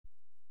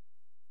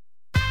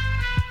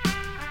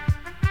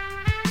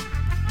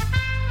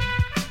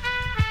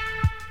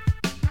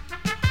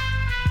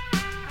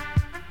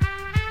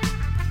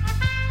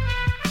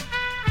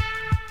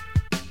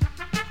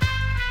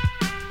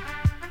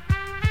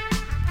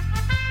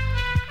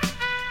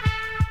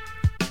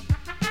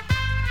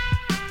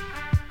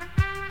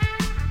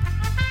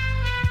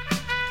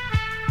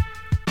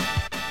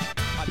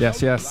Yes,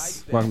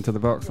 yes. Welcome to the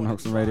Box on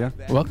Hoxton Radio.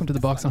 Welcome to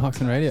the Box on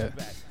Hoxton Radio.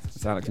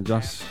 It's Alex and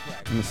Josh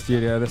in the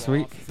studio this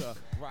week.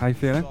 How you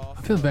feeling?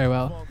 I feel very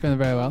well. Feeling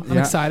very well. I'm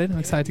excited. I'm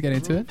excited to get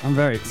into it. I'm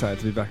very excited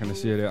to be back in the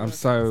studio.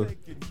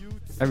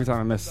 Every time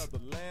I miss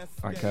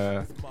like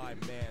a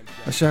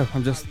show,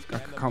 I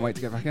can't wait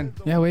to get back in.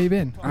 Yeah, where you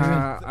been?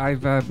 I've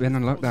been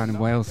on lockdown in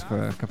Wales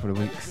for a couple of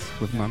weeks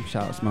with Mum.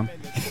 Shout out to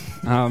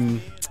Mum.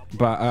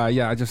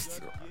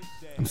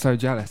 I'm so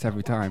jealous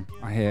every time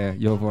I hear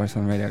your voice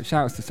on the radio.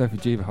 Shouts to Sophie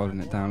G for holding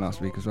it down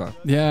last week as well.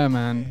 Yeah,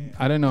 man.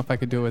 I don't know if I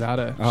could do it without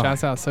her.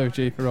 Shouts out Sophie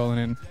G for rolling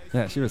in.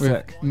 Yeah, she was with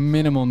sick.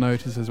 Minimal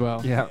notice as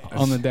well. Yeah.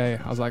 On the day,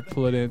 I was like,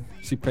 pull it in.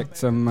 She picked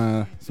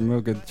some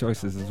real good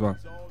choices as well.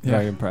 Yeah.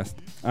 Very impressed.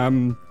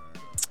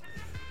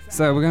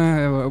 So we're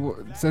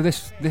gonna. So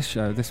this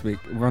show this week,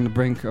 we're on the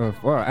brink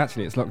of. Well,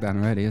 actually, it's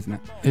lockdown already, isn't it?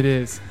 It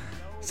is.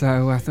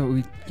 So I thought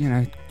we'd,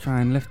 try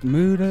and lift the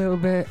mood a little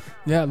bit.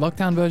 Yeah,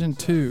 lockdown version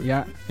 2.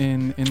 Yeah.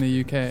 In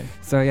the UK.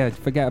 So yeah,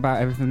 forget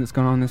about everything that's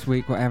gone on this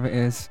week, whatever it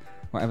is,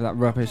 whatever that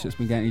rubbish that's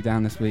been getting you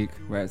down this week,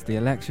 where it's the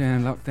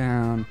election,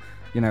 lockdown,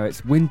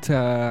 it's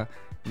winter,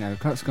 the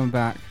clock's gone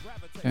back.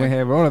 Yeah. We're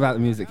here, we're all about the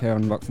music here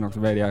on Box and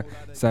Hoxton Radio.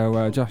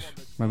 So Josh,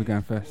 where are we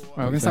going first? Right,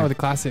 we're going to start with a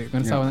classic. We're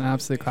going to start with an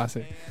absolute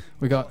classic.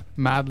 We got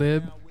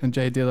Madlib and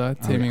Jay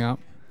Dilla teaming up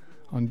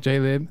on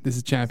J-Lib. This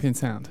is Champion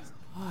Sound.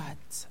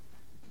 Hot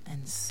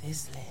and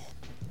sizzling.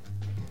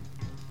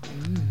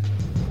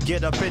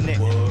 Get up in it,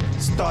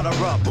 start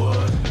her up.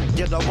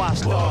 Get her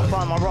washed off,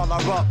 I'ma roll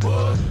her up.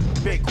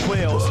 Big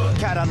wheels,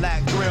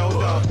 Cadillac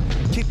grilled up.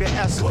 Keep it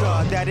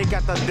Esca, daddy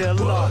got the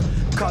Dilla.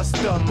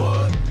 Custom,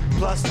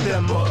 plus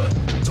them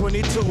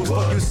 22s,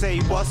 what you say,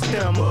 what's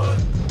them?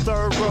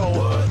 Third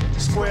row,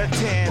 square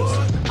tens.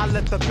 I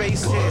let the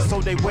bass hit so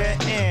they wear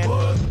in.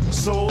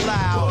 So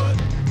loud,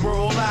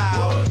 roll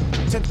out.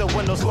 Tint the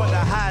windows with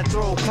a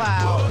hydro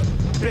cloud.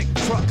 Big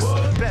trucks,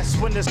 best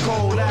when it's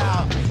cold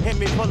out. Hit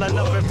me pulling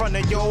up in front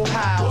of your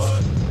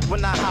house.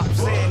 When I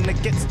hops in,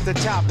 it gets the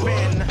chop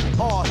in.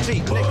 All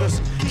cheap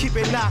niggas, keep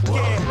it knockin',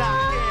 knockin',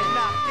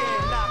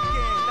 knockin',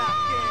 knockin',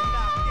 knockin',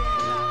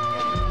 knockin'.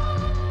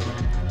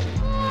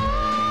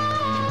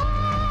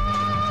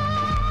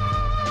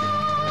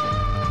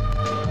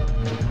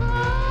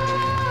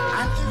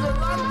 And if you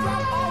run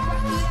from over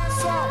here,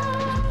 so,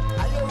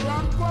 and you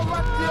run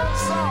over here,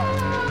 so.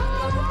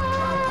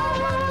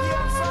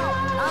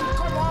 And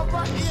come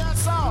over here,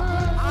 so.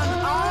 And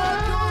all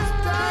those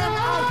time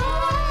of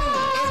running,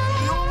 if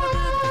you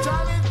did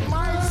challenge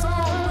my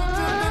soul, which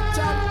is the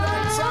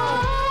champion sound,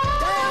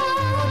 then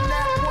your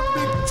neck would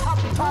be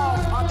chopped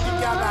off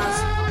altogether.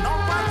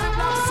 Nobody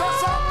that says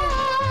something.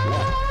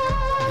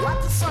 What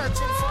you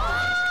searching for?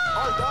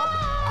 Hold up,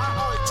 and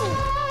hold to.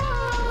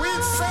 We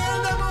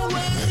sailed them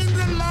away in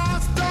the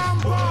last damn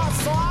boss.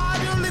 So all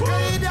you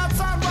little idiots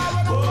and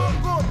Robin come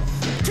good.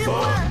 Keep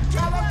away,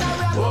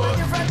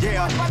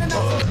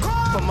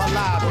 for my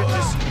live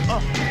bitches,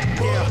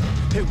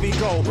 here we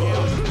go,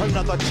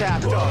 another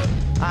chapter.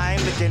 I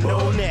ain't licking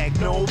no neck,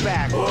 no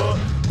back.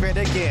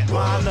 Better get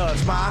my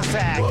nuts, my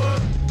sack.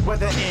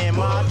 Whether in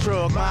my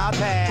truck, my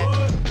pad.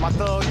 My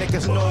thug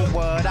niggas know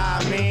what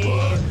I mean.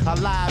 A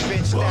live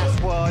bitch,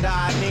 that's what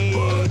I need.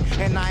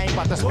 And I ain't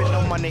about to spend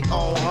no money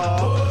on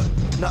her.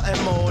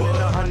 Nothing more than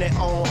 100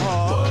 on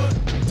her.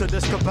 To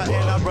discover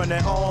and I run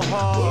it on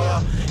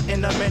her.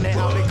 In a minute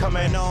I'll be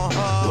coming on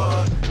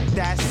her.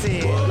 That's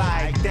it,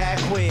 like that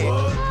quick.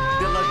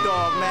 Dilla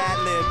Dog,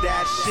 Madlib,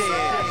 that shit.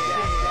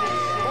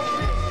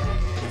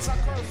 It's a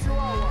curfew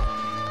hour.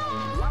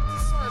 What you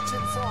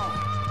searching for?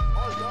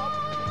 Hold up,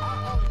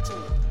 and hold to.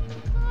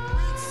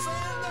 We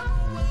sailed them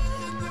away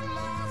in the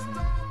last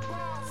damn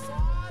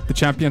boss. The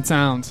Champion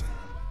Sound.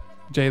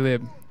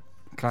 J-Lib.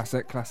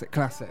 Classic.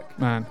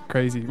 Man,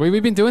 crazy.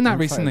 We've been doing that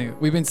recently.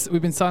 We've been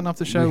starting off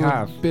the show with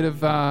a bit of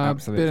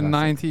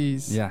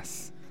 90s.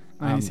 Yes.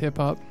 90s hip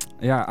hop.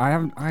 Yeah, I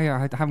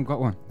haven't got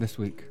one this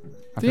week.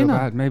 I feel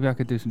bad. Maybe I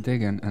could do some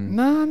digging and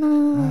No.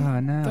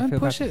 no.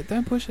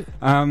 Don't push it.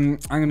 I'm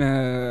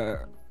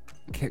gonna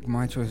kick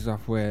my choices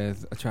off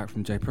with a track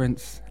from Jay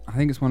Prince. I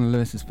think it's one of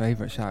Lewis's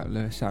favourite. Shout out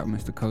Lewis, shout out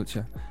Mr.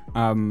 Culture.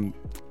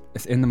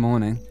 It's In the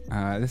Morning.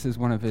 This is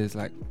one of his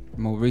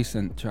more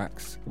recent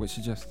tracks, which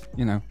is just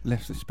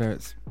lifts the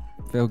spirits,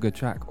 feel good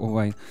track all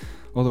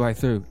the way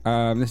through.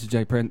 This is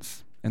Jay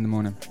Prince, In the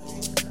Morning.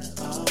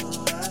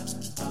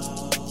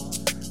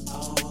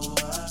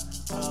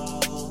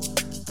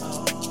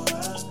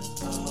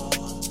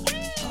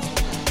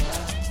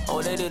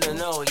 They didn't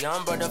know,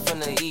 young brother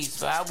from the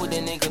east. Why would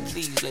a nigga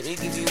please? Let me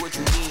give you what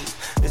you need.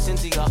 Listen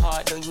to your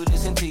heart, don't you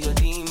listen to your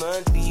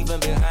demons. Leaving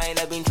behind,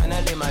 I've been trying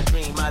to live my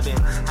dream. I've been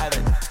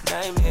having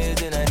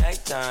nightmares in the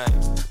nighttime.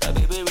 My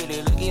baby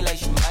really looking like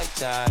she might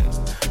die.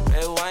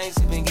 Red wine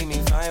sipping, give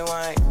me fine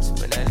wines.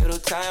 When that little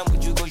time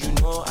with you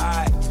go,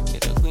 I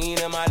get the queen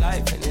of my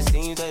life. And it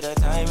seems like the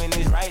timing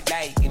is right.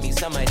 Like, give me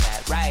some of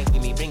that, right?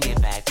 Give me, bring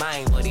it back.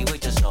 Mine, body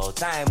with your slow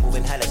time,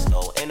 moving hella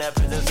slow. In the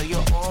presence of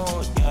your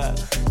own, yeah.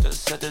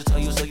 Just had to tell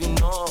you so you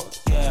know,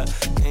 yeah.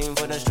 Came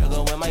for the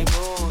struggle with my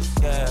blues,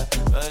 yeah.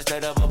 First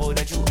let a bubble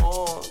that you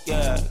own,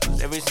 yeah.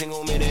 Cause every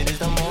single minute is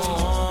the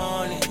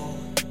morning.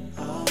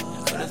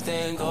 I gotta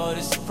thank God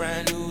it's a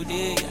brand new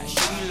day. I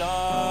should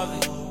love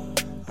it.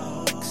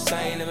 Cause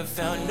I ain't never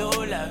found no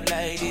love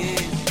like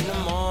this in the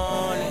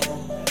morning.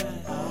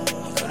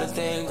 I gotta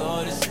thank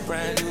God it's a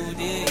brand new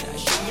day. I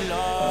should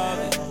love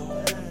it.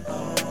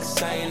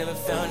 Cause I ain't never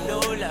found no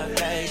love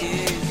like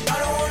this. I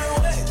don't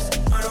wanna waste,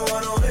 I don't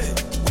wanna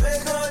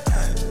waste no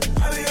time.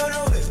 I be on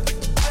the way.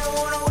 I don't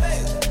wanna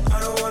waste, I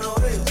don't wanna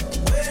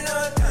waste no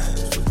time.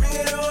 So bring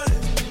it on in.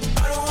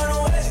 I don't wanna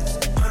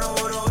waste, I don't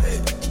wanna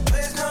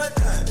waste no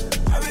time.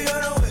 I be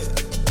on the way.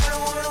 I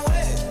don't wanna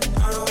waste,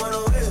 I don't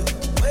wanna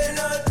waste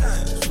no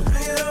time. So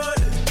bring it on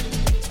in.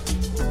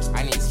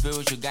 I need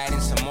spiritual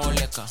guidance and more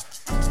liquor.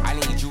 I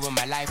need you in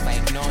my life, I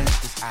ignore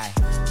niggas. I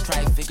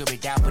try to figure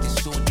it out, but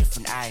it's so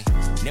different. I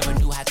never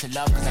knew how to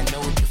love, cause I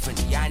know different.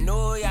 Yeah, I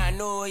know, yeah, I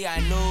know, yeah, I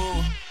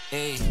know.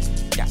 Hey,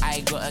 yeah,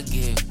 I gotta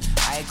give,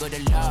 I gotta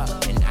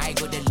love, and I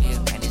gotta live.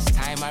 And it's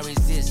time I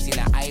resist, in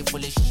an eye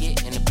full of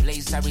shit, in the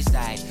place I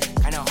reside.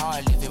 Kinda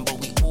hard living, but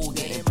we all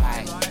getting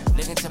by.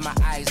 Look into my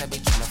eyes, I be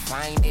trying to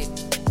find it.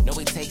 Know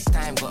it takes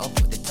time, gotta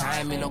put the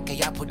time in. Okay,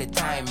 I put the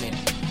time in.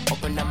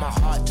 Open up my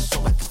heart just so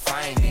I can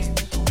find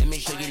it. Let me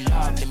show you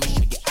love, let me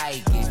show you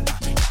I give.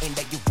 Ain't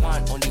that you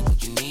want, only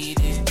what you need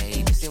it.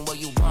 Hey, this ain't what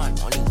you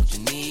want, only what you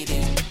need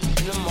it.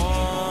 In the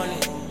morning,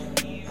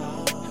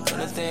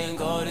 gonna thank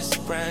God it's a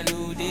brand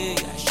new day.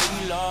 I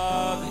should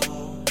love it.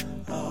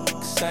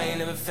 Cause I ain't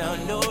never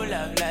found no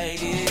love like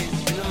this.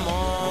 In the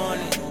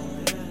morning,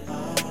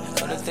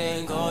 gonna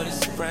thank God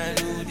it's a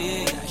brand new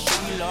day. I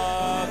should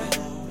love it.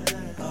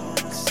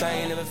 Cause I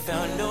ain't never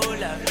found no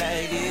love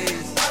like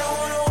this. I don't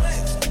wanna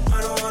waste,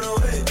 I don't wanna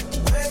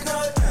waste no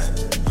time.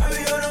 I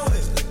be on the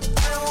way.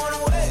 I don't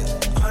wanna waste,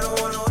 I don't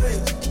wanna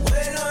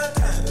waste no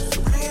time. So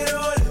bring it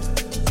on in.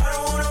 I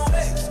don't wanna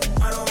waste,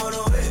 I don't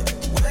wanna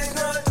waste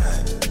no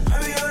time. I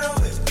be on the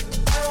way.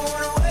 I don't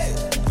wanna waste,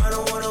 I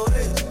don't wanna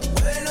waste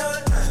no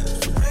time.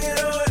 So bring it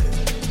on in.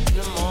 In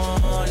the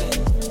morning,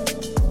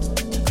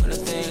 gonna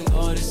thank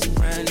God it's a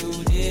brand new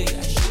day. I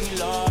should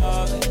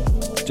love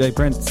it. Jay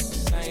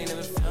Prince,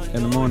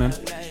 in the morning.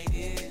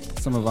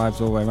 Summer vibes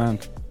all the way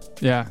around.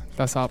 Yeah,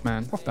 that's up,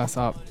 man. That's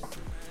up.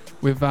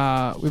 With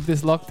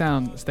this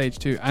lockdown stage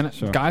 2 and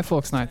Sure. Guy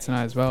Fawkes night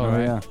tonight as well, Oh,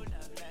 right? yeah.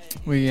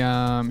 We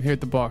here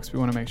at the box, we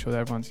want to make sure that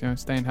everyone's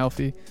staying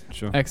healthy,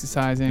 Sure.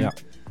 exercising, Yeah.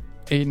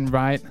 eating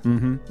right,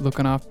 Mm-hmm.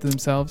 looking after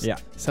themselves, Yeah.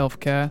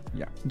 self-care.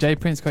 Yeah. Jay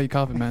Prince got you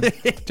covered, man.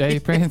 Jay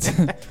Prince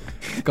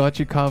got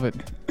you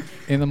covered.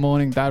 In the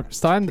morning, that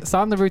starting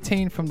the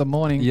routine from the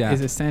morning Yeah.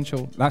 is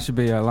essential. That should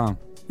be your alarm.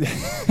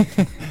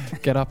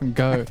 Get up and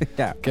go.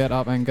 Yeah. Get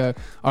up and go.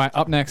 All right,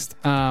 up next,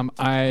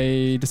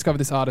 I discovered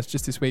this artist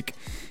just this week.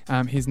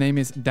 His name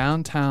is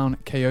Downtown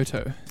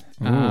Kyoto.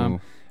 Ooh.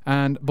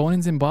 And born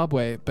in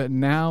Zimbabwe, but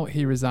now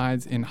he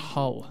resides in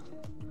Hull.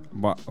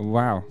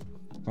 Wow.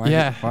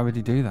 Why would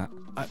he do that?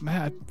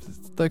 Man,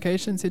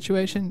 location,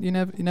 situation, you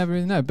never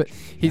really know. But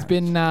he's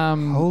been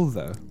Hull,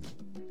 though.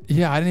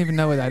 yeah, I didn't even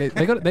know where that is.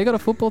 They got a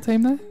football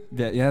team there?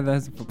 Yeah,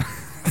 there's...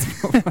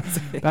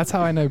 That's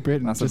how I know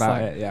Britain. That's just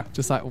about like, it, yeah.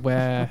 Just like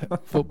where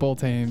football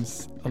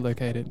teams are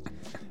located.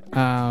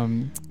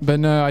 But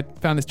no, I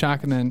found this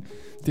track and then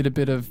did a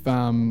bit of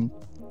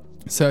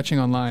searching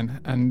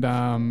online. And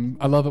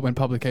I love it when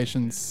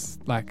publications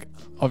like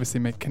obviously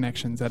make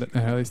connections at an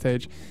early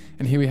stage.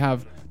 And here we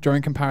have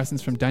drawing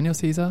comparisons from Daniel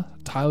Caesar,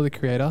 Tyler the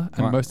Creator,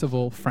 and Wow. most of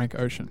all, Frank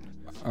Ocean.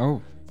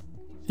 Oh.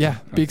 Yeah,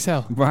 big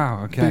sell.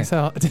 Wow, okay. Big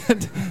sell.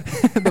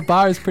 The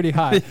bar is pretty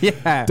high.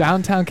 Yeah.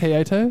 Downtown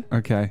Kyoto,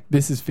 Okay.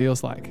 this is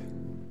feels like.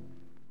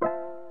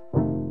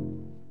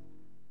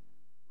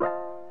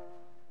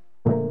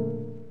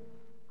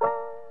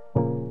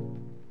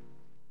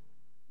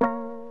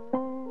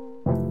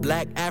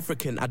 Black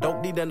African, I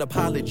don't need an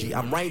apology.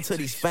 I'm writing to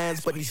these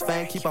fans, but these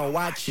fans keep on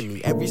watching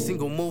me. Every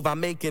single move I'm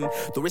making,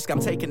 the risk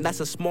I'm taking, that's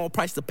a small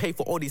price to pay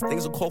for all these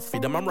things are called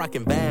freedom. I'm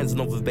rocking Vans,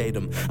 no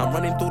verbatim. I'm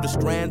running through the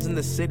strands in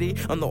the city,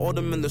 on the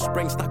autumn and the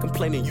spring. Stop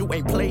complaining, you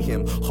ain't play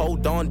him.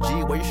 Hold on, G,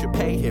 where you should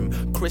pay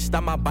him. Chris,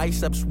 on my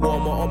biceps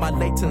warmer, on my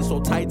latent so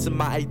tight to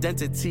my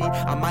identity.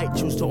 I might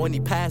choose to only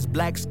pass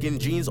black skin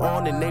jeans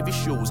on and navy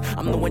shoes.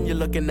 I'm the one you're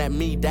looking at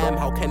me, damn,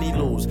 how can he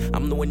lose?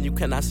 I'm the one you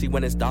cannot see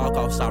when it's dark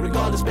outside.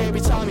 Regardless, baby,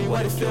 tell me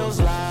what it feels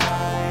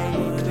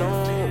like.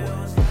 No,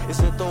 is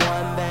it the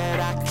one that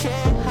I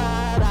can't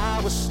hide? I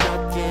was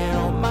stuck in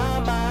on my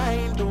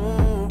mind.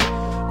 Ooh.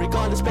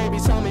 Regardless, baby,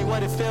 tell me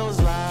what it feels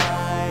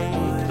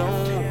like. No,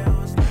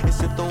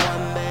 is it the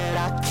one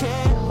that I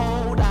can't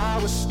hold? I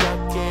was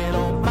stuck in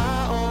on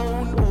my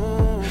own.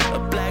 Ooh. A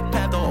Black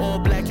Panther, all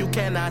black, you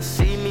cannot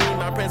see me.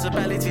 My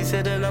principality's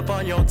hidden up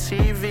on your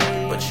TV,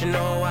 but you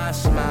know I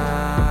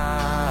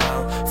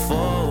smile for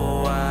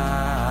a while.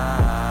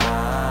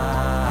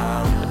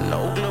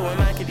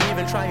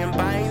 Try and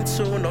bind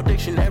to no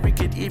dictionary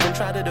could even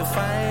try to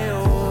define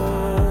you,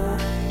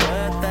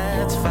 but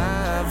that's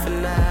fine for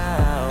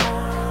now.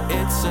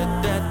 It's a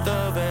death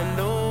of a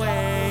new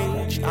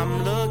age.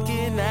 I'm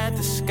looking at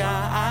the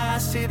sky, I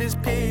see this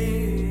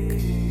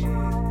pink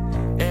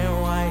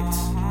and white.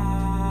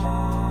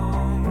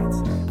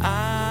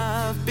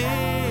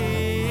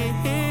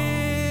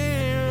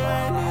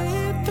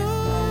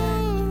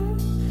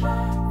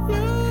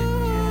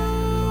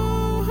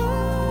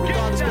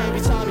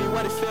 Regardless, baby, tell me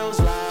what it feels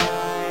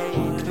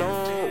like.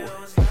 No,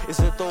 is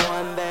it the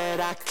one that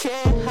I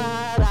can't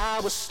hide? I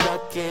was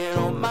stuck in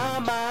on my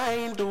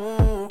mind.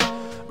 Ooh.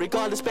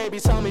 Regardless, baby,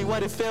 tell me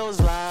what it feels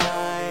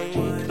like.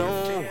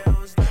 No,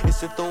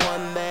 is it the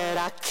one that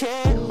I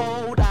can't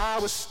hold? I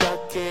was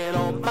stuck in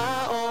on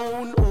my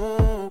own.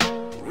 Ooh.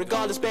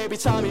 Regardless, baby,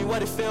 tell me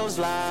what it feels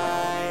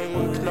like.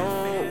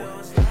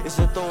 No, is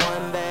it the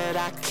one that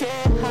I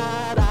can't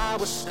hide? I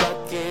was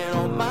stuck in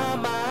on my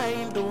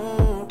mind.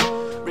 Ooh.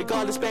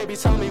 Regardless, baby,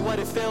 tell me what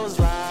it feels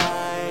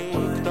like.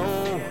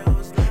 No,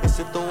 is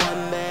it the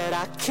one that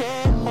I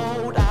can't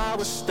hold? I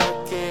was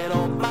stuck in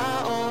on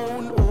my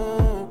own.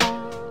 Ooh.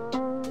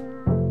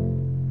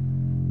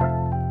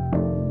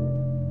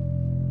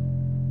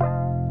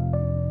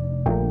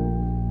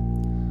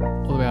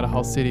 All the way out of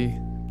Hull City,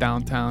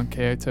 downtown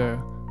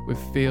Kyoto, with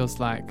Feels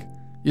Like.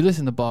 You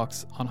listen to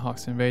Box on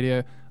Hoxton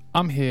Radio.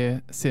 I'm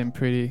here, sitting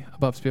pretty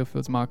above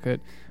Spielfields Market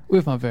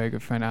with my very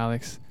good friend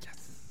Alex.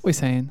 Yes. What are you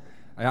saying?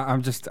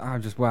 I'm just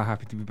well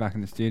happy to be back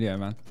in the studio,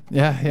 man.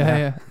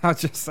 Yeah. I'm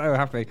just so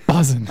happy.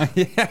 Buzzing.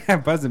 Yeah,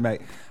 buzzing,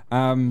 mate.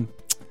 Went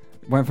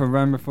for a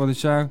run before the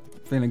show.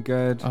 Feeling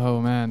good.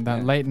 Oh man,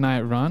 that late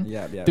night run.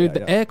 Yeah. Dude,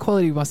 the air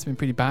quality must have been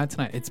pretty bad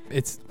tonight.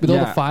 It's with all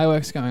the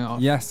fireworks going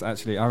off. Yes,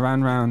 actually, I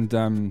ran around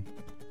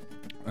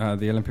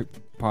the Olympic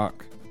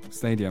Park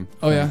Stadium.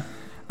 Oh yeah.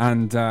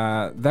 And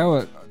there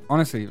were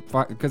honestly,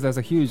 because there's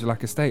a huge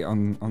estate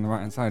on the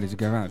right hand side as you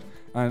go around,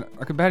 and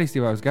I could barely see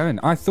where I was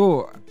going.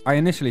 I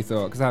initially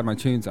thought, because I had my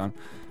tunes on,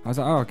 I was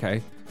like, oh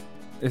okay,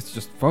 it's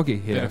just foggy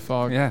here. Bit of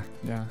fog. Yeah.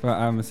 But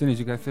as soon as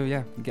you go through,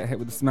 you get hit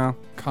with the smell.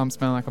 Can't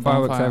smell like a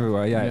fireworks bonfire.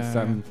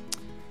 everywhere.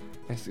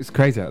 It's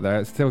crazy out there.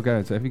 It's still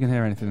going. So if you can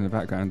hear anything in the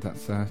background,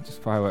 that's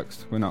just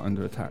fireworks. We're not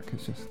under attack.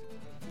 It's just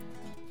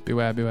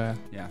beware.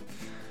 Yeah.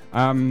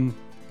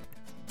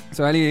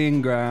 So Ellie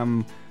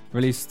Ingram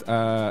released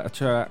a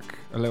track,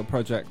 a little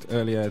project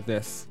earlier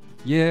this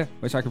year,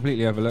 which I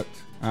completely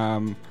overlooked.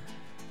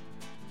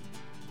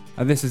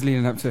 And this is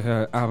leading up to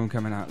her album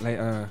coming out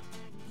later,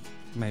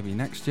 maybe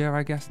next year,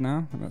 I guess.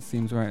 Now that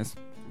seems where it's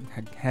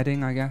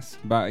heading, I guess.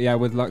 But yeah,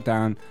 with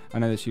lockdown, I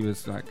know that she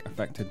was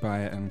affected by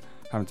it and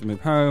having to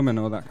move home and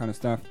all that kind of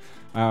stuff.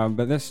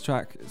 But this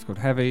track is called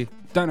Heavy.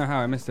 Don't know how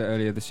I missed it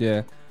earlier this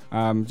year.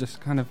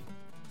 Just kind of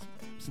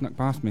snuck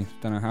past me.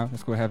 Don't know how.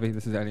 It's called Heavy.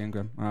 This is Ellie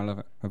Ingram, and I love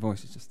it. Her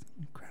voice is just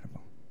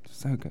incredible.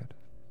 So good.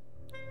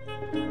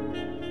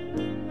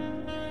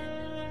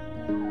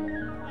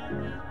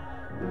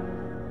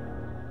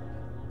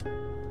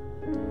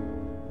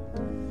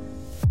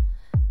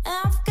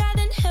 I've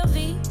gotten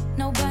heavy.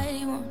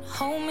 Nobody won't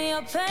hold me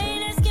up.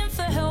 Pain asking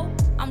for help.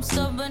 I'm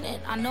stubborn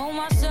and I know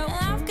myself.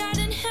 I've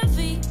gotten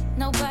heavy.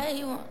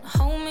 Nobody won't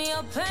hold me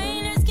up.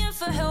 Pain asking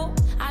for help.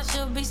 I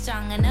should be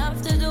strong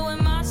enough to do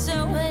it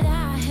myself, but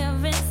I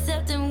have been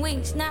accepting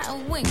winks, not a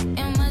wink.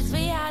 It must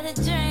be how to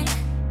drink.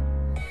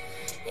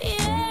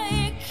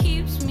 Yeah, it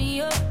keeps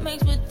me up,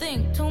 makes me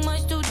think too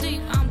much, too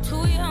deep. I'm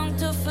too young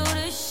to feel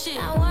this shit.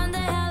 I wonder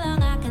how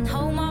long I can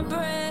hold my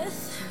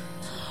breath.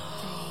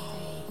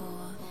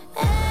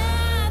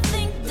 I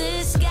think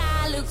this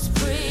guy looks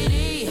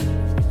pretty,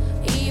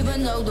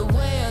 even though the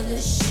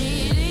weather's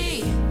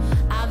shitty.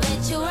 I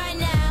bet you right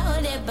now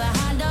that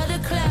behind all the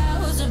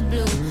clouds of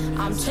blue,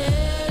 I'm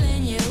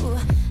telling you,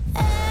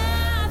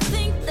 I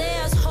think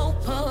there's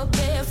hope up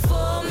there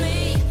for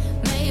me.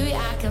 Maybe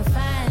I can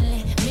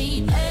finally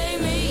meet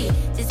Amy.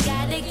 Just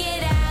gotta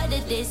get out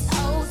of this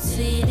old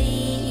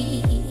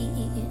city.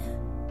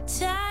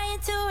 Trying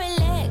to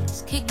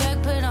relax, kick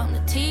back, put on the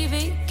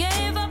TV.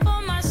 Gave up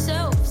on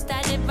myself,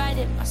 started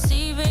writing my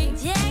CV.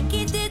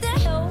 Jackie did the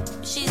help.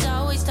 She's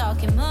always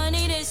talking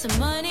money this and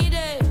money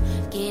that.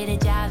 Get a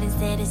job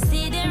instead of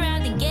sitting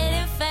around and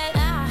getting fat.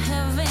 I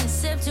have been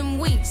accepting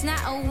weeks, not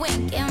a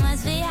wink. It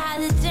must be how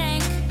to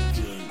drink.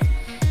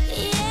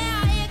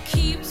 Yeah, it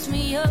keeps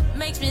me up,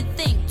 makes me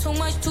think too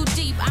much, too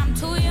deep. I'm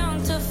too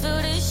young to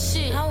feel this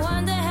shit. I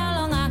wonder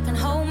how long I can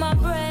hold my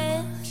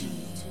breath.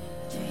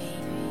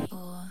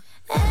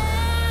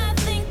 I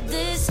think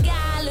this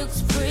guy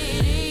looks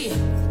pretty,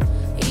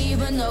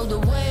 even though the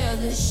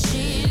weather's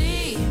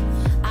shitty.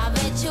 I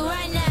bet you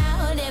right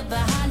now that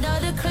behind all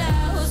the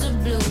clouds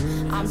of blue,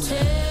 I'm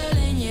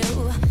telling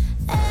you,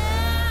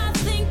 I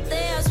think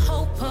there's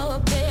hope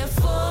up there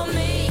for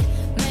me.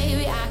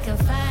 Maybe I can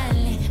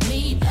finally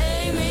meet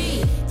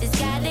Amy. Just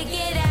gotta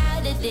get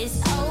out of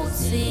this old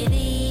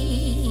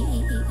city.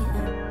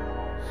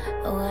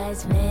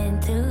 What's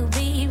meant to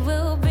be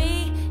will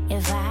be.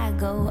 If I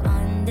go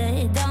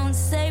under, don't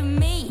save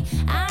me.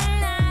 I'm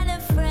not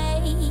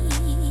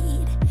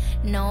afraid.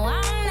 No,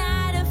 I'm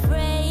not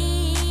afraid.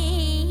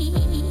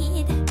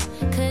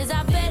 'Cause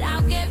I bet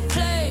I'll get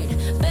played.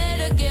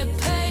 Better get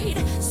paid.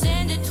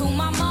 Send it to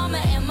my mama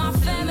and my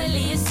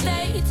family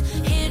estate.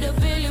 Hit a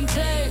billion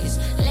plays.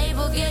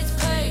 Label gets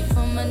paid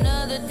from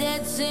another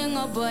dead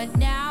singer, but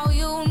now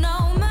you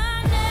know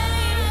my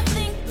name. I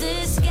think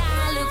this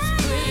guy looks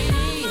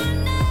pretty,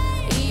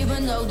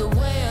 even though the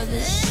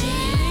weather's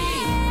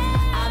shitty.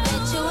 I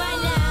bet you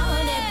right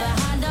now that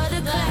behind all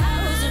the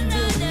clouds of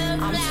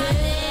blue, I'm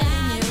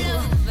telling you.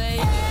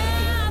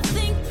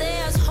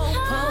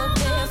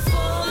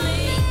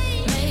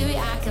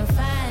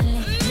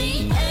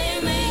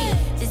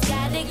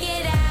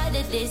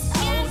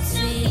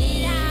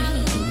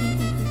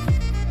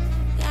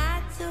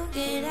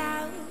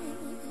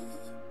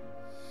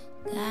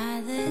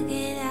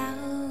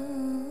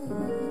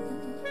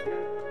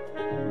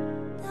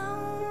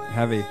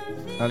 heavy.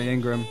 Ellie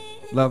Ingram,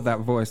 love that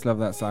voice, love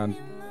that sound.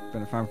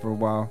 Been a fan for a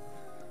while.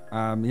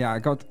 Yeah,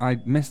 I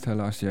missed her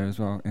last year as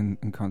well in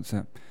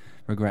concert.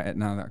 Regret it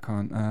now that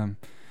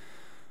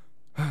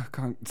I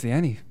can't see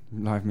any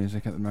live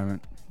music at the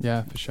moment.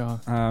 Yeah, for sure.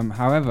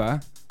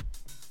 However,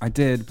 I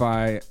did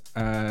buy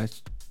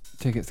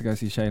tickets to go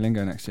see Shay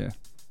Lingo next year.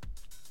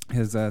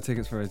 His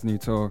tickets for his new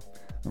tour.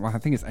 Well, I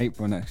think it's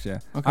April next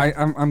year. Okay.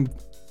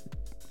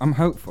 I'm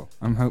hopeful.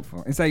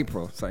 It's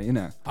April, so you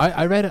know.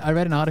 I read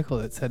an article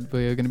that said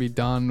we were going to be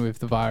done with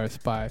the virus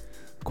by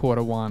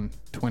Q1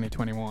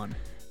 2021.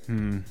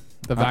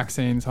 The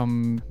vaccines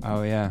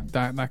oh yeah,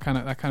 that kind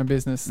of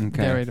business. Okay.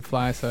 They're ready to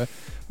fly. So,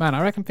 man,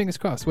 I reckon fingers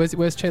crossed.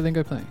 Where's Che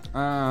Lingo playing?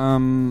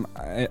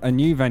 A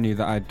new venue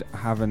that I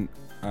haven't.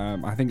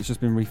 I think it's just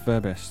been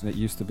refurbished. It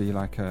used to be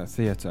like a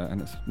theatre,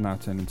 and it's now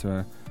turned into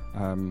a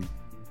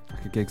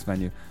like a gigs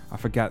venue. I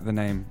forget the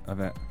name of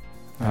it.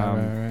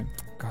 Right.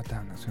 God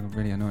damn, that's going to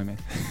really annoy me.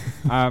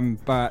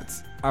 But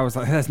I was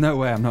like, there's no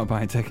way I'm not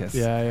buying tickets.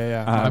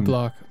 Yeah.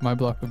 My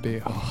block would be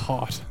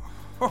hot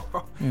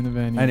in the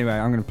venue. Anyway,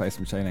 I'm going to play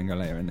some Shay Lingo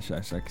later in the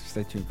show, so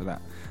stay tuned for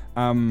that.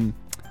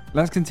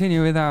 Let's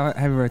continue with our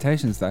heavy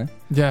rotations, though.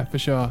 Yeah, for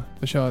sure.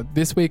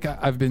 This week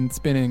I've been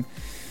spinning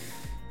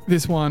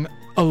this one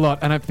a lot,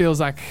 and it feels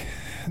like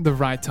the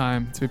right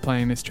time to be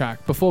playing this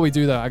track. Before we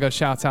do, though, I got to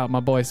shout out my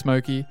boy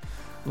Smokey,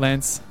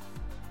 Lance.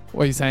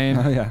 What are you saying?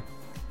 Oh, yeah.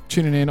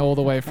 Tuning in all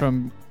the way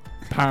from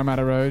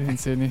Parramatta Road in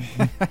Sydney.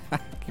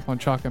 Keep on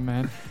trucking,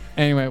 man.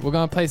 Anyway, we're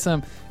going to play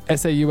some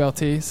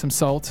SAULT, some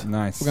Salt.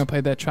 Nice. We're going to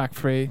play their track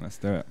Free. Let's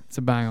do it. It's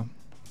a banger.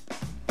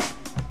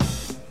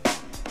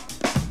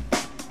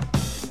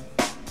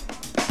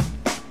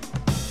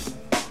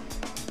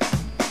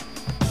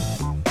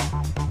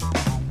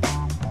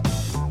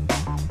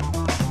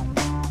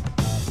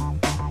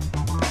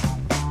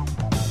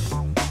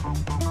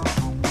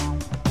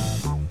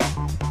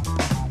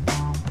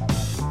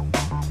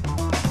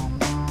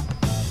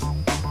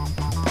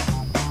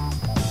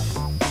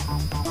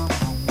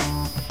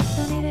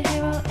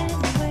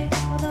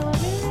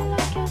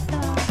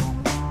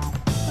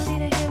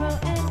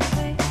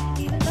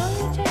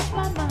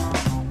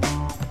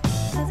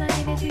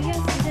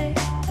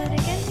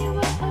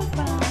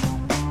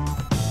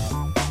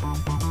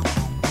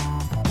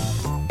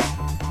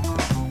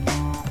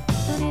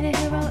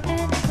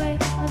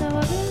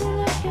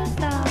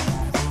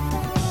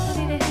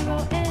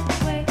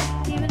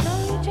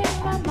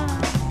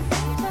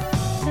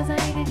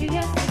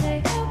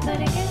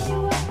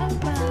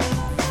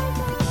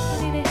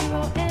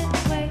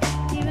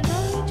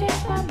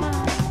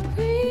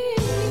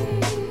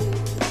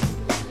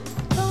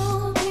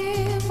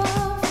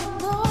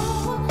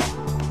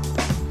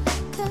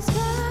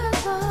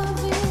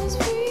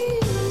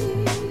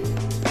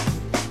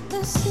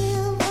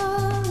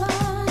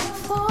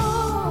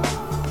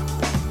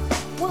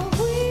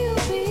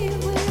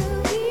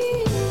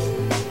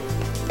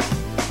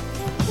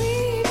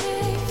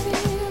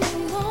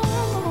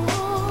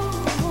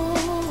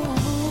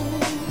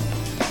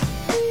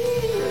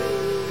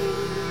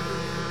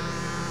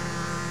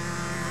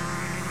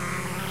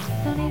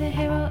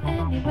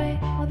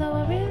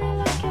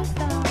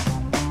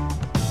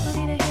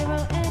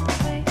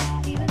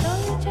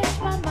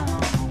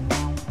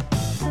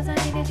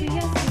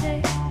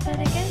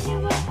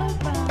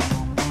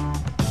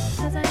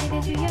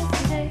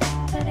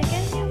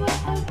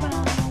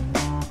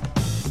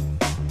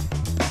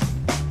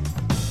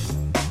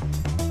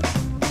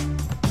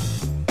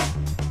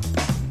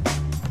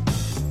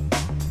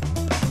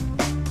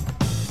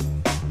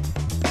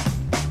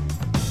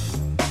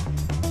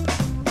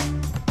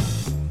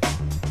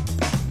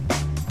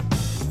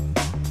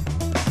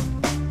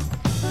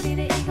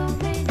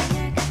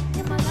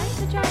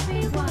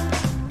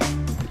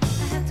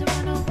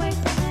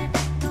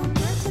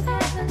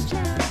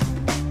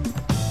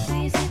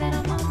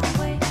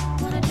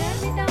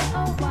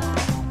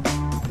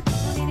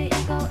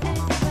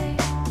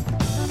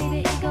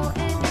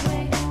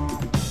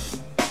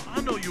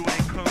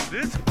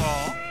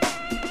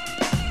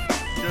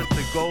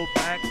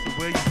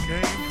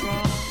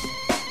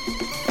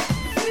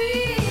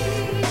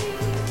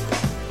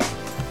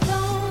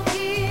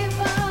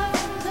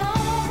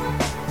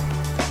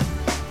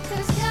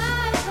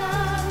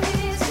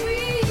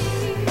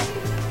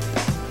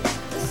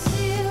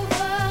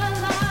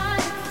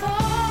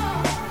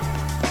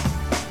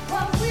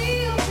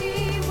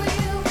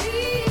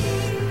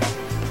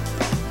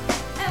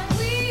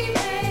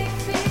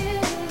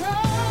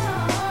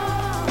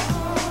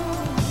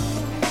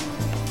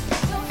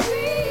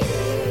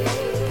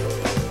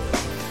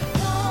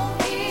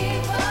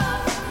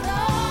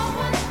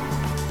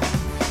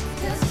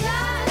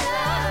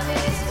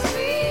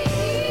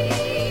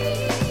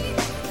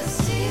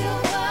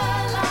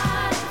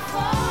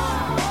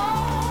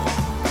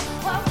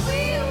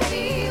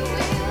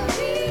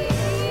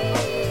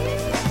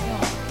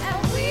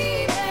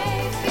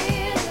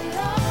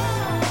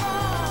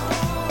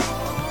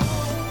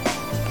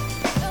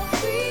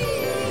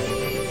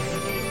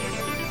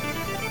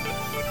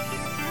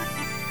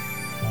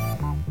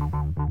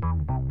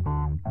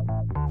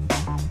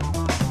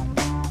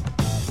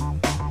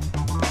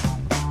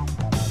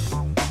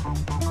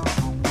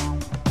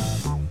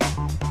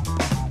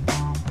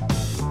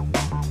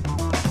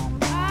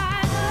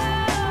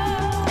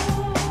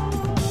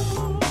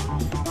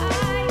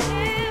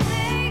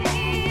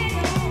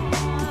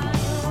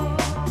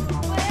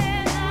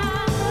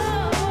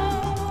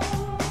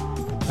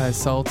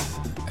 Salt,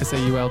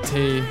 SAULT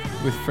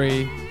with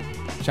Free.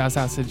 Shouts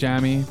out to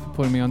Jammy for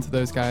putting me onto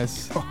those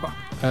guys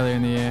earlier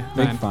in the year.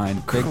 Big Man,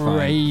 find. Big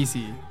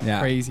crazy. find. Yeah.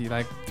 Crazy.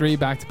 Like 3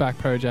 back-to-back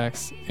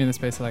projects in the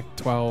space of like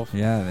 12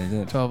 Yeah, they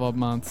did. odd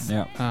months.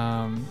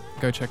 Yeah.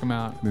 Go check them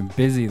out. Been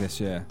busy this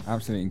year.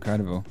 Absolutely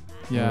incredible.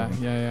 Yeah,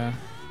 Really. yeah.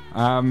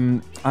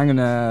 I'm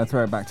gonna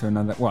throw it back to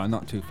another. Well,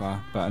 not too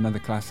far, but another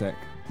classic.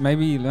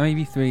 Maybe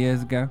 3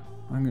 years ago.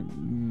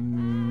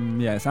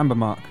 Yeah, it's Amber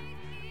Mark.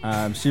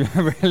 She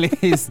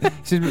released.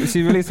 She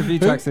released a few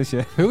tracks this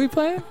year. Who are we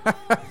playing?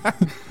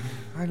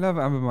 I love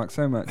Amber Mark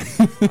so much.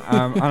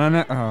 And I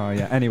know. Oh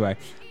yeah. Anyway,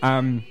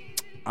 I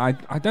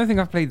don't think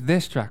I've played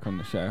this track on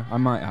the show. I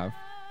might have.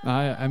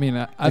 I mean,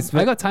 I It's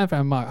got time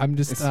for Mark. I'm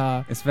just.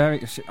 It's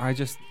very.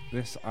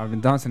 I've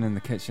been dancing in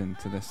the kitchen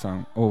to this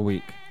song all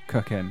week,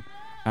 cooking,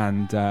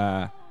 and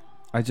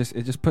it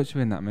just puts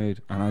you in that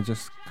mood, and I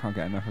just can't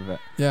get enough of it.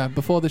 Yeah,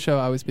 before the show,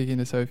 I was speaking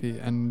to Sophie,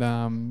 and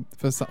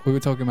we were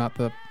talking about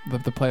the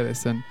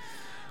playlist and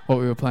what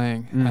we were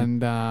playing,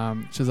 and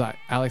she was like,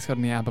 "Alex got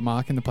any Amber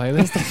Mark in the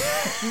playlist?"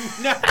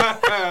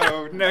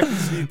 no,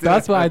 she didn't.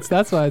 That's why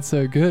it's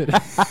so good.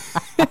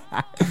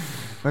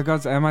 For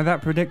God's sake, am I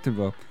that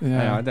predictable? Yeah.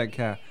 No, I don't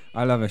care.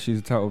 I love her. She's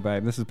a total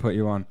babe. This is Put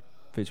You On,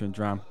 featuring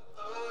Dram.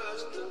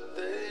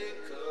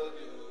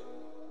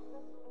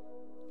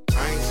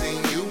 I ain't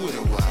seen you in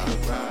a while.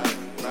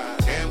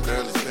 Damn,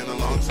 girl, it's been a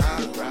long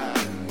time.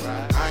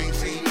 I ain't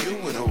seen you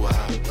in a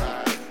while.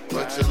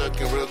 But you're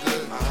looking real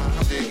good.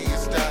 I'm digging your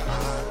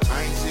style.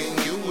 I ain't seen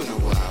you in a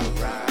while.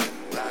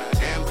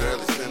 Damn, girl,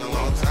 it's been a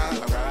long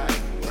time.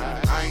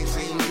 I ain't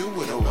seen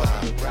you in a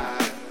while.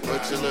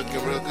 But you're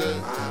looking real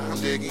good. I'm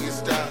digging your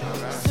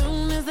style.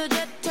 Soon as the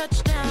jet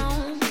touched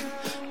down,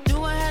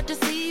 knew I had to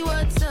see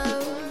what's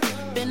up.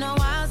 Been a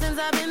while since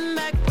I've been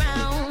back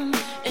round,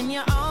 and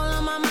you're all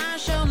on my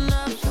mind, showing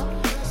up.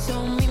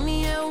 So meet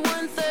me at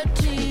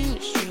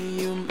 113th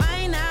Street. You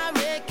might not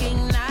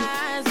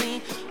recognize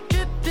me,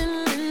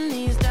 dripping in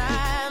these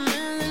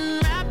diamonds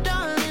and wrapped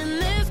all in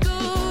this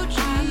Gucci.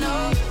 I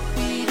know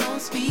we don't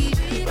speak,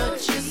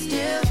 but you're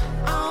still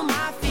on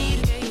my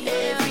feet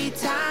every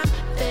time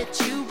that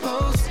you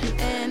post,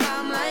 and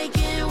I'm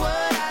liking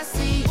what I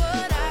see.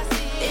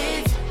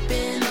 It's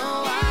been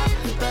a while,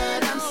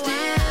 but I'm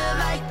still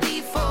like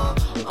before.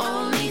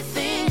 Only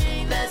thing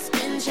that's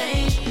been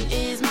changed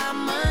is my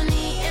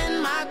money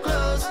and my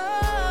clothes.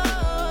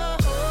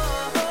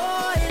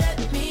 Boy,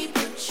 let me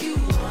put you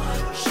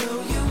on,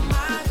 show you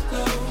my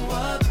glow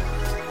up.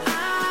 I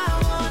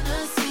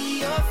wanna see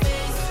your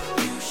face,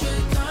 you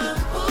should come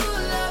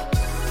pull up.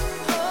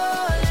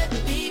 Oh, let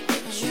me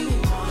put you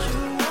on,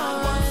 I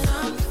want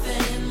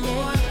something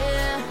more.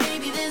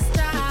 Maybe this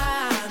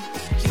time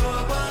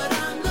you're what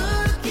I'm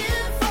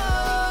looking for.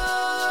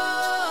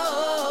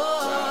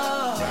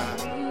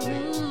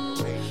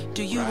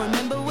 Do you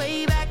remember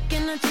way back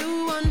in the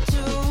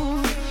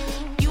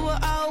 212? You were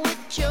all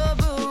with your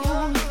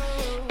boo.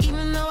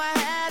 Even though I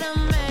had a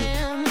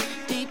man,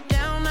 deep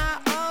down I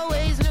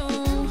always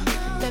knew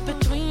that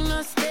between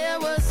us there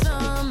was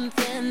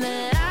something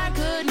that I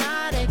could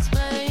not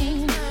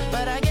explain.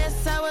 But I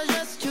guess I was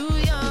just too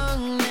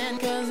young then,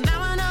 'cause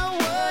now I know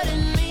what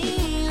it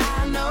means.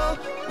 I know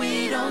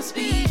we don't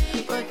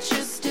speak, but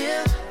you're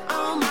still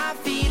on my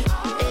feet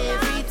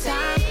every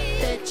time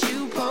that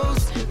you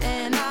post,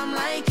 and I'm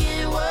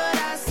liking what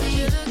I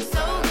see. You look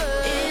so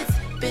good. It's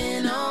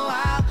been a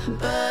while,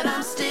 but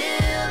I'm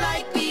still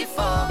like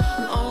before.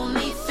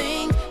 Only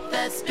thing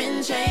that's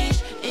been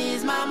changed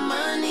is my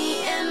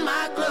money and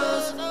my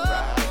clothes.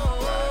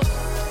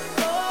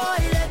 Boy,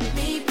 let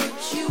me put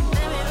you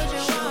on,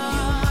 show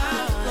you my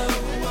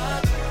glow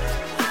up.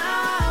 I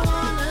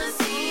wanna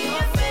see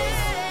your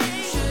face, you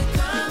should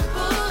come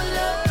pull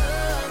up.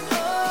 Oh,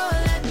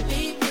 let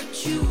me put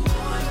you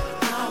on,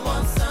 I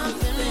want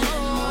something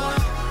more.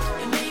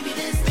 And maybe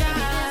this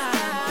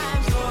time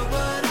you're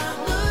what I'm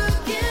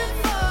looking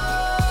for.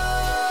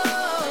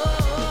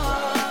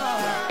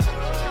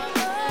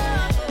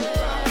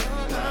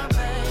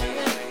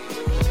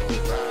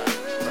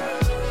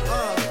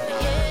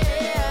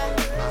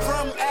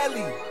 From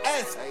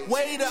LES,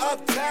 way to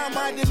uptown,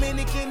 my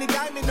Dominican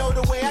diamond know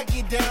the way I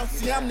get down.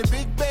 See, I'm the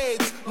big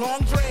babes,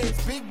 long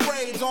dreads, big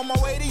braids, on my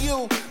way to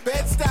you.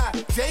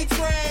 Bed-Stuy,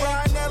 J-Train,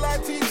 Brian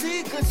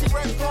LITT, cause she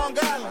reps Long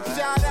Island.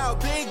 Shout out,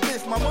 Big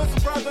Bitch, my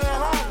Muslim brother in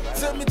Harlem.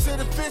 Took me to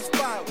the fish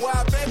spot where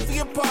I begged for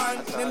your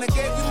pardon. Then I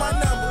gave you my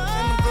number,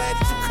 and I'm glad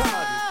that you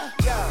called it.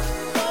 Yeah.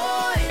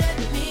 Boy, let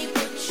me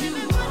put you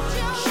on,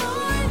 show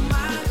you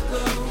my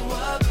glow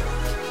up.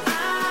 I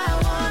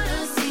wanna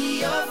see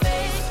your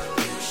face,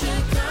 you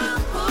should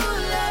come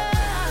pull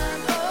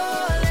up. Oh,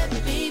 let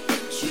me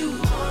put you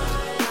on,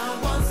 I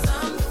want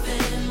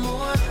something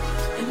more.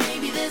 And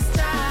maybe this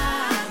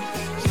time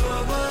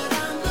you're what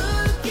I'm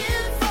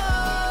looking for.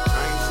 I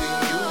ain't seen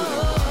you in a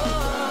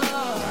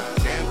while.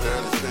 Damn,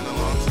 girl, it's been a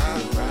long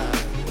time.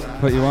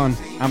 Put You On,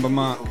 Amber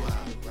Mark.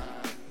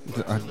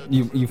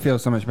 You feel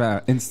so much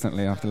better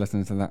instantly after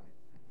listening to that.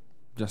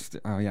 Just,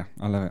 oh yeah,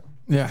 I love it.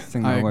 Yeah,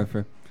 Sing my way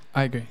through.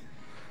 I agree.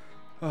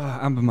 Oh,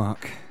 Amber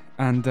Mark.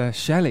 And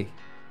Shelley,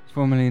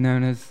 formerly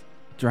known as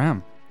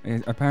Dram.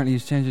 Apparently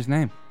he's changed his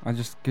name. I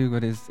just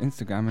googled his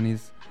Instagram and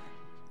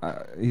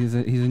he's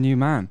a new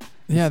man.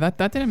 Yeah, that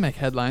didn't make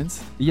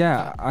headlines.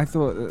 Yeah, I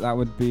thought that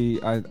would be.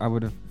 I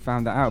would have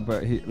found that out,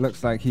 but he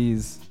looks like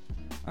he's.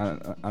 I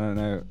don't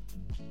know.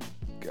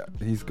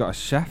 He's got a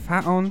chef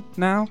hat on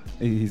now.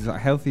 He's like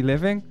healthy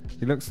living.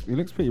 He looks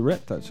pretty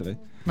ripped actually.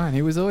 Man,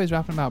 he was always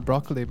rapping about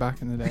broccoli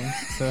back in the day.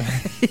 So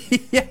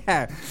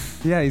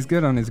yeah, he's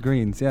good on his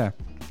greens. Yeah,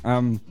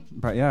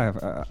 but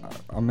yeah,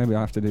 maybe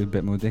I have to do a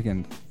bit more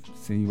digging,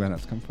 see where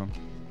that's come from.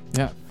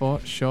 yeah, for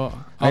sure.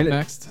 Hey, Up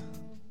next.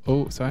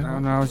 Oh, sorry.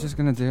 No, I was just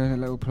gonna do a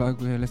little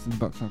plug. We're listening to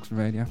Box Oxford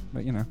Radio,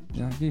 but yeah,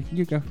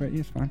 you go for it.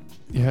 It's fine.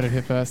 You heard it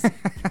here first.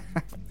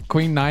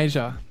 Queen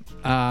Naija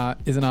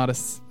is an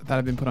artist that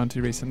I've been put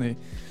onto recently,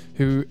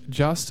 who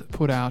just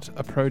put out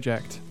a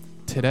project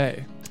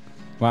today.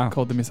 Wow.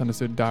 Called The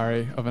Misunderstood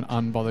Diary of an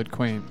Unbothered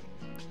Queen.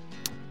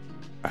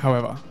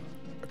 However,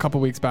 a couple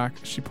of weeks back,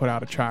 she put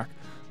out a track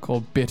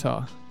called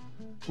Bitter,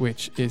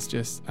 which is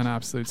just an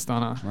absolute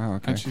stunner. Wow.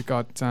 Okay. And she's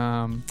got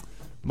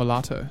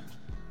Mulatto.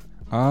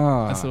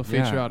 Oh, That's a little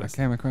feature yeah, artist.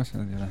 I came across it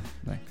the other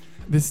day.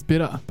 This is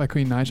Bitter by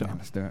Queen Naija. Yeah,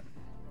 let's do it.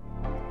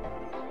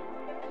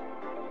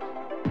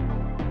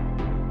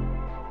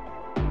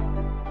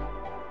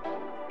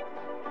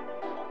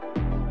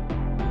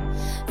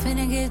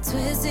 Finna get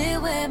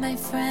twisted with my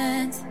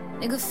friends.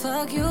 Nigga,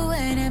 fuck you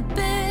and that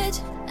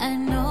bitch. I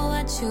know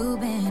what you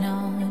been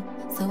on,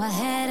 so I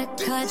had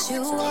to cut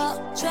you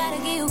off. Try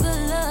to give you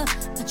good love,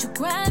 but you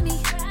grind me.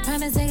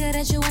 Promise nigga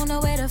that you won't know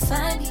where to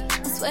find me.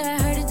 I swear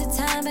I heard at the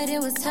time, but it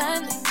was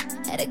timely.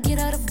 Had to get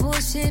all the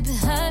bullshit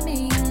behind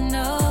me, you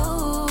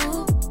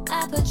know.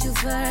 I put you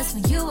first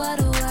when you are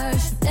the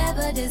worst. You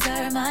never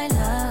deserve my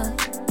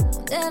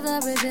love. Never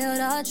revealed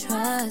our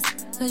trust.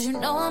 Cause you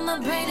know I'ma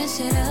bring this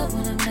shit up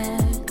when I'm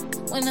mad.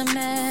 When I'm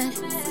mad,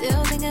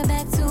 still thinking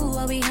back to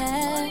what we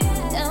had.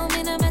 Don't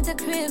mean I'm at the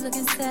crib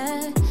looking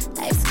sad.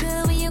 Life's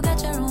good when you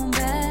got your own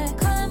bag.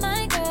 Calling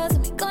my girls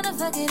and we gonna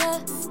fuck it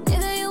up.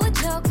 Nigga, you a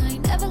joke, I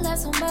ain't never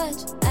laughed so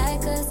much. I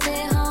could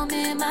stay home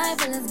in my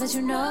feelings, but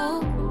you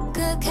know,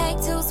 good cake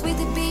too sweet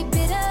to be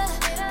bitter.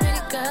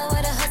 Pretty girl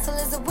with a hustle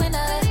is a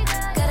winner.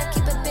 Gotta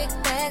keep a big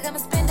bag, I'm a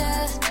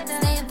spender.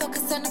 Staying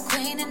focused on the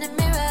queen in the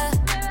mirror.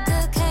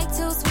 Good cake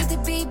too sweet to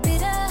be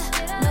bitter.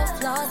 No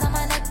flaws on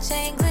my neck,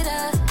 chain glitter.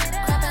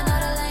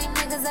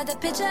 The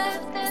picture,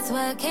 so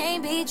I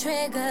can't be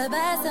triggered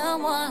by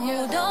someone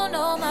who don't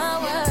know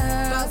my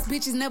words. Boss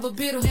bitches never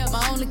bitter.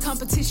 My only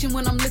competition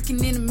when I'm looking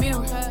in the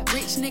mirror.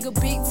 Rich nigga,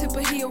 big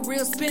tipper, he a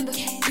real spender.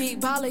 Big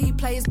baller, he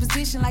play his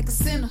position like a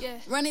center.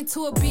 Run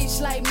into a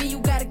bitch like me, you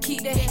gotta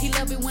keep that. He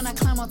love it when I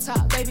climb on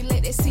top, baby,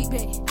 let that seat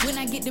back. When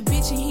I get the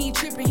bitch and he ain't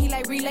tripping, he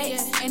like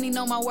relax. And he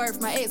know my worth,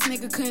 my ex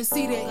nigga couldn't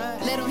see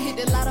that. Let him hit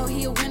the lotto,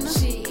 he a winner.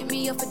 Shit, hit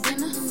me up for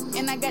dinner.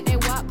 And I got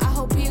that wop, I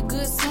hope he a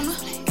good swimmer.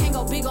 Can't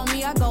go big on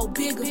me, I go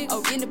bigger.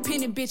 Oh,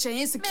 independent bitch, an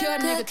insecure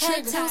nigga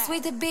trigger. Too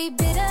sweet to be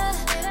bitter.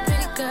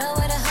 Pretty girl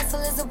with a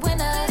hustle is a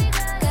winner.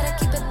 Gotta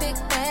keep a big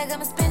bag,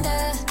 I'm a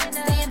spender.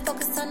 Staying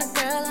focused on the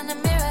girl in the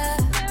mirror.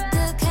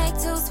 Good cake,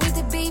 too sweet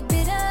to be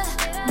bitter.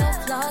 No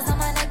flaws on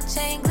my neck,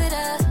 chain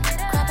glitter.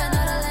 Cropping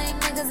all the lame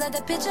niggas at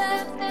the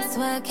picture.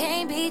 So I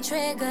can't be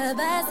triggered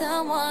by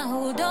someone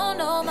who don't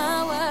know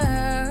my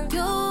worth.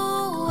 You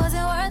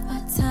wasn't worth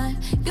my time.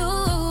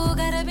 You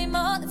gotta be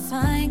more than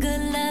fine.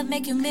 Good love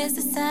make you miss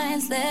the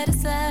signs, let it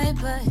slide,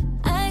 but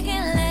I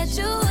can't let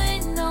you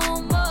in no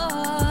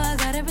more.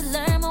 Gotta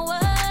relearn my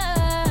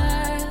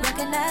worth.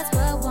 Recognize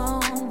what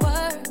won't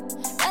work.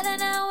 Rather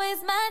not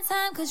waste my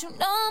time, cause you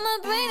know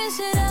I'ma bring this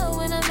shit out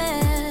when I'm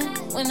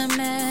mad. When I'm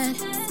mad,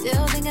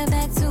 still thinking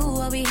back to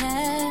what we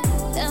had.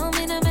 Don't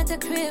mean I'm at the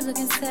crib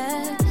looking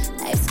sad.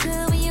 Life's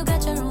good when you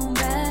got your own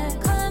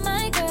bag. Calling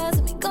my girls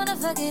and we gonna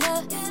fuck it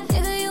up.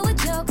 Nigga, you a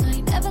joke, I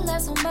ain't never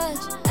laughed so much.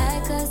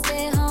 I could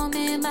stay home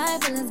in my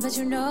feelings, but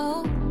you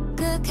know,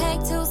 good cake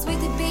too sweet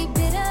to be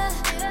bitter.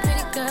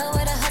 Pretty girl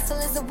with a hustle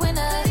is a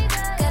winner.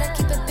 Gotta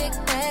keep a big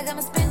bag, I'm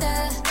a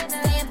spender.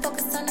 Staying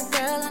focused on the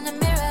girl in the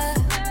mirror.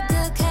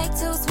 Good cake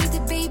too sweet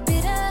to be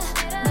bitter.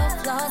 No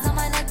flaws on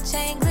my neck,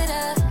 chain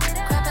glitter.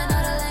 Cropping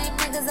all the lame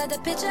niggas at the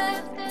picture.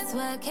 So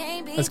I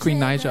can't be. That's Queen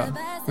Naija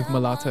with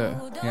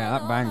Mulatto. Yeah,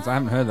 that bangs. I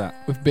haven't heard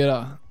that. With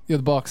Bitter. You're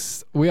the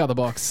box. We are the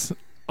box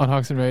on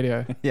Hoxton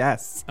Radio.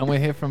 Yes. And we're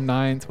here from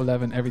 9 to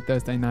 11 every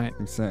Thursday night.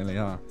 We certainly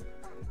are.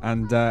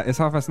 And it's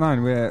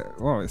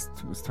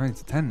 9:30. It's 20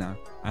 to 10 now.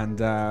 And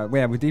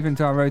we're deep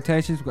into our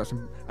rotations. We've got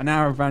an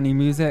hour of brand new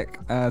music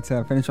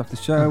to finish off the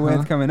show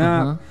with coming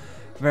up.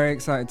 Very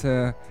excited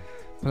to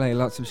play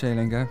lots of Shay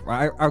Lingo.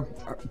 I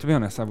to be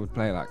honest, I would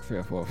play like 3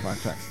 or 4 or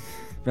 5 tracks.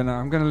 But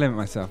I'm going to limit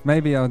myself.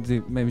 Maybe I'll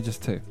do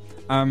just 2.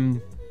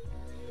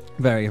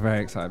 Very,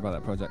 very excited about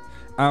that project.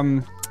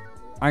 I'm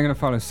going to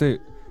follow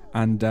suit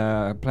and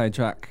play a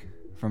track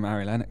from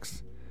Ari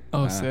Lennox.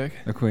 Oh, sick.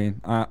 The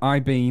Queen. I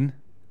Been.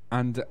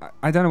 And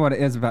I don't know what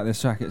it is about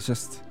this track. It's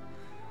just,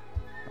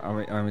 I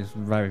mean, it's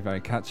very, very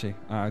catchy.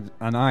 And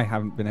I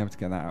haven't been able to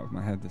get that out of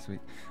my head this week.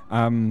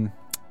 And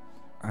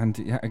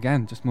yeah,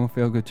 again, just more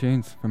feel-good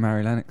tunes from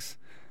Ari Lennox.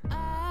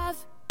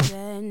 I've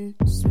been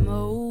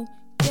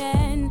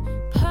smoking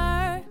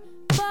purple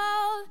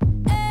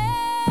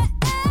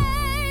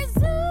haze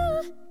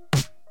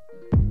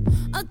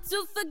to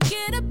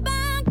forget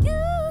about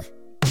you.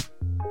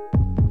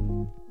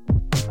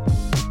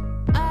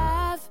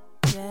 I've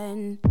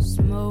been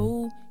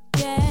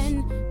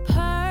smoking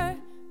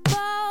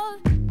purple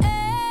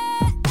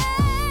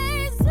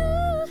haze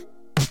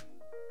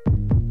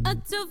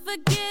to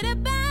forget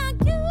about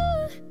you.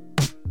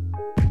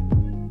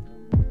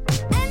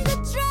 And I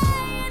try,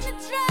 and I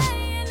try,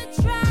 and I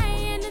try,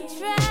 and I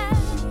try,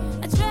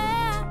 I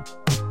try.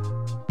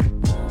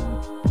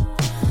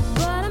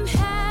 But I'm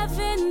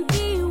having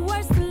the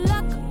worst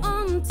luck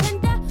on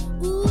Tinder.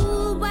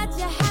 Ooh, why'd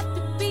you have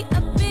to be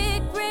a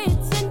big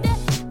pretender?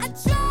 I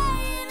try,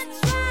 and I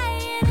try,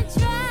 and I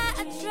try,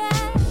 I try,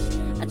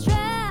 I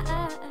try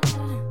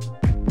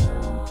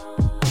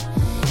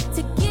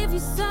to give you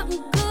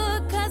something good,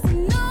 'cause I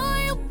know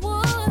you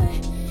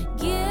would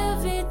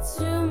give it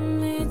to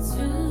me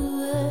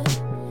too.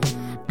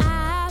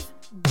 I've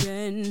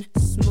been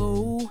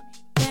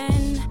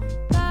smoking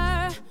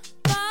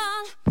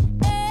purple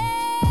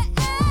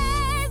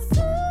haze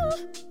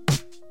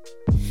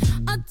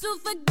to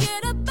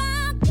forget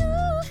about you.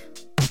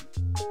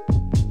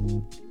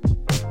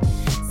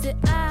 Said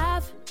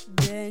I've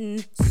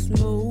been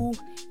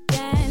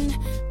smoking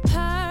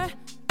purple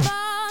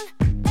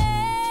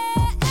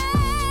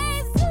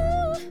haze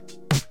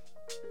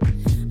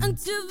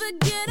to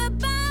forget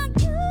about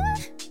you.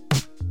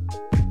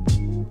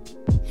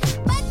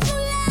 But you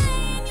lie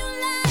and you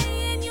lie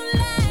and you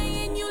lie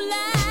and you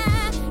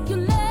lie, you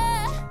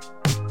lie.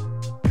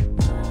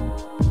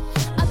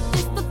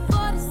 This the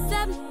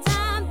 47th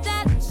time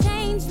that I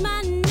changed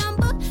my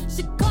number.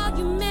 Should call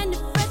you Manny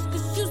Fresh,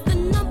 'cause you's the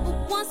number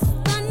one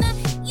stunner.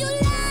 You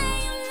lie,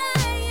 you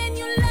lie and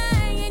you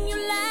lie and you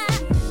lie,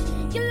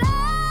 you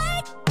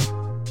lie.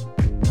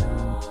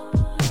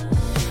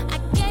 I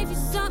gave you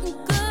something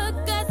good,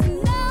 'cause I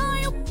know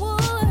you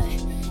would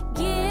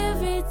give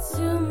it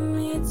to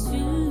me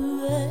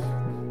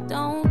too.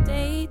 Don't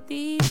date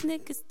these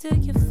niggas till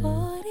you're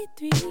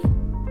 43.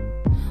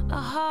 A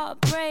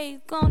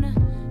heartbreak gonna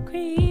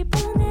creep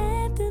on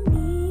after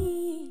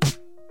me.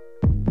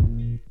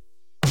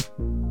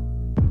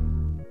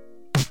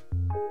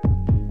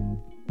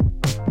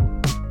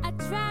 I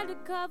try to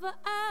cover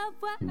up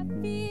what I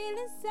feel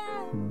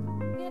inside.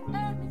 It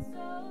hurt me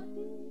so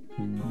deep.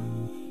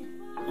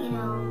 You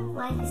know,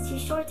 life is too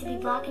short to be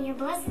blocking your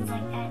blessings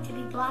like that, to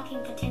be blocking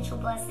potential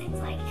blessings.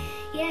 Like,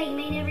 yeah, you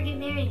may never get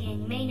married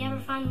again, you may never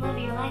find the love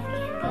of your life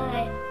again,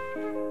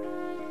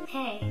 but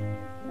hey,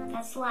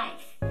 that's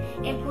life.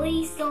 And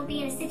please don't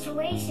be in a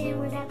situation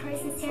where that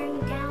person's tearing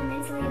you down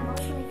mentally,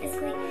 emotionally,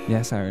 physically.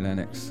 Yes, Ari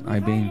Lennox. We've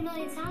I've heard it a been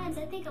million times.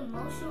 I think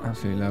emotional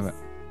absolutely love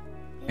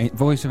it.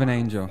 Voice of an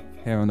Angel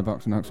here on the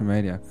Box and Oxen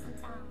Radio.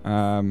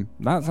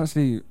 That's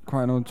actually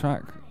quite an old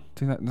track.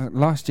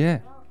 Last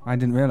year. I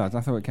didn't realise.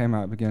 I thought it came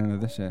out at the beginning of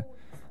this year.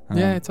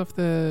 Yeah, it's off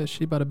the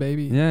She Butter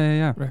Baby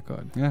Yeah.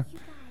 record. Yeah.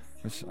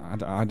 Which,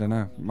 I don't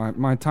know.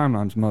 My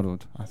timeline's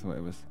muddled. I thought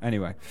it was.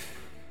 Anyway.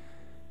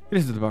 It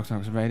is the Box and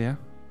Oxen Radio.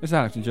 It's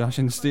Alex and Josh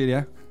in the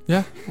studio.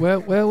 Yeah,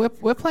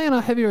 we're playing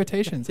our heavy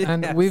rotations,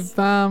 and Yes. we've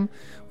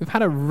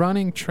had a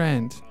running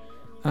trend.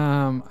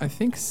 I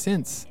think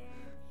since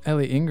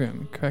Ellie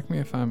Ingram. Correct me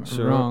if I'm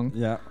wrong.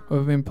 Yeah.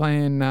 We've been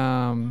playing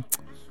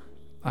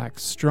like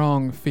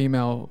strong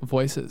female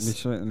voices. We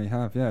certainly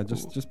have. Yeah.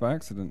 Just by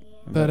accident.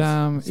 But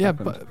That's yeah,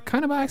 happened. but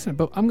kind of by accident.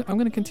 But I'm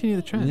going to continue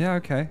the trend. Yeah.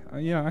 Okay.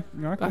 Yeah.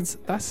 I can.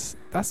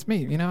 That's me.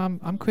 You know,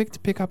 I'm quick to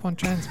pick up on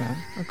trends, man.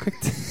 I'm quick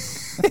to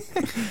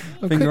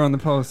Finger on the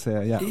pulse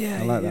here. Yeah.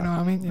 Yeah, I like you that. know what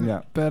I mean. You know.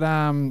 Yeah. But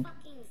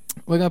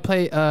we're gonna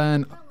play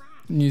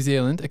New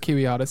Zealand, a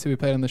Kiwi artist who we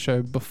played on the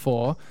show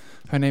before.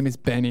 Her name is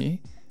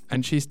Benny,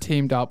 and she's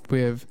teamed up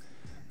with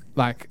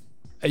like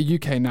a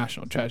UK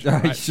national treasure.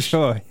 Right?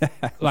 Sure.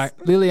 Yeah. Like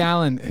Lily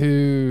Allen,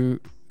 who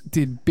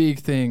did big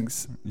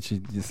things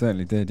She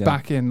certainly did. Yeah.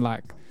 back in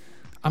like,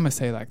 I'm gonna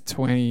say like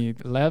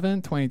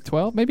 2011,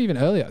 2012, maybe even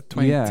earlier,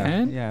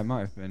 2010. Yeah. It might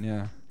have been.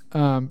 Yeah.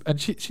 And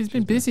she's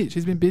been busy.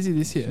 She's been busy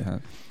this year. She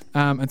has.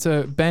 And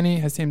so Benny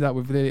has teamed up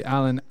with Lily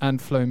Allen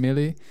and Flo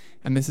Milli,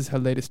 and this is her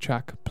latest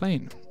track,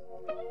 Plane.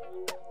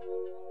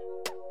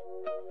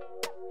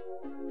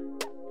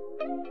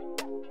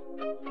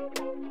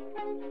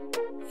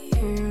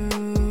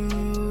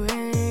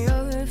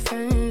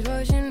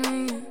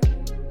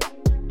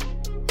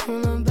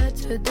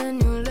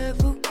 Than you'll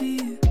ever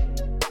be.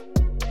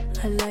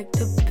 I like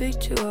the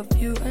picture of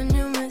you and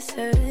your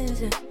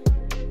messages.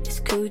 It's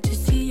cool to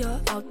see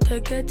you're out there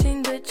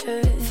getting the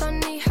chase.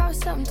 Funny how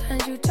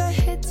sometimes you try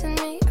hitting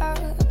me up.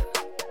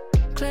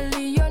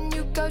 Clearly your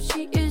new girl,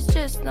 she is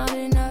just not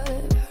enough.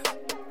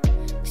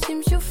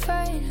 Seems you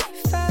finally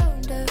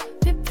found a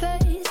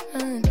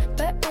replacement,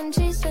 but when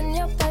she's in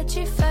your bed,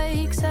 she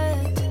fakes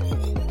it.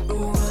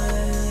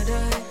 What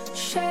a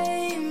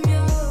shame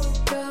your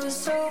girl's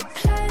so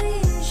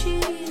plain.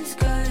 She's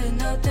got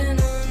nothing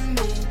on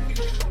me.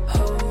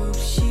 Hope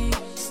she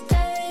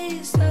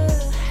stays the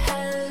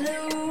hell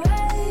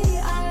away.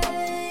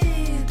 I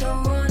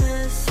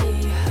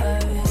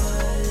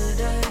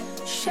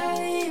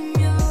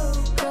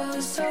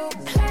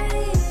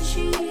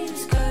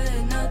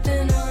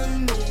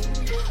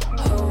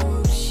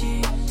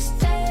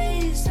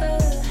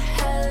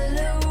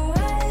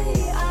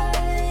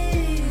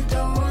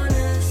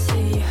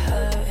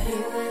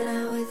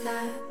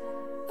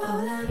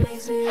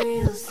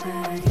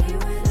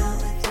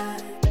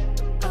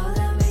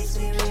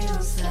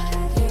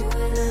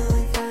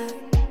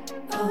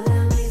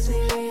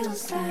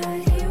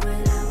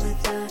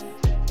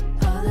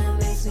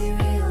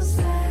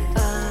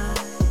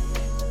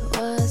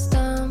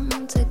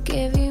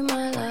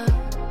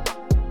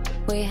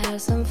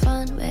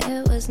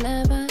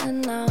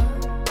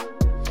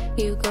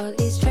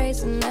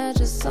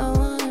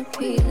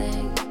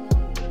appealing.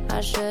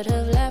 I should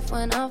have left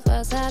when I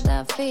first had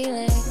that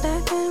feeling.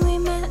 Back when we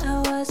met,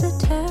 I was a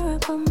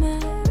terrible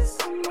mess.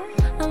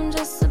 I'm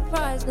just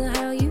surprised at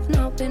how you've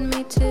not been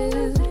me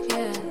too,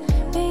 yeah.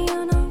 But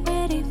you're not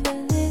ready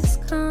for this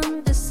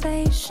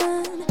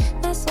conversation.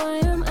 That's why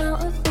I'm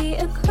out of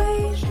the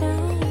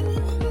equation.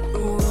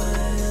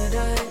 Would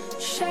I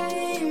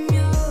shame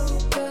your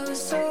girl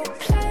so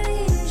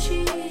plain?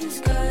 She's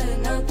got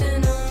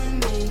nothing on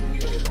me.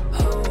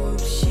 Hope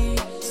she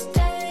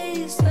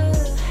stays the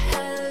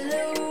hell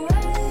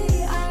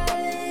away.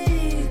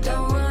 I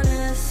don't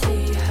wanna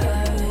see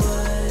her.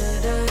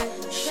 Would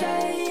I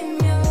shame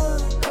your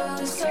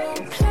girl so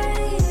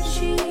plain?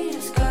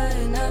 She's got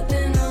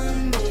nothing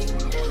on me.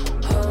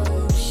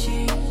 Hope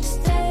she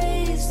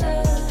stays the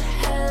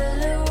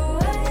hell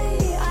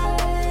away. I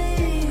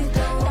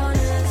don't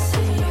wanna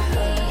see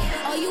her.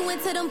 Oh, you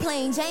went to them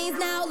plain Janes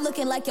now,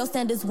 looking like your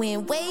standards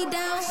went way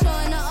down.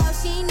 Showing her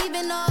off, she ain't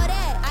even know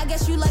that. I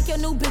guess you like your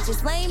new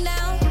bitches lame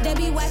now. They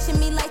be watching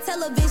me like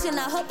television.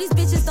 I hope these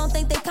bitches don't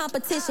think they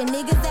competition.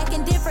 Niggas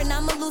acting different,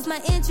 I'ma lose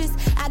my interest.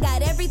 I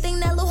got everything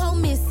that little hoe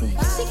missing.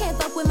 She can't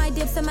fuck with my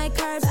dips and my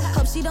curves.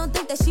 Hope she don't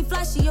think that she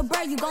fly, she a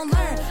bird, you gon'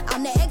 learn.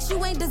 I'm the ex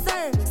you ain't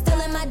deserve. Still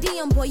in my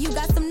DM, boy, you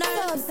got some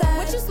nerves.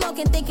 What you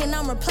smoking, thinking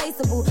I'm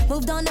replaceable?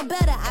 Moved on to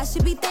better, I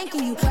should be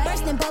thanking you.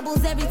 Bursting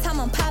bubbles every time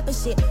I'm popping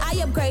shit. I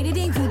upgraded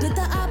and you did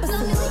the opposite.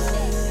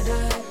 Would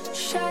I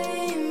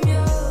shame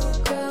your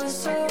girl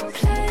so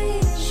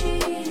plain?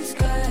 She's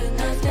got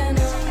nothing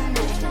on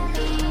me.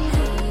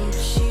 Hope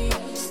she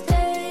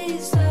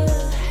stays the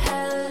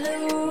hell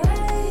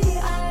away.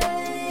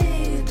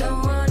 I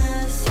don't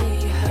wanna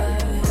see her.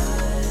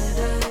 Would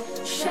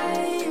I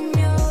shame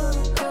your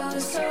girl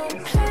so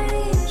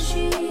plain?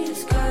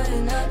 She's got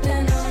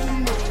nothing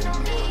on me.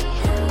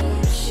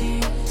 Hope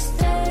she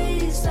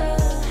stays the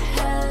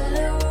hell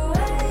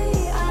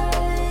away. I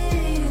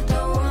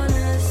don't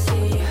wanna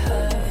see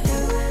her. You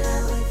went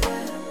out with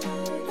her.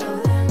 Oh,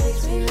 that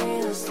makes me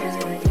real sad.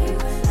 You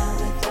went out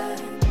with her.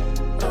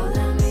 Oh,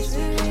 that makes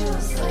me real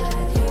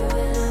sad. You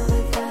went out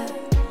with her.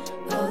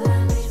 Oh,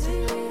 that makes me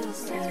real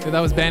sad. So that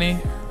was Benny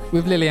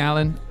with Lily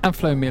Allen and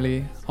Flo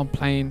Milli on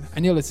Plane,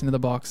 and you're listening to The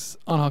Box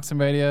on Hoxton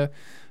Radio.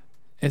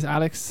 It's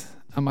Alex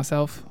and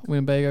myself,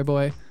 Winnebago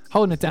Boy,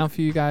 holding it down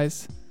for you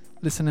guys,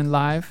 listening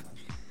live,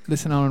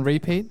 listening on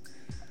repeat,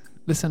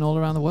 listening all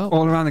around the world.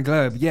 All around the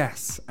globe,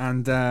 yes.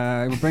 And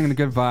we're bringing the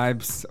good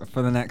vibes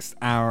for the next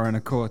hour and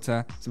a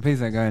quarter. So please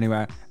don't go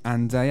anywhere.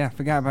 And yeah,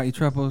 forget about your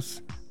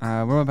troubles.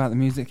 We're all about the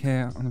music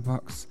here on The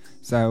Box.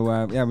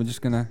 So yeah, we're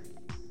just going to,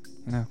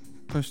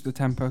 push the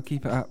tempo,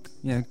 keep it up,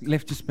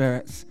 lift your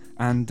spirits.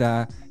 And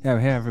yeah, we're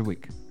here every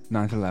week,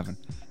 9 to 11.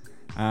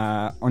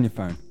 On your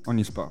phone, on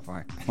your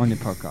Spotify, on your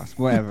podcast,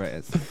 whatever it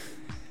is.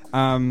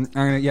 I'm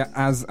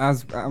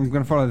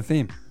gonna follow the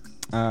theme.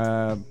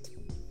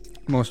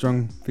 More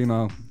strong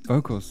female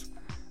vocals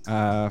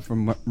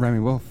from Remy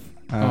Wolf.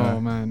 Oh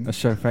man, a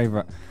show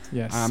favorite.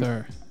 Yes,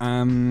 sir.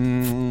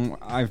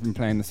 I've been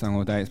playing the song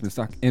all day. It's been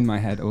stuck in my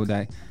head all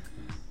day.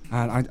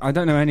 And I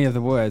don't know any of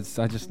the words.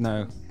 I just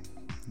know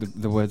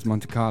the words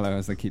Monte Carlo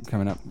as they keep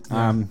coming up.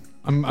 Yeah.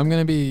 I'm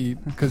gonna be,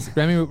 because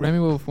Remy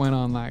Wolf went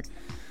on like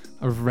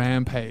a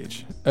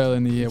rampage early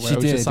in the year where it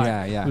was just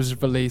like it was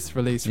release.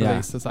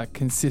 It's like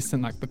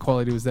consistent, like the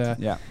quality was there.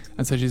 Yeah.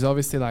 And so she's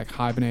obviously like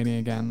hibernating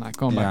again, like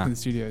going back to the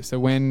studio. So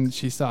when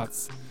she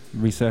starts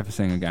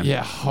resurfacing again,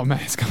 oh man,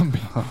 it's gonna be.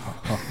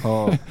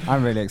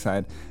 I'm really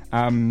excited.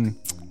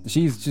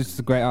 She's just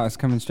a great artist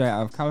coming straight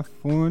out of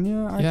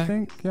California, I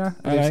think. Yeah,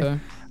 I believe so.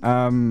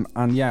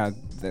 And yeah,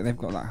 they've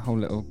got that whole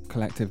little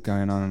collective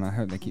going on, and I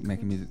hope they keep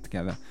making music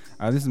together.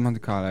 This is Monte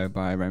Carlo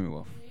by Remy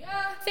Wolf.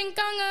 Think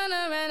I'm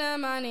gonna rent a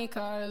Monte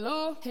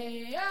Carlo.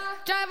 Hey, yeah.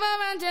 Drive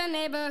around your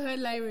neighborhood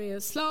like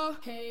real slow.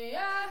 Hey,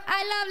 yeah.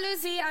 I love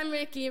Lucy, I'm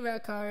Ricky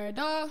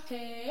Ricardo.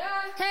 Hey,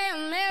 yeah. Hail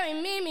Mary,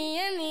 meet me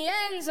in the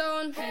end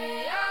zone.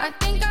 Hey, yeah. I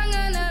think I'm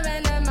gonna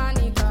rent a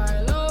Monte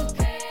Carlo.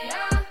 Hey,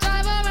 yeah.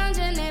 Drive around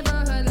your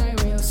neighborhood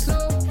like real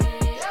slow.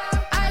 Hey,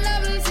 yeah. I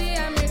love Lucy,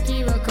 I'm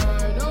Ricky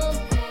Ricardo.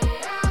 Hey,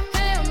 yeah.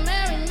 Hail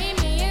Mary, meet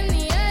me in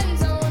the end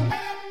zone.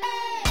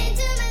 Been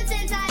 2 months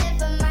since I left,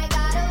 but my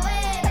got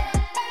away.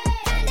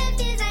 Kinda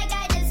feels like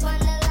I just won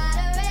the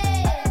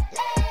lottery.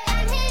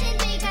 I'm hitting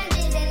 3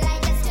 countries in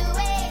like just 2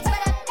 weeks.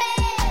 What a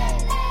pay.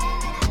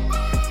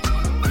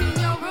 Clean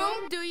your room,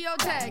 do your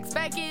tax,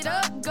 back it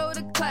up, go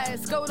to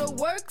class, go to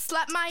work,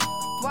 slap my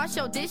wash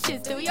your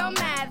dishes, do your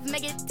math,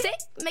 make it tick,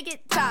 make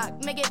it talk,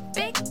 make it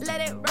thick,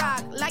 let it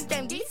rock. Like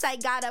them geese, I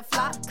got a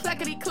flock,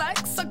 clackety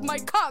clack, suck my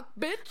cock,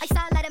 bitch. I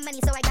saw a lot of money,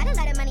 so I got a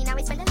lot of money. Now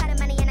I spend a lot of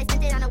money and I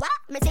spend it on a what?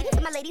 Mercedes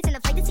with my ladies in the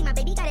flight to see my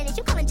baby. Got an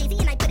issue calling Jay-Z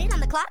and I put it on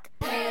the clock.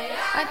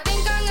 I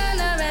think I'm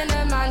gonna rent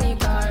a Monte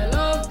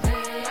Carlo.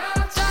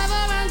 Drive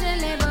around your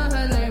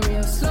neighborhood like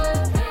real slow.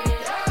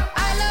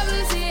 I love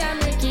Lucy, I'm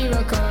Ricky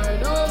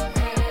Ricardo.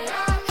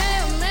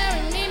 Hail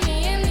Mary, meet me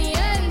in the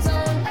end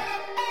zone.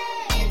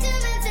 Been 2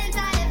 months since I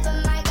left, but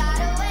my got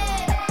away.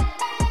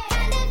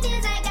 Kinda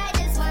feels like I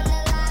just won the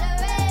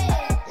lottery.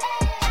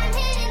 I'm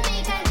hitting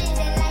 3 countries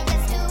in like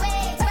just 2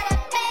 weeks. What a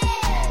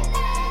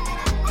pay.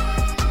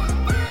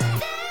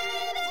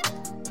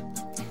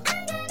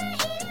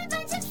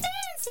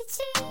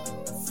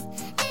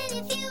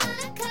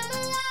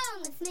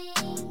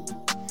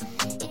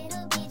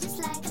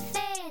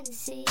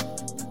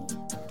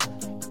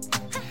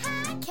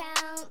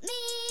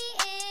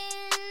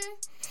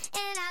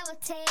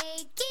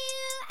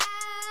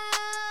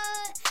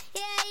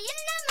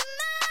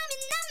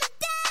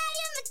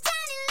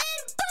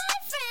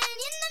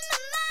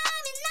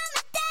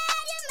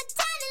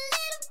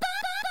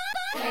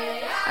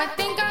 I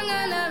think I'm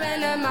gonna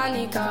rent a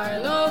Monte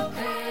Carlo.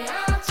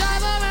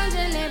 Drive around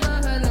your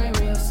neighborhood like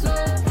real slow.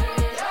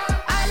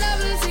 I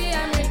love Lucy,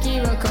 I'm Ricky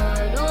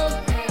Ricardo.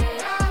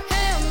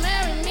 Hail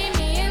Mary, meet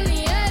me in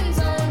the end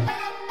zone.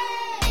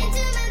 Been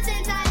 2 months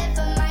since I left,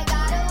 but I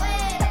got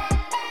away.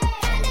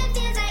 Kinda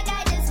feels like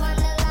I just won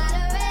the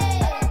lottery.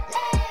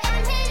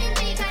 I'm hitting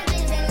 3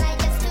 times in like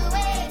just 2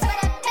 weeks, but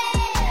I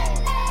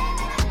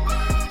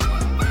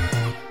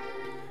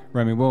paid.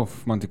 Remy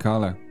Wolf, Monte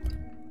Carlo.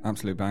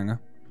 Absolute banger.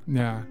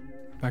 Yeah,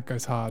 that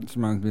goes hard. Just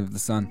reminds me of the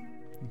sun.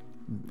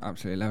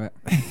 Absolutely love it.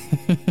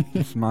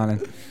 I'm smiling.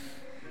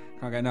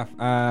 Can't get enough.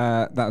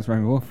 That was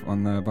Remy Wolf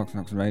on the Box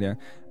and Oxford Radio.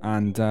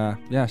 And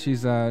yeah, she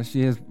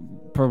is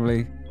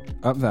probably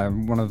up there,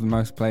 one of the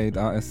most played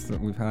artists that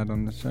we've had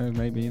on the show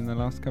maybe in the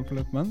last couple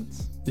of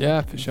months.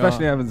 Yeah, for sure.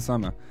 Especially over the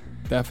summer.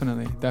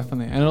 Definitely.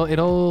 And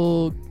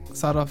it'll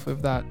start off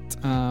with that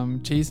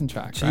Cheesin'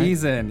 track, right?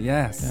 Cheesin',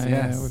 yes.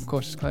 Yeah, with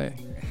Cautious Clay.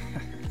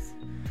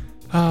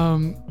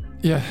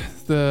 Yeah,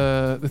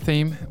 the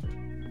theme,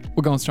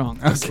 we're going strong.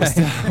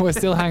 Okay. We're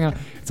still hanging on.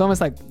 It's almost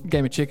like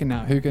Game of Chicken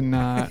now. Who can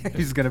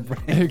who's gonna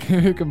break?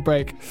 Who can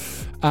break?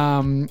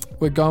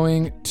 We're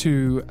going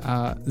to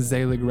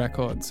Zelig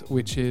Records,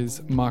 which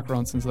is Mark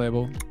Ronson's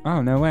label.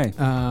 Oh, no way.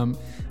 And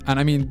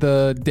I mean,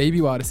 the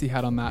debut artist he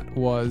had on that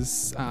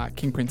was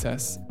King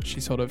Princess. She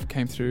sort of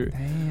came through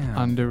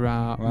under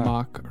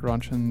Mark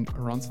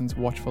Ronson's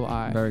watchful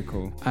eye. Very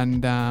cool.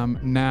 And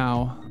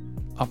now,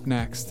 up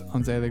next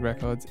on Zelig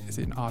Records is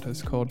an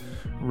artist called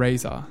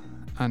Razor,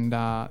 and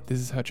this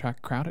is her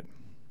track Crowded.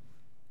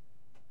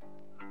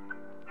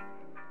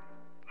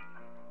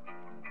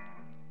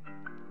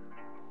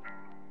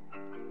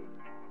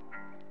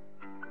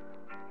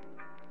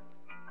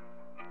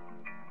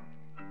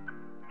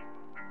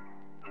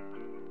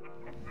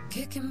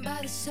 Kicking by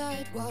the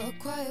sidewalk,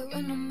 quiet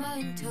when my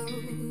mind talk.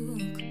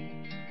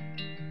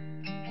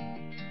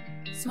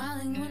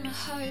 Smiling when my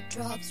heart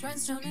drops,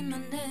 rhinestone in my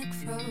neck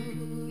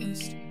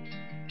frost.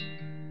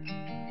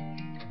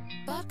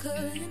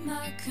 Vodka in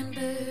my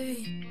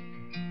cranberry,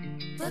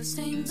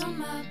 bloodstains on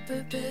my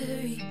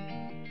Burberry.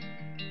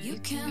 You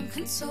can't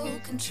control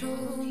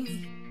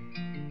me.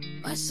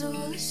 My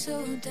soul is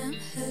so damn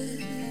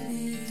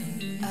heavy.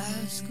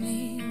 Ask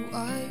me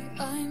why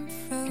I'm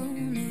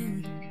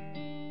frowning.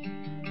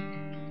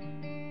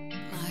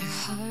 My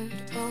heart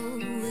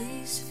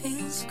always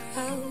feels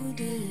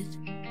crowded.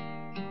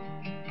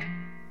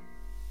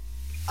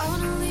 I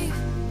wanna leave,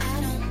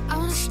 I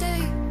wanna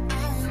stay,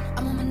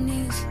 I'm on my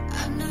knees,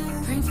 I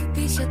know. Praying for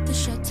peace at the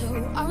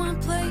chateau, I wanna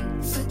play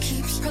for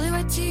keeps. Pearly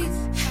white teeth,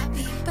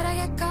 happy, but I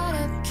get caught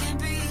up, can't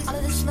breathe. All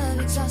of this love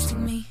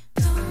exhausting me.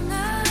 Don't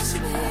ask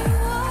me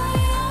why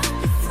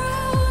I'm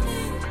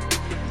frowning.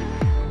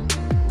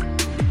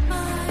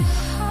 My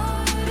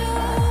heart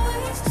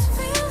always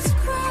feels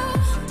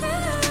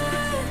crowded.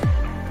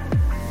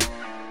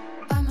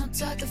 I'm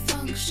outside the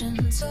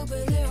function,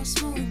 sober there I'm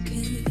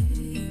smoking.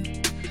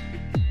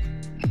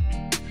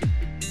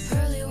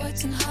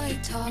 And high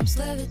tops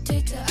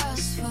levitate to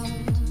asphalt.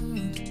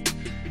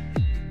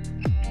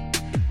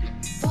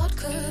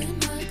 Vodka in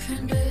my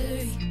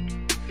cranberry,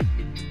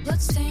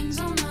 bloodstains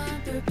on my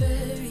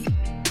Burberry.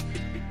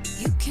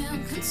 You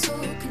can't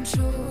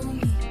control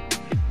me.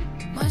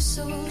 My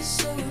soul is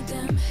so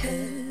damn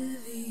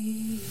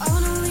heavy. I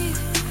wanna leave,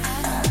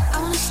 I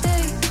wanna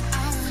stay,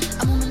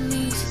 I'm on my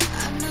knees,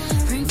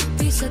 praying for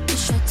peace at the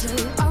chateau.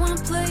 I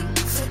wanna play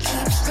for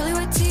keeps. Pearly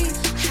white teeth,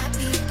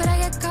 happy, but I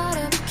get caught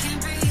up.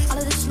 All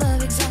of this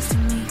love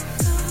exhausting me.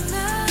 Don't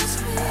ask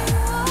me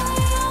why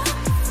I'm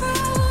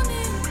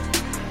frowning.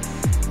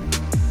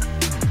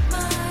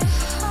 My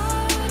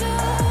heart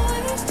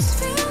always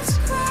feels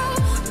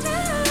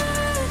crowded.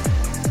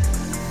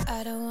 I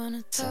don't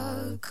wanna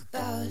talk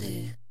about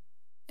it.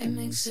 It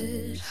makes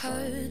it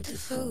hard to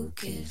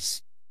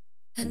focus.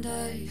 And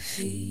I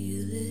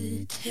feel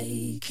it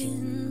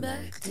taking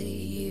back the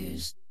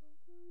years.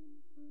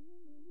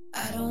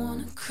 I don't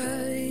wanna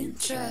cry in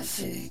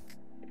traffic,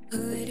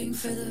 waiting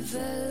for the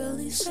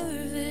valley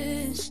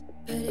service.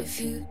 But if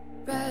you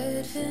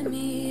ride for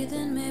me,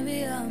 then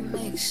maybe I'll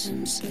make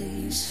some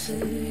space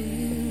for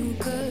you.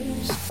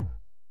 Cause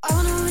I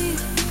wanna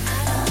leave,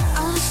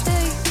 I wanna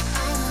stay,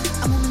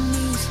 I'm on my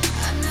knees,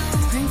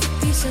 praying for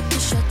peace at the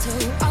chateau.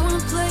 I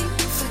wanna play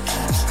for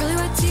keeps. Pearly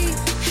white teeth,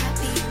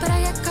 happy, but I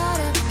get caught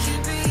up,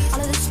 can't breathe.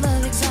 All of this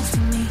love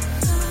exhausting me.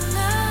 Don't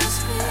ask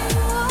me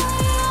why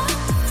I'm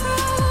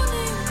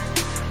frowning.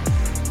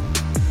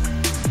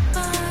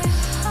 My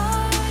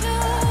heart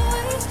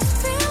always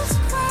feels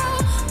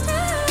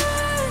crowded.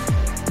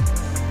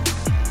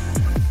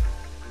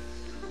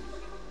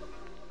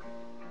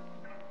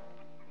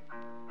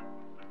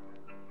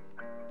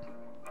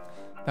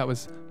 That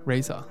was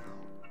Razor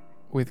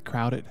with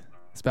Crowded.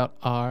 Spelled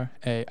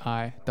R-A-I-S-S-A.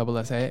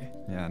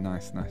 Yeah,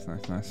 nice.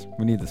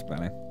 We need the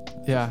spelling.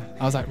 Yeah,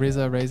 I was like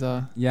Razor.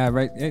 Yeah,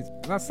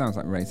 that sounds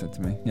like Razor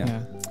to me.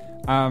 Yeah.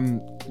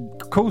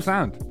 Cool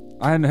sound.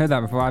 I hadn't heard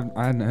that before.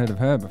 I hadn't heard of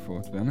her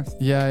before, to be honest.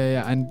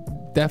 Yeah. And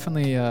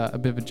definitely a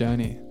bit of a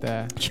journey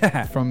there.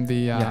 Yeah. From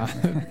the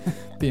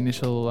the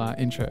initial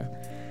intro.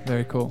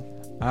 Very cool.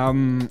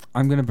 I'm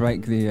gonna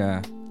break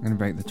the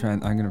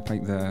trend. I'm gonna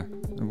break the.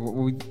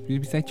 Did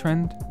we say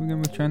trend? We're going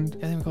with trend.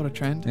 Yeah, I think we got a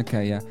trend.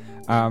 Okay, yeah.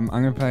 I'm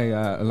gonna play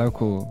a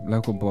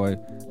local boy.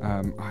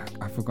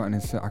 I've forgotten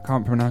I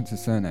can't pronounce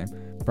his surname.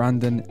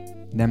 Brandon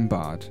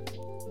Nembard.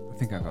 I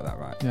think I got that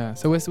right. Yeah.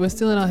 So we're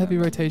still in our heavy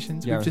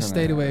rotations. Yeah, we've just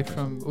stayed away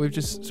from. We've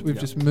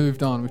just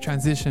moved on. We've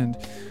transitioned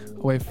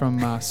away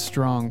from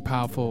strong,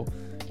 powerful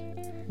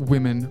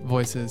women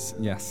voices.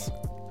 Yes.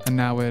 And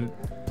now we're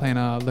playing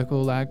a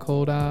local lad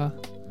called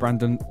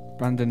Brandon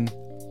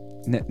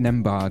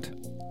Nembard.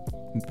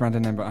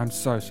 Brandon Nembard. I'm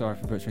so sorry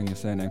for butchering your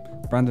surname.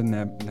 Brandon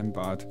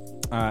Nembard.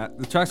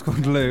 The track's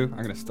called Lou.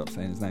 I'm going to stop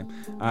saying his name.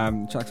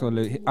 The track's called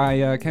Lou.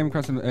 I came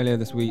across him earlier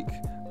this week,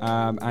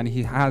 and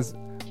he has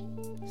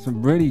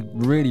some really,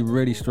 really,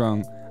 really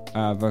strong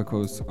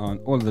vocals on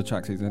all of the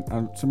tracks he's in,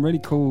 and some really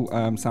cool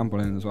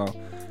sampling as well.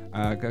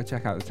 Go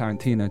check out the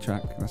Tarantino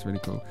track. That's really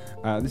cool.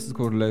 This is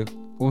called Lou.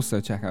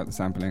 Also check out the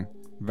sampling.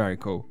 Very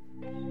cool.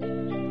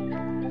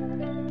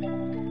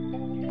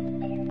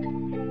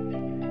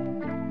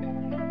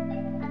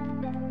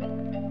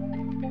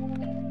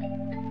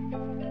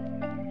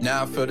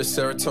 Now I feel the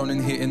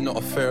serotonin hitting, not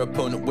a fair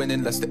opponent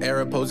winning. Lest the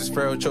error poses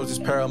Pharaoh chose his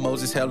peril.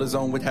 Moses held his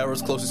own with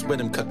Harold's closest with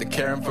him. Cut the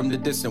Karen from the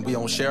distant. We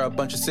don't share a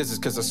bunch of scissors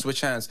cause I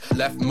switch hands.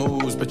 Left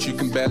moves, but you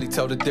can barely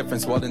tell the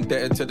difference. While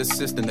indebted to the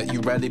system that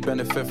you rarely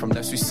benefit from.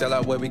 Lest we sell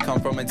out where we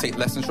come from and take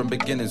lessons from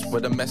beginners.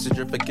 With a message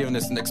of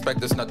forgiveness and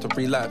expect us not to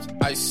relapse.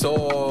 I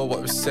saw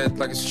what was said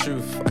like it's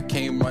truth. I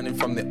came running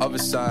from the other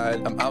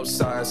side. I'm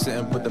outside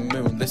sitting with the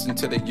moon. Listen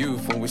to the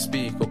youth when we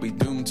speak. We'll be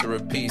doomed to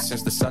repeat.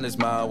 Since the sun is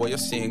mild while you're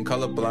seeing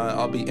colorblind,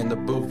 I'll be in the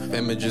booth.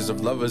 Images of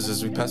lovers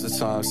as we pass the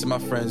time. See my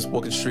friends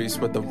walking streets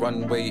with the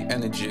runway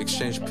energy.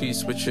 Exchange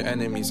peace with your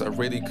enemies. I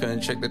really couldn't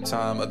check the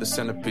time of the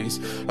centerpiece.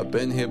 I've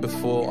been here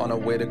before on our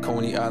way to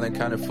Coney Island.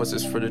 Counting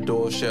footsteps for the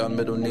door. Share a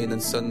middle need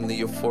and suddenly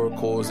your four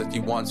chords that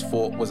you once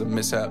thought was a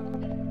mishap.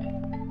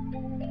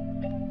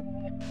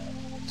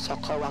 So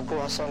how I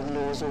grow so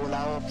lose all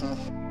our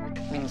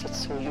means that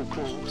so you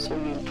grow, so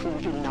you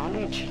improve your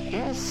knowledge.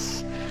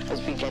 Yes, as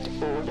we get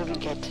older, we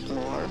get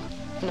more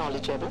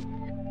knowledgeable.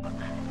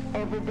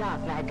 Every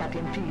dark night I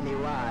can feel it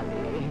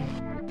wally.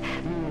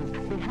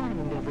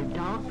 Behind every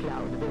dark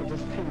cloud there's a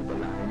silver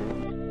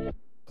lining.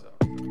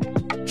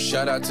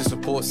 Shout out to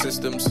support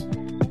systems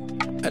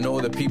and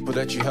all the people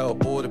that you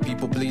help, all the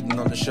people bleeding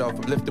on the shelf.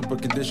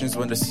 Upliftable conditions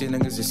when the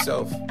ceiling is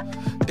yourself.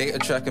 Data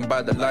tracking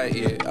by the light,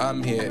 yeah,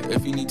 I'm here.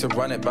 If you need to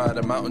run it by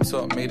the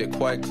mountaintop, made it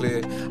quite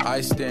clear. I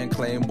stand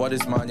claim what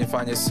is mine. You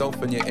find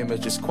yourself in your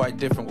image is quite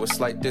different with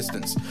slight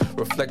distance.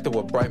 Reflected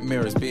with bright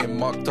mirrors, being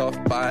marked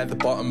off by the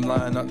bottom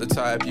line. Not the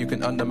type you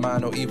can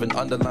undermine or even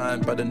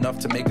underline, but enough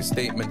to make a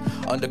statement.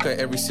 Undercut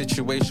every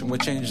situation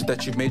with changes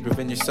that you've made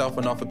within yourself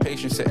and offer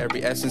patience to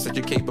every essence that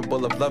you're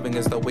capable of loving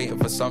as they're waiting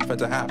for something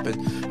to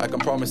happen. I can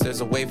promise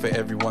there's a way for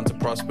everyone to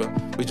prosper.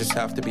 We just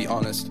have to be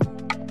honest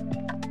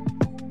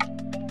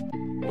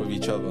with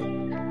each other.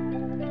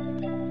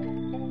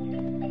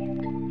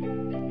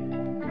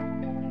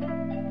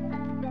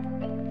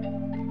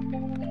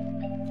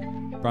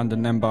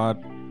 Brandon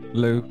Nembard,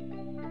 Lou.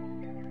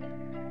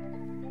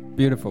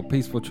 Beautiful,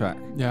 peaceful track.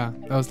 Yeah,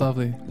 that was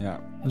lovely. Yeah.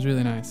 It was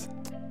really nice.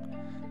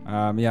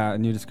 Yeah, a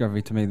new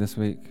discovery to me this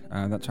week.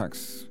 That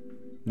track's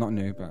not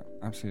new, but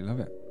absolutely love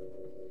it.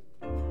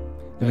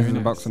 Live in the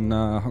Box on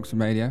Hoxton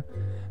Radio.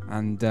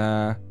 And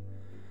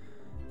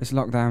this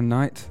lockdown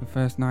night, the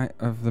first night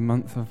of the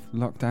month of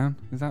lockdown.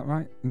 Is that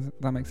right? Does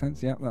that make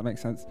sense? Yeah, that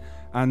makes sense.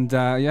 And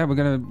yeah, we're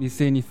going to be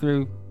seeing you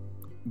through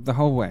the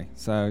whole way.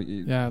 So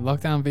yeah,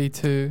 lockdown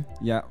V2.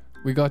 Yeah.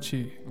 We got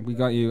you. We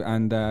got you,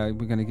 and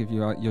we're going to give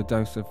you your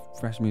dose of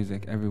fresh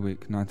music every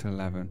week, 9 to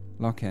 11.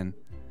 Lock in.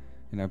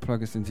 You know,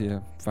 plug us into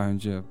your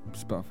phones, your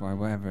Spotify,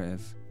 whatever it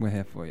is. We're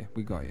here for you.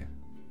 We got you.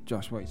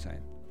 Josh, what are you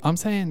saying? I'm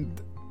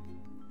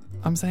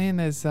saying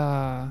there's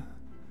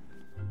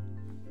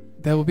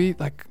there will be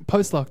like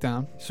post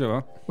lockdown.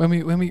 Sure. When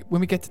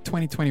we get to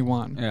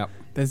 2021, yeah,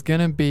 there's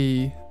gonna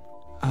be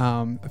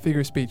a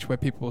figure of speech where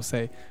people will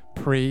say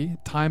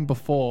time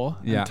before,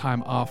 and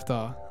time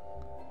after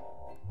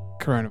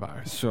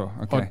coronavirus. Sure.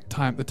 Okay.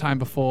 Or the time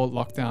before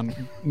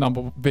lockdown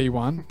number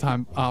V1,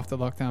 time after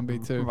lockdown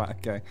V2. Right.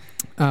 Okay.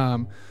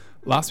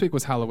 Last week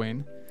was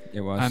Halloween.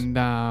 It was. And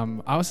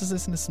I was just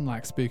listening to some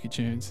like spooky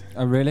tunes.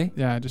 Oh really?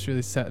 Yeah, just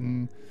really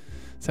setting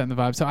the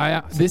vibe. So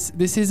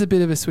this is a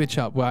bit of a switch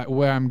up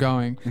where I'm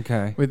going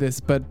with this,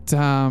 but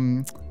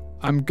I'm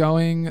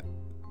going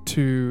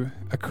to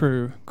a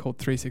crew called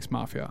 36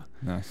 Mafia.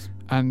 Nice.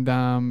 And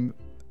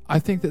I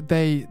think that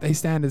they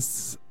stand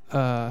as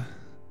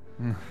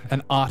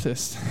an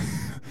artist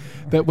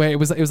that way it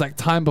was like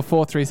time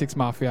before 36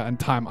 Mafia and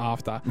time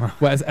after.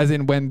 Whereas as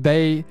in when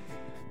they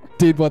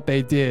did what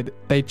they did,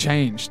 they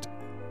changed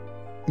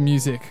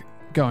music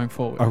going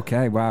forward.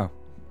 Okay, wow.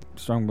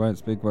 Strong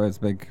words, big words,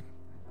 big.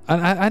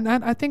 And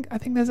I think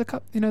there's a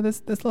couple,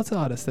 there's lots of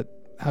artists that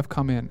have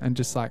come in and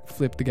just like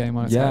flipped the game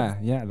on its Yeah,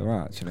 head. yeah, there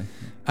are actually.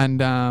 And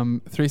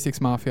 3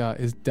 6 Mafia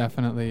is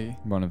definitely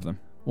one of them.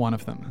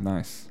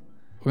 Nice.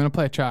 We're going to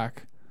play a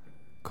track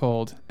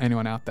called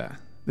Anyone Out There.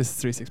 This is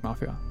 3 6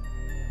 Mafia.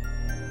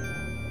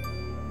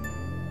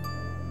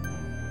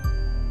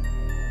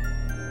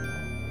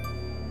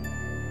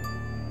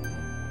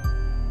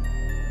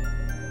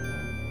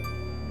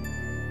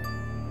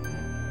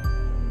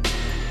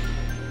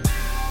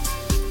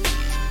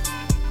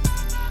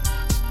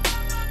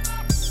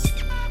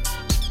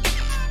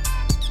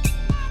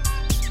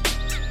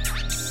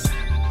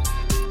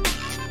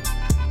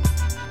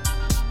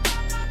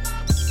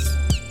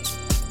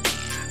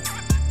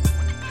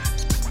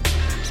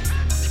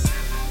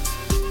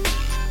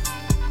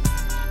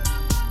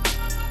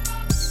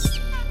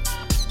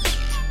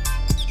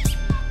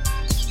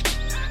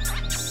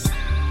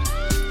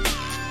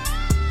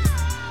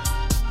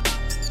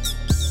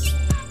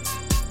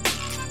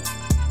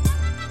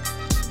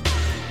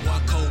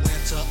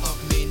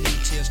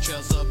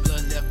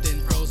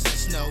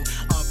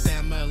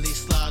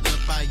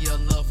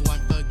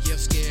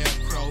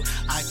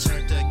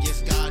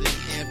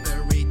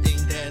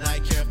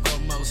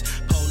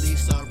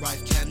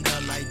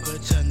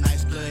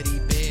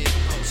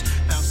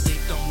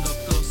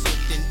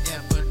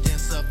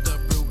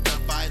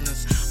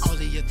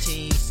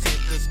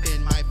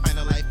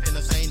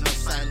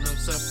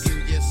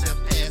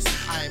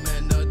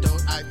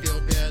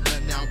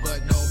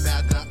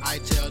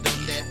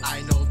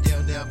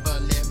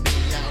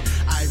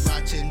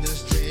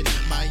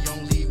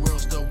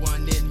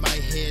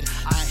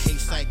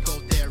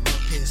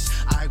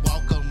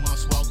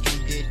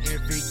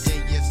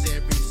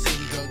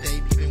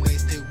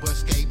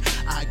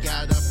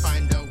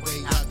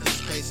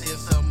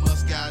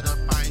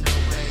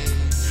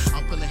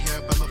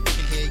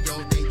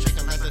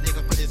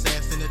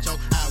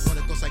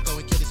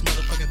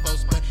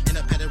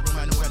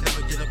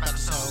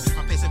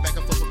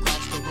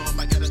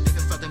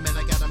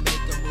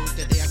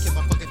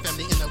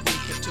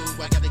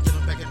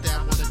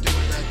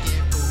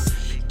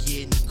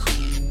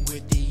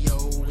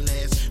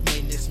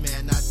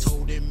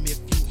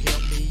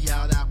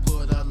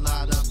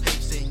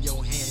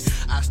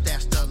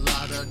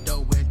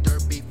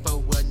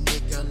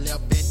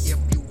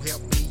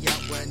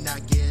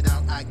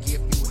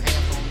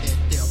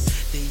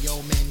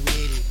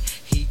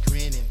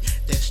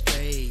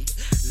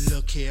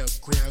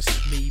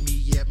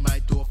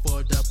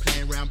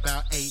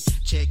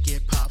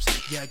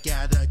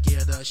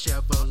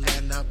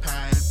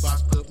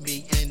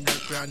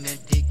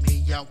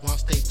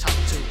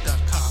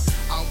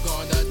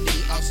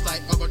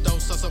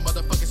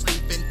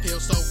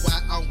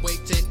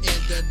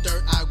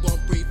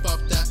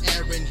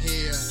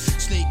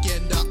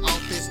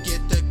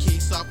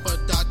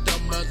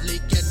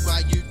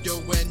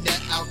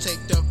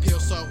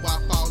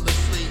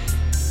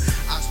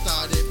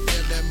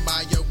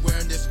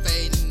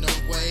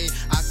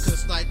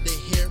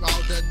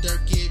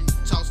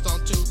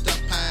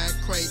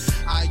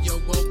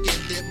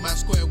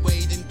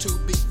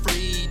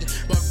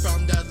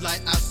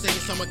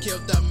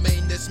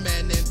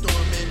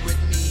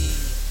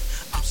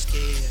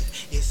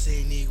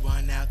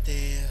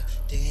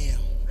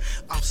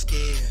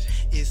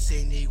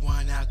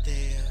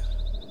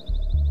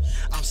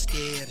 I'm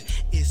scared.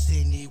 Is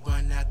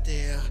anyone out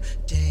there?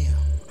 Damn,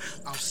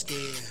 I'm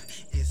scared.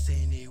 Is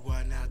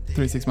anyone out there?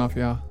 3 6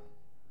 Mafia.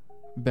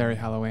 Very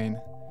Halloween.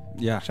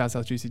 Yeah. Shouts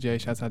out Juicy J.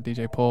 Shouts out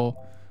DJ Paul.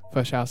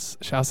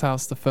 Shouts out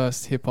the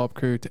first hip hop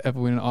crew to ever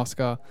win an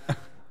Oscar.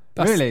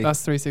 Really?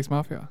 That's 3 6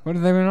 Mafia. What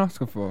did they win an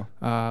Oscar for?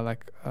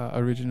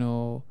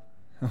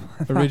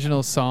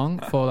 Original song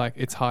for like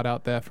It's Hard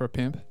Out There for a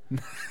Pimp.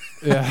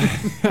 Yeah.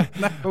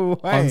 No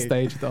way. On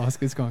stage at the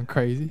Oscars going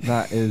crazy.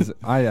 That is,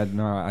 I didn't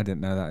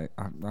know that.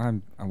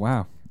 I'm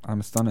wow. I'm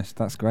astonished.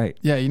 That's great.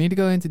 Yeah, you need to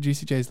go into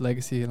Juicy J's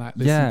legacy, like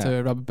listen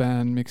to Rubber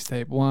Band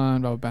Mixtape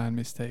 1, Rubber Band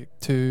Mixtape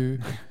 2.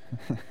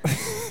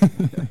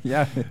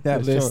 yeah,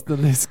 The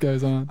list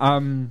goes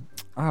on.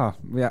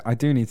 Yeah, I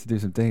do need to do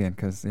some digging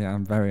because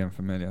I'm very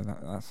unfamiliar.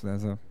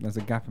 There's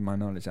a gap in my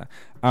knowledge there.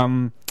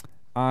 I'm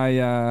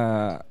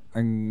gonna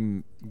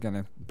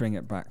bring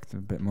it back to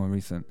a bit more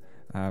recent,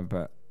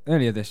 but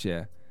earlier this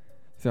year,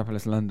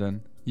 Theopolis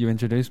London, you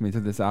introduced me to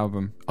this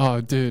album. Oh,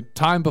 dude,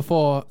 time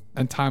before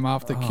and time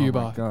after Cuba.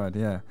 Oh my god,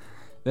 yeah.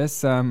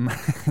 This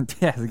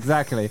yes,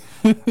 exactly.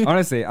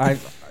 Honestly, I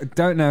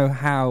don't know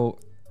how.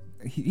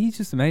 He's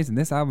just amazing.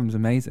 This album's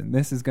amazing.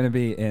 This is going to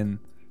be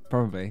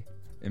probably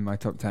in my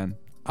top 10.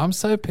 I'm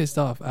so pissed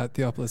off at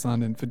Theopolis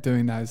London for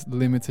doing those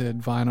limited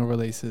vinyl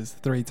releases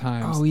 3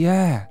 times. Oh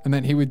yeah. And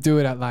then he would do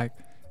it at it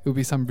would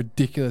be some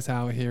ridiculous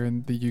hour here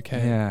in the UK.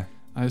 Yeah.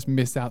 I just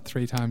missed out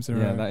 3 times in a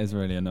row. Yeah, that is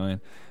really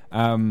annoying.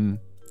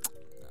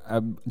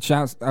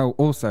 Shouts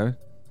also,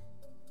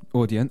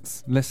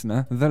 audience, the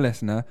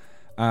listener,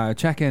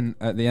 check in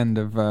at the end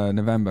of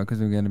November because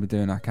we're going to be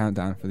doing our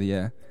countdown for the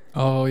year.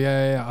 Oh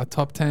yeah. Our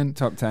top 10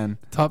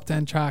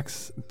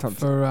 tracks.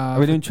 Are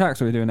we doing tracks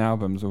or are we doing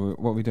albums or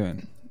what are we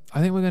doing? I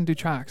think we're going to do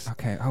tracks.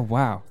 Okay. Oh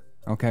wow.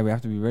 Okay, we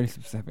have to be really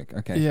specific.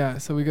 Okay. Yeah,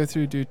 so we go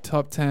through, do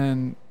top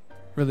 10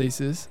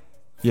 releases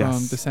from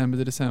Yes. December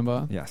to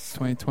December Yes.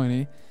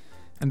 2020.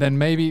 And then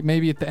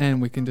maybe at the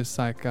end we can just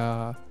like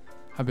have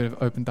a bit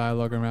of open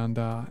dialogue around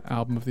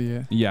album of the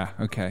year. Yeah,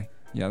 okay.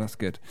 Yeah, that's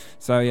good.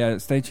 So, yeah,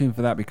 stay tuned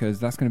for that because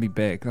that's going to be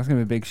big. That's going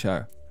to be a big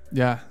show.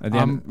 Yeah, At the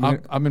end-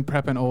 I've been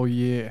prepping all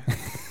year.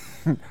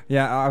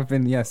 Yeah, I've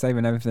been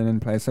saving everything in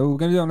place. So we're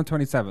going to do it on the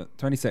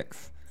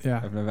 26th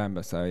Yeah. of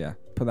November. So, yeah,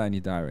 put that in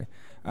your diary.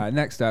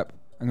 Next up,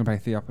 I'm going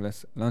to play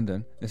Theopolis,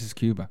 London. This is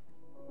Cuba.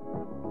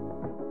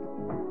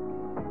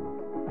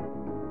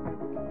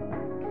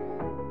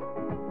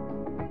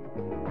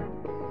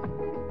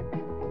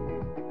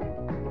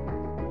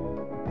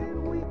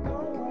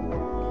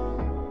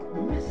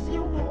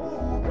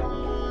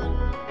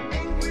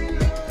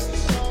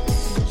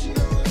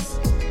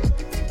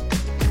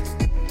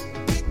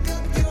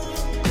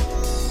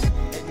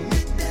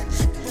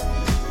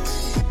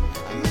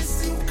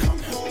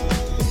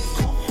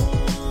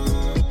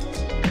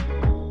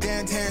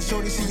 Downtown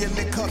shorty, she a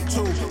lick up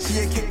too. She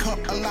a kick up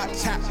a lot,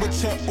 chat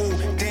with ya,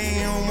 ooh.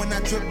 Damn, when I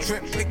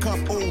drip, lick up,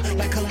 ooh.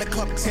 Like a lick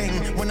up ting,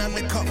 when I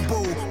lick up,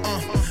 boo.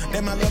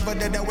 Then my lover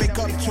that I wake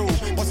up to.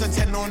 What's a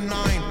 10 on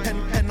 9,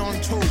 10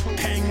 on 2.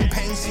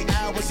 Pang, she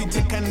hours, she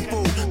tick and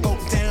fool. Go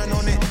down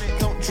on it,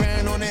 don't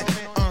drown on it,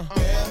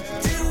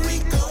 Did we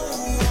go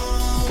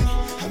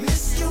wrong? I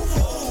miss you,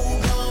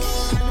 hold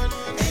on.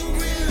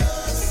 Angry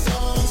love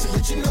songs,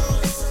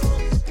 originals.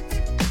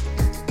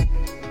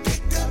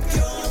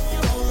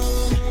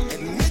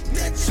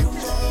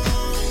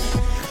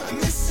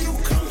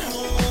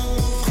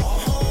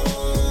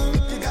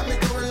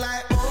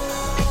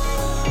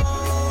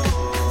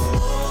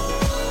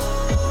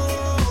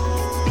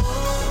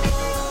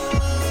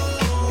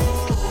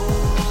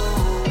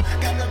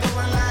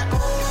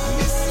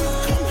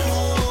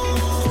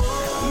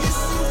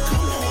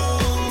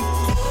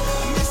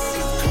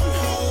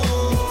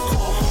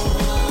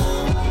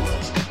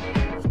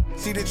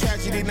 See the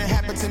tragedy that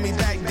happened to me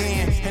back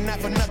then. And not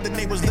for nothing,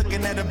 they was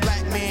looking at a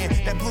black man.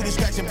 That blue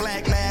scratching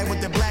black lad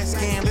with the black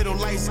skin. Little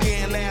light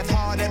skin laughed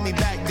hard at me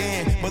back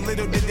then. But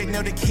little did they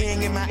know the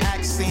king in my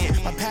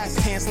accent. My past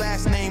tense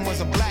last name was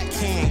a black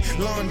king.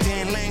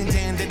 London,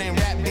 Langdon, then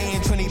rap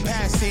then. 20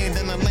 passed in,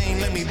 then the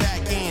lane let me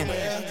back in.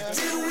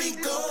 Did we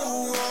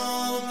go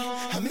wrong?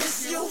 I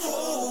miss you,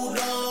 hold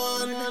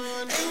on.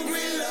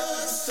 Angry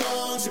love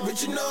songs,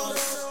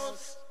 originals.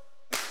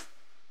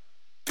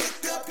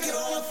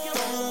 Your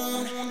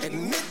phone,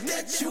 admit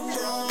that you're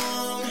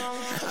wrong.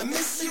 I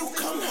miss you,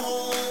 come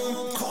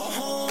home, call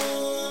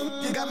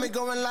home. You got me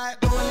going like,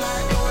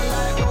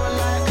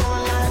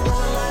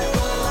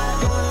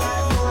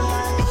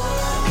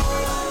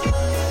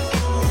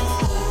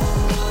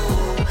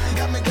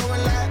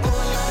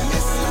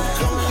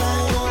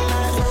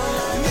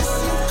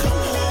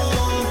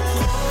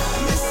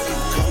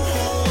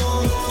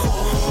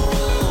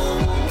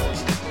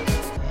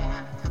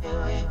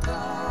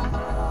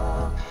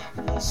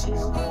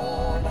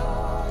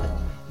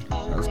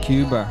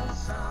 Cuba,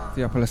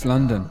 Theopolis,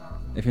 London.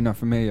 If you're not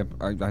familiar,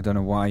 I don't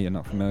know why you're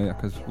not familiar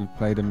because we've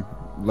played him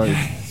loads.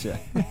 Shit.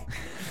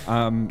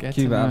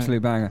 Cuba,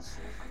 absolute banger.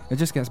 It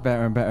just gets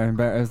better and better and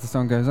better as the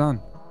song goes on.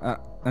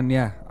 And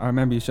yeah, I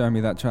remember you showing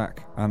me that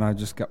track, and I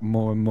just got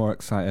more and more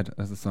excited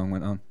as the song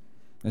went on.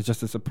 It's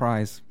just a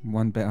surprise,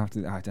 one bit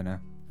after. I don't know.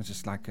 It's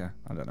just like I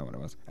don't know what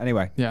it was.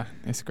 Anyway. Yeah,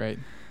 it's great.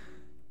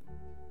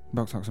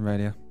 Box Oxen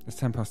Radio. It's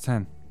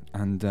 10:10,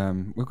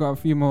 and we've got a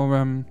few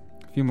more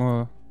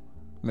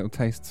little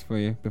tastes for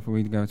you before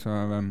we go to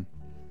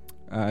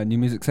our new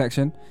music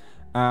section.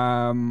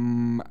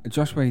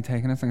 Josh, where are you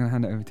taking us? I'm gonna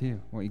hand it over to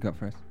you. What you got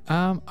for us?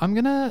 I'm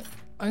gonna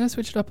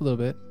switch it up a little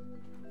bit.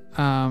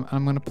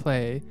 I'm gonna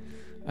play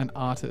an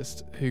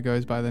artist who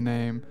goes by the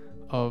name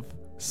of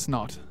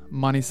Snot,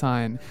 money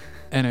sign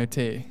NOT,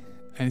 and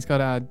he's got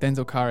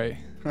Denzel Curry,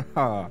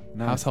 Oh,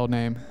 nice. household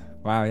name.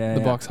 Wow, yeah, the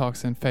yeah. Box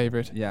Hoxton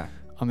favorite. Yeah.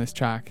 On this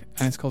track,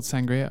 and it's called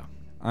Sangria.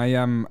 I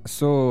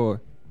saw,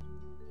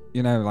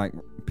 like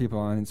people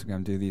on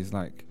Instagram do these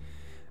like,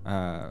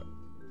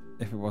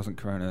 if it wasn't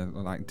Corona,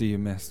 like, do you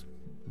miss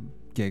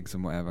gigs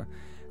and whatever,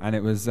 and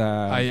it was.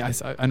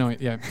 I know it.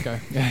 Yeah, go.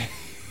 Yeah.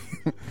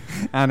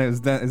 And it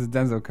was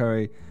Denzel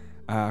Curry.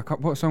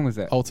 What song was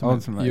it? Ultimate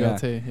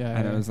ULT. Yeah.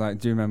 And it was like,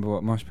 do you remember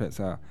what mosh pits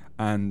are?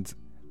 And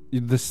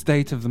the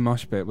state of the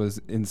mosh pit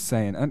was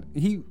insane. And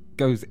he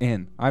goes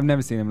in. I've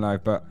never seen him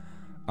live, but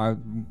I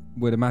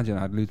would imagine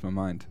I'd lose my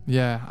mind.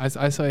 Yeah, I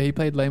saw he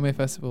played Laneway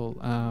Festival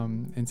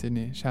in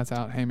Sydney. Shouts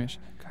out Hamish.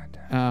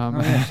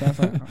 Shouts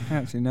out. I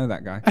actually know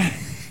that guy.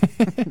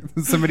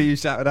 Somebody you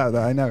shouted out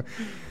that I know.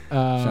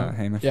 Shout out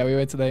Hamish. Yeah, we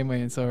went to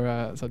Laneway and saw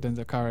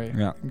Denzel Curry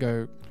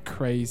go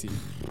crazy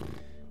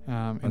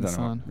in the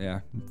sun.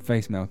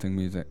 Face melting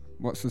music.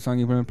 What's the song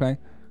you're going to play?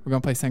 We're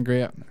going to play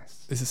Sangria.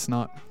 Nice. This is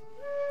Snot.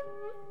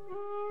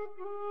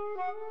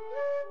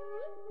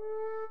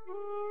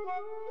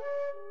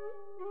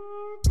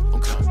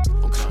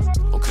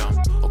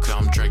 Okay,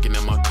 I'm drinking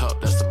in my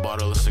cup, that's a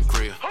bottle of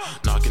sangria.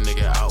 Knock a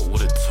nigga out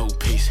with a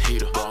 2-piece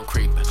heater. Bro, I'm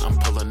creeping, I'm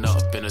pulling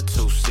up in a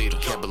 2-seater.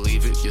 Can't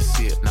believe it, your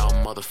see it, now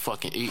I'm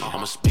motherfucking eating.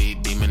 I'm a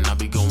speed demon, I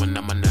be going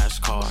at my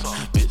NASCAR.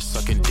 Bitch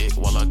sucking dick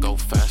while I go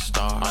fast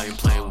star. I ain't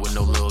playing with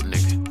no little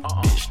nigga.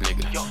 Bitch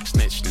nigga,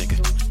 snitch nigga,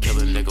 kill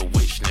a nigga,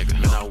 witch nigga.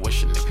 Man, I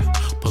wish a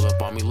nigga pull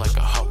up on me like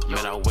a hoe.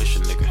 Man, I wish a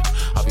nigga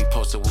I be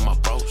posted with my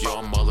bros. Yo,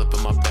 I'm all up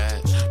in my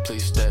bag.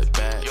 Please step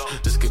back.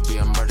 This could be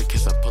a murder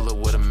case. I pull it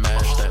with a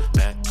mask. Step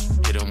back.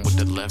 Hit him with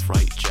the left,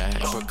 right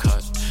jab.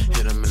 Uppercut.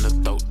 Hit him in the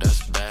throat.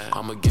 That's bad.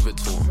 I'ma give it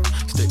to him.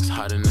 Sticks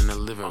hiding in the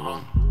living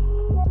room.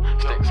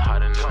 Sticks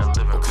hiding in the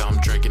living room. Okay, I'm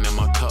drinking in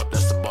my cup.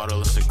 That's a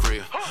bottle of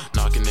sangria.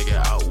 Knock a nigga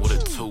out with a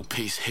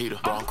two-piece heater.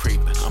 Bro, I'm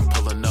creeping. I'm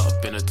pulling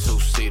up in a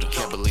two-seater.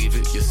 Can't believe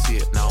it. You see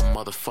it. Now I'm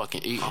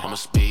motherfucking eating. I'm a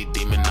speed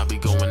demon. I be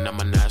going at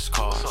my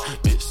NASCAR.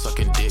 Bitch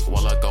sucking dick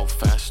while I go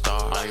fast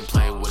star. I ain't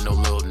playing with no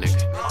little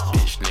nigga.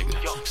 Bitch nigga.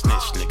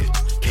 Snitch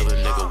nigga. Kill a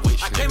nigga,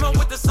 witch nigga. I came up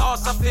with the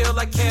sauce. I feel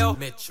like Kel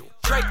Mitchell.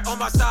 Drake on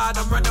my side.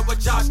 I'm running with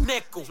Josh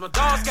Nichols. My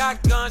dogs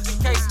got guns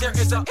in case there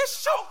is a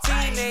issue.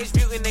 Teenage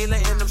mutant. They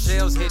letting them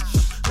shells hit you.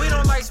 We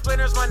don't like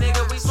splinters, my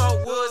nigga. We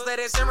smoke woods. Let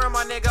it simmer,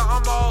 my nigga.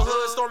 I'm all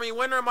hood. Stormy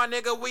winter, my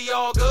nigga. We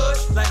all good.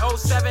 Like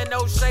 07,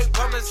 no shape.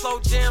 Rolling slow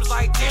jams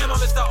like damn. I'm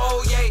Mr.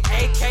 Oye,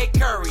 AK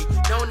Curry.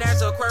 Known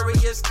as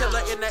Aquarius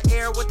killer in the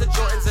air with the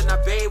Jordans and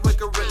I bathe with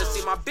gorillas.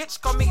 See, my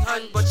bitch call me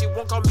hun, but she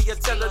won't call me a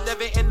teller.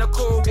 Living in the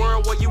cool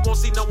world where you won't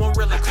see no one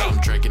really come. I'm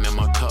drinking in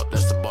my cup.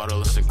 That's a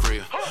bottle of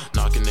sangria.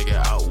 Knock a nigga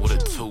out with a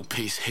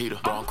two-piece heater.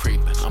 Bro, I'm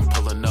creeping. I'm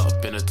pulling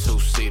up in a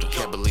two-seater.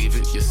 Can't believe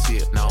it. You see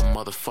it. Now I'm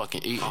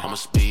motherfucking eating. I'm a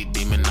speed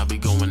demon. I be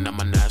going at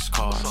my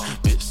NASCAR.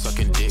 Bitch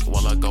sucking dick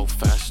while I go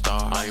fast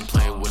star. I ain't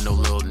playing with no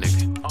little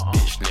nigga.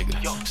 Bitch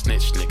nigga,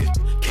 snitch nigga,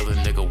 kill a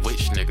nigga,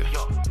 witch nigga.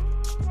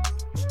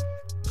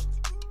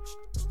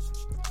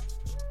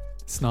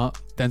 Snot,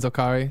 Denzel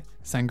Curry,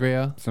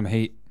 Sangria, some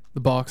heat.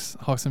 The Box,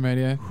 Hoxton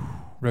Radio,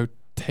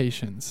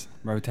 rotations.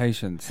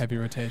 Heavy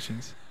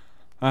rotations.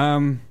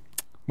 One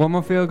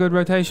more feel good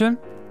rotation.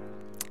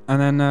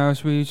 And then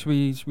should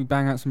we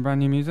bang out some brand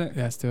new music?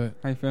 Yeah, let's do it.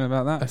 How you feeling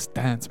about that? Let's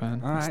dance,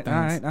 man. All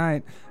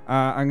right.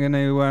 I'm going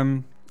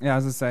to,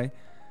 as I say,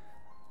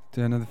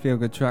 do another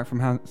feel-good track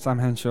from Sam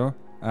Henshaw,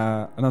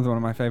 another one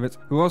of my favourites,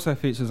 who also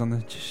features on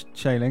the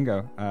Che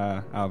Lingo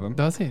album.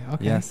 Does he?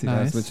 Okay. Yes, he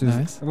does, which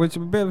is a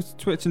bit of a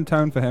switch in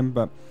tone for him,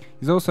 but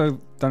he's also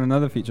done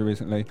another feature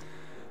recently,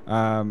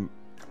 who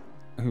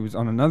was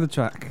on another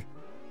track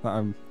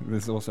that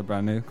is also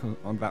brand new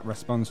on that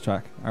Response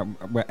track.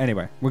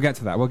 Anyway, we'll get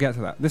to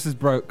that. This is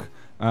Broke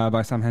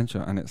by Sam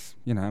Henshaw, and it's,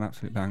 an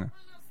absolute banger.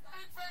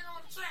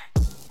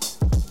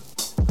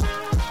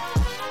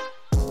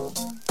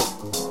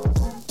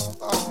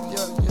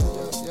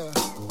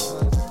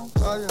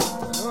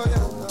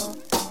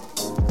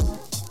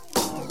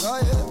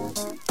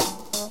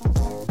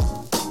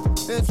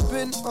 It's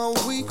been a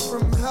week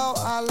from hell.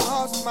 I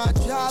lost my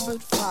job at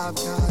Five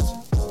Guys.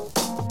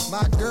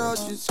 My girl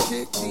just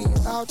kicked me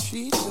out.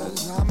 She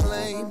says I'm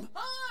lame.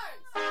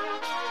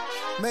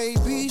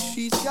 Maybe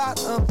she's got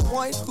a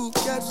point. Who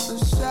gets the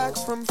sack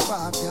from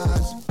Five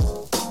Guys?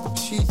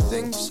 She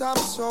thinks I'm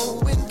so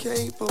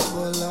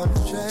incapable of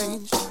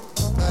change.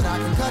 But I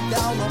can cut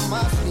down on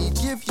my speed,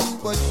 give you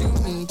what you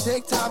need.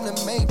 Take time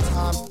to make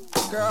time.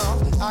 Girl,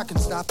 I can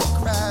stop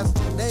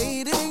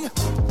procrastinating.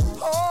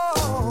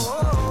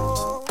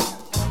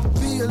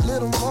 Be a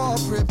little more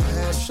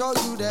prepared. Show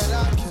you that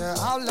I care.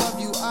 I'll love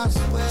you, I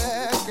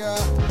swear,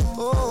 girl.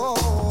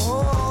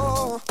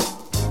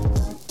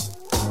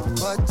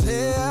 But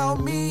tell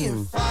me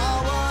if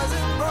I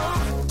wasn't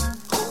broke,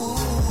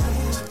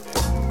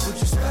 would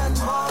you spend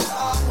more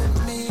time with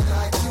me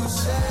like you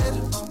said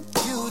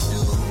you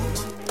do?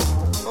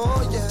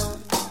 Oh yeah,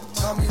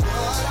 tell me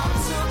what I'm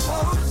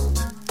supposed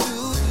to do.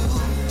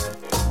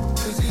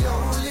 'Cause the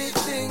only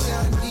thing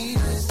I need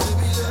is to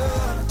be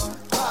loved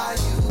by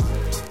you.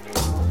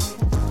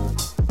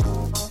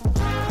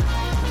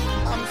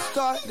 I'm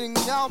starting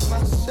out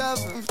my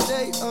 7th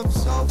day of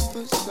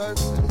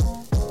self-assertion,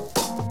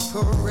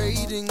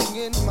 parading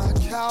in my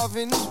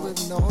Calvins with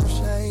no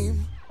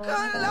shame.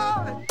 Good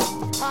Lord,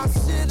 I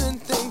sit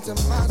and think to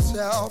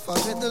myself,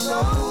 I've hit the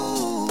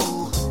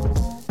low.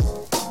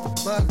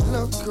 But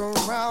look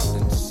around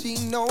and see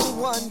no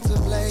one to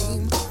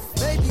blame.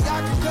 Maybe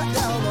I can cut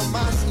down on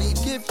my sleep,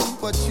 give you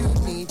what you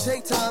need.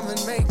 Take time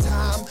and make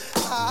time.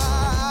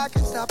 I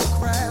can stop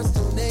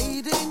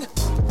procrastinating.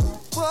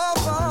 Whoa,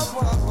 whoa,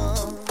 whoa.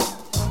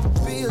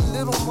 Be a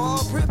little more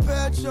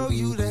prepared, show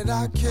you that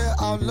I care.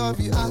 I'll love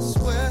you, I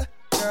swear,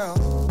 girl.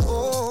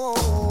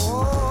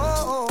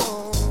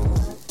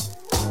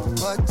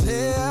 But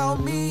tell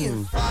me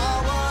if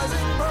I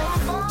wasn't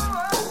broke,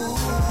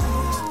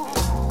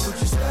 would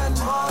you spend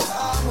more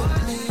time with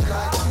me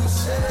like you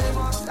said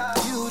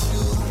you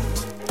do?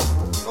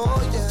 Oh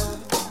yeah,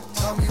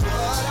 tell me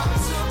what I'm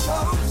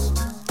supposed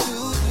to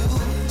do.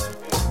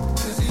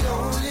 'Cause the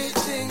only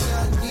thing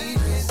I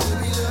need is to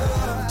be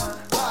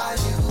loved by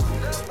you.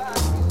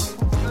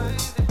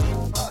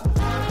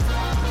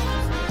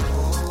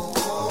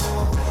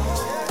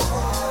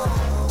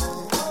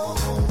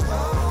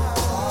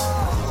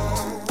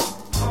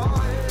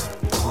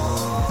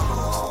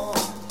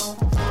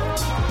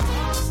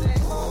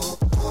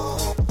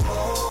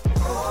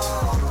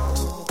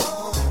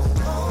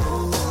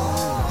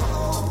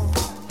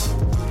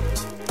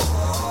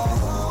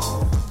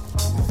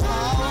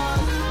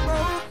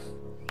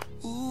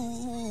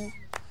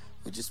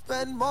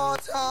 spend more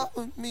time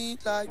with me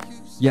like you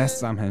said. Yes,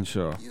 Sam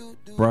Henshaw.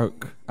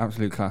 Broke.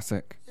 Absolute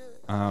classic.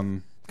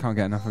 Can't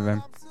get enough of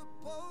him.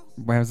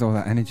 Where's all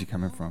that energy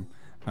coming from?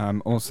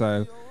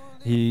 Also,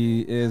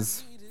 he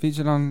is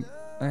featured on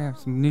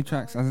some new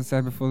tracks, as I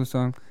said before the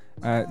song.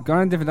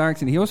 Gone in a different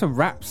direction. He also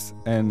raps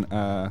in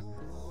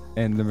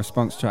the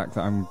response track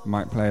that I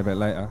might play a bit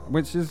later,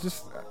 which is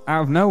just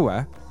out of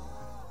nowhere.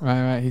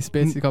 Right. He's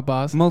basically got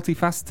bars.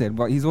 Multifaceted.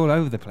 Well, he's all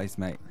over the place,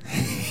 mate.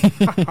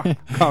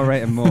 Can't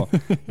rate him more.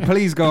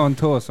 Please go on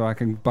tour so I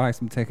can buy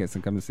some tickets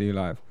and come and see you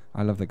live.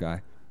 I love the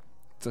guy.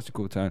 Such a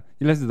cool tone.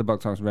 You listen to the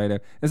Box Talks Radio.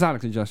 It's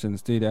Alex and Josh in the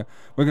studio.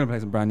 We're going to play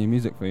some brand new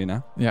music for you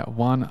now. Yeah,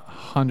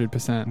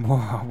 100%.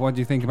 Wow, what do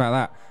you think about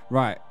that?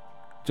 Right,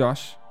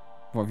 Josh,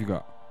 what have you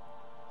got?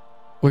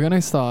 We're going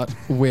to start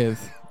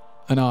with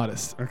an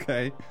artist.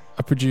 Okay.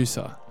 A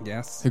producer.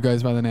 Yes. Who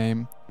goes by the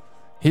name...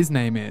 His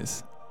name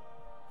is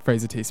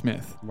Fraser T.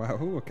 Smith. Wow,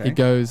 okay. He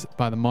goes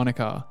by the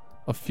moniker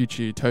of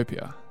Future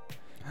Utopia.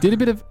 Did a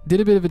bit of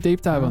a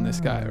deep dive on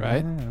this guy,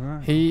 right? Yeah,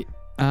 right. He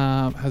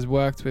has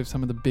worked with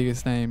some of the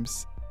biggest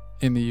names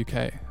in the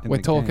UK. We're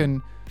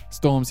talking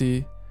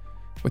Stormzy,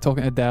 we're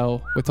talking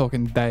Adele, we're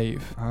talking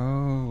Dave.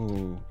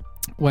 Oh.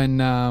 When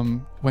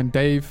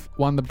Dave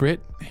won the Brit,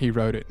 he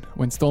wrote it.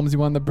 When Stormzy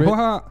won the Brit,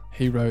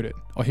 he wrote it,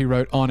 or he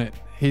wrote on it.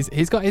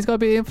 He's got a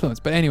bit of influence.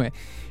 But anyway,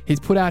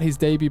 he's put out his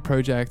debut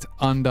project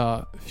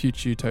under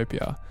Future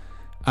Utopia,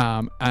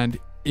 and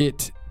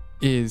it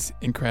is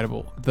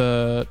incredible.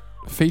 The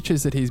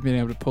features that he's been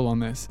able to pull on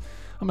this,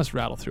 I must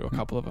rattle through a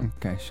couple of them.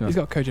 Okay, sure. He's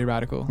got Kojey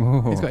Radical.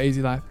 Oh. He's got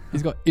Easy Life.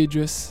 He's got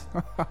Idris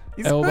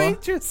He's Elba. got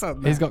Idris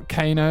on there. He's got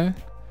Kano.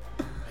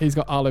 He's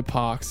got Arlo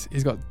Parks.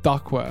 He's got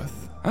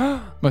Duckworth.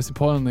 Most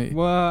importantly,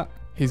 what?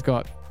 He's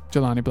got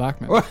Jelani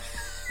Blackman. What?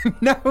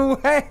 No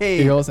way.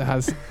 He also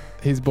has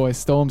his boy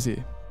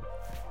Stormzy.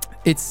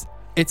 It's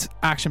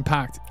action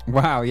packed.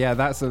 Wow, yeah,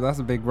 that's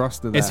a big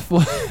roster there.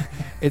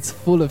 It's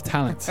full of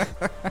talent.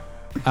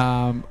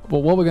 Well,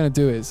 what we're going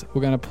to do is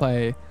we're going to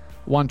play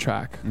one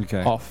track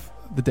off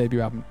the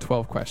debut album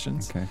 12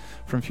 Questions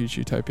from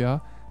Future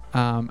Utopia,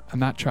 and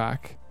that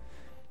track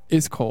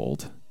is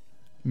called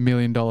 $1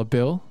 Million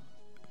Bill,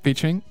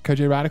 featuring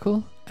Kojey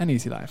Radical and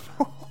Easy Life.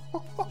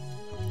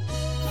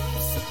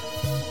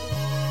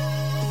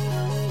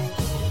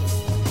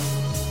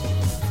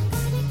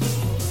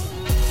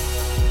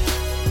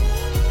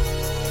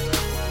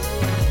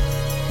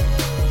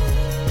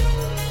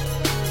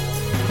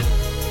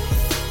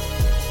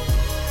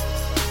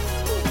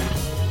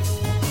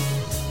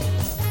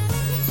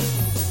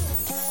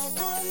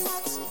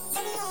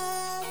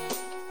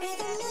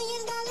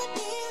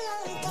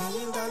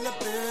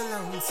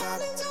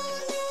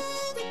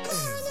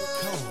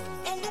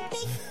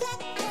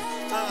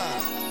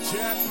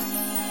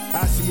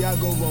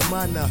 Asiago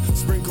Romana,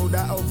 sprinkle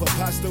that over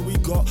pasta. We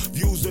got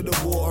views of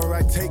the water.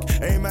 I take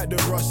aim at the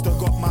roster.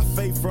 Got my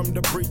faith from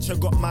the preacher,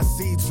 got my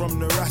seeds from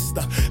the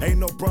rasta. Ain't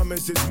no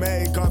promises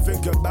made, can't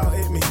think about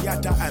it. Me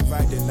yata, I'm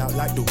riding out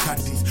like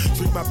Ducatis.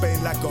 Treat my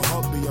pain like a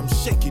hobby. I'm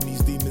shaking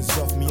these demons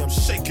off me. I'm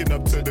shaking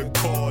up to the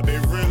core. They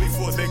really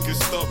thought they could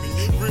stop me.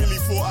 Really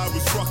thought I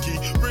was rocky.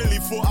 Really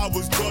thought I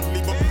was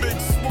godly. But big,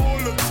 small,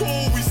 and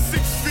tall. We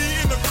 6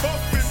 feet in a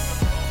coffin.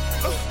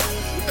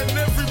 And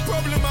every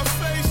problem I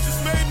face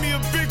just made me a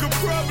bigger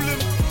problem.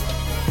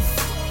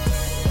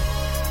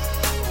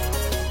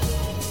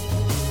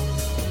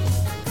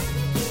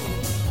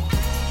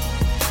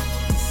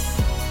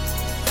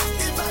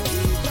 If I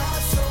keep my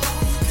soul,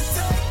 you can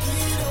take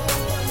it all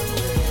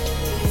away.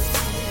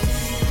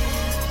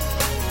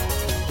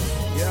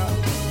 Yeah,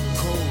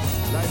 cool,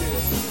 like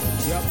this.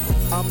 Yep,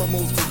 I'ma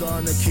move to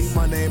Ghana, keep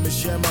my name and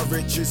share my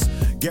riches.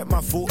 Get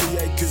my 40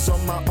 acres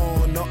on my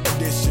own, not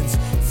additions.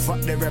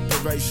 Fuck their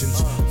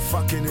reparations,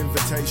 fucking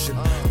invitation.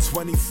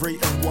 23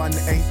 and 1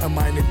 ain't a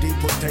minor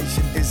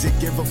deportation. Is it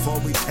give before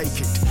we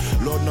take it?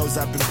 Lord knows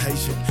I've been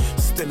patient.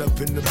 Still up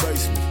in the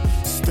basement,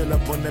 still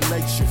up on the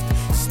late shift.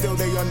 Still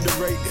they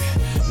underrated,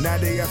 now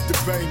they have to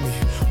pay me.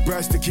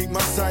 Brass to keep my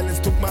silence,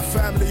 took my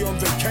family on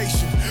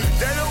vacation.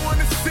 They don't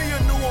wanna see a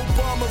new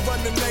Obama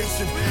run the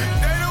nation.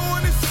 They don't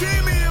wanna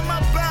see me in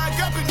my bag,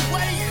 I've been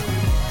waiting.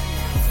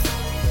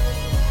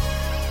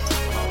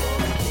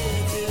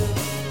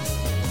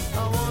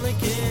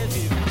 Give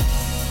you.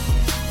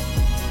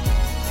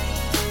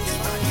 If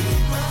I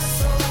give my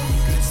soul,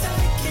 you can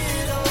take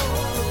it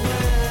all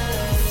away.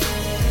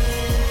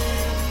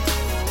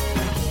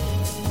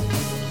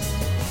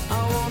 I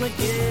wanna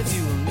give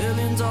you $1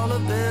 million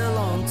bill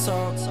on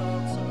top.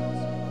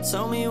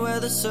 Tell me where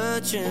the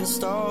searching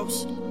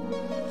stops.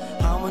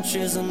 How much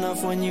is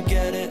enough when you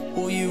get it?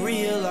 Will you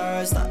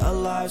realize that a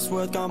life's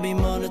worth can't be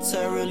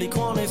monetarily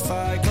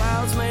quantified?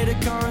 Clouds made of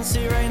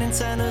currency, raining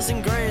tenors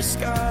and grey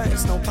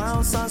skies. No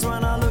pound signs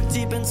when I look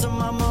deep into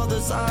my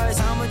mother's eyes.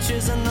 How much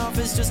is enough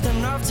is just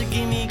enough to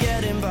keep me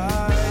getting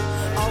by.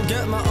 I'll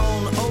get my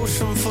own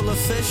ocean full of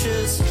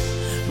fishes,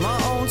 my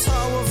own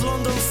Tower of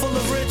London full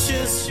of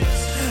riches,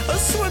 a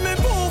swimming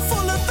pool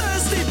full of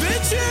thirsty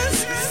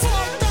bitches.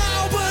 Fuck that,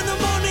 I'll burn the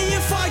money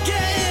if I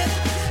get it.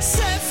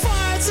 Set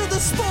fire to the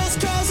sports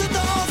cars at the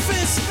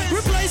office.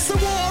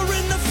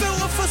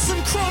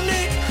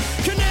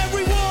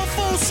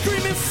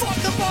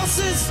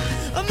 chances.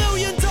 $1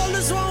 million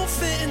won't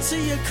fit into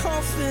your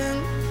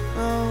coffin.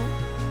 Oh.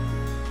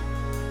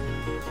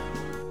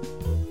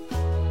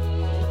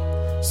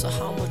 So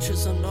how much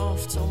is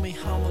enough? Tell me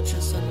how much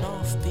is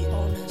enough, be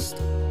honest.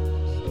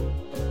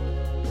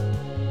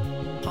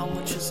 How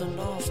much is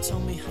enough? Tell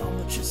me how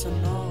much is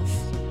enough.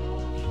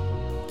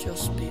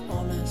 Just be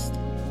honest.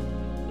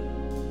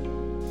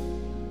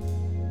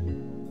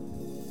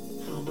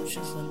 How much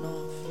is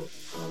enough?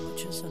 How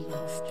much is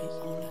enough? Be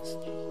honest.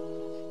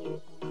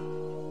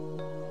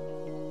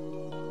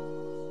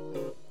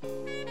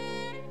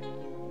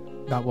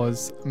 That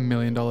was $1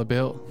 Million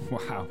Bill.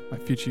 Wow. My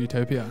Future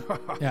Utopia.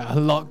 Yeah, a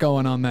lot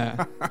going on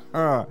there.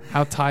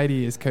 How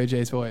tidy is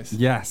Kojay's voice?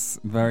 Yes,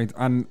 very.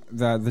 And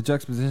the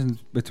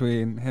juxtapositions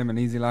between him and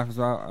Easy Life as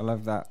well, I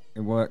love that. It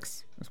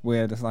works. It's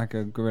weird. It's like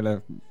a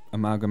guerrilla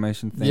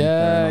amalgamation thing.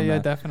 Yeah,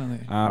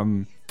 definitely.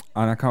 And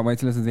I can't wait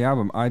to listen to the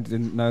album. I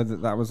didn't know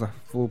that was a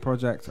full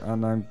project,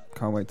 and I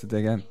can't wait to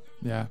dig in.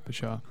 Yeah, for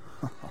sure.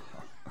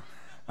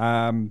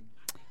 But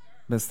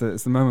it's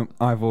the moment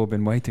I've all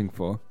been waiting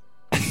for.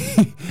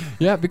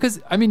 Yeah, because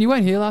I mean, you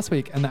weren't here last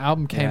week, and the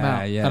album came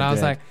out, yeah, and I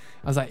was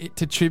like,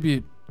 to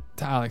tribute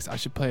to Alex, I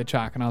should play a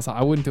track, and I was like,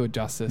 I wouldn't do it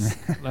justice.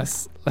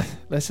 let's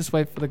just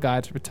wait for the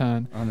guy to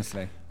return.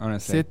 Honestly,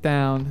 sit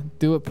down,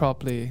 do it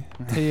properly,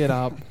 tee it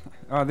up.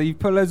 Oh, you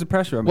put loads of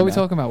pressure on me. What are we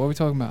talking about?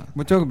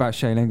 We're talking about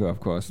Shay Lingo,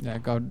 of course. Yeah,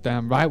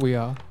 goddamn right we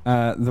are.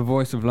 The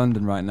voice of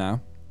London right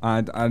now.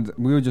 And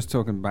we were just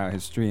talking about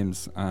his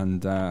streams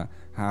and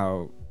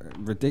how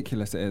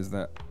ridiculous it is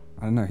that,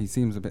 I don't know, he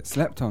seems a bit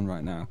slept on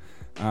right now.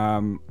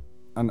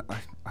 And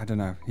I don't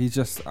know. He's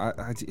just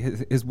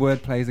his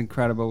wordplay is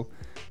incredible.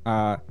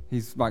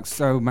 He's like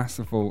so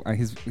masterful.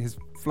 His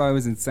flow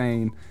is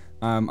insane.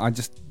 I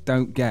just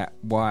don't get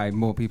why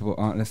more people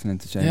aren't listening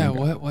to Shay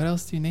Lingo. Yeah, what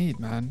else do you need,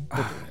 man?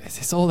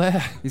 It's all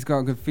there. He's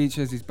got good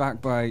features. He's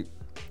backed by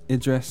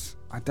Idris.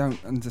 I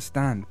don't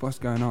understand what's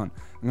going on.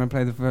 I'm going to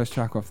play the first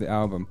track off the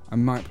album. I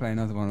might play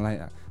another one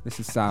later. This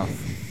is South,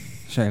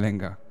 Shay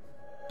Lingo.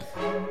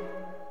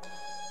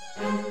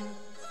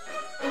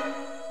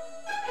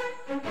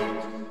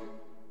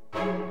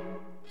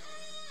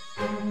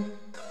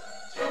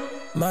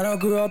 Man, I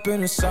grew up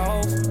in the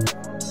South,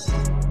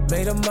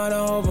 made a manner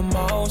over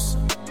mouse.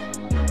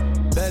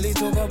 Barely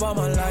talk about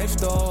my life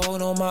though,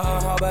 no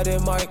matter how bad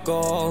it might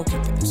go. Keep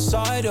it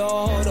inside,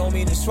 oh, don't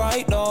mean it's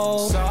right,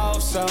 no.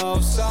 South,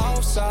 South,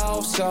 South,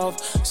 South,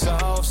 South,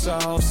 South,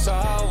 South,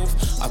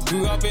 South. I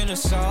grew up in the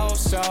South,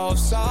 South,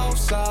 South,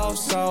 South,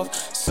 South,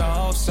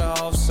 South,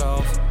 South,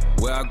 South.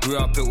 Where I grew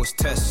up, it was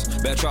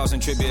tests, bare trials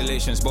and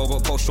tribulations, both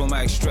got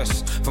post-traumatic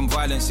stress from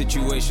violent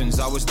situations.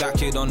 I was that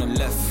kid on the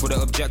left for the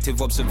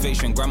objective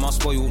observation. Grandma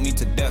spoiled me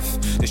to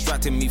death,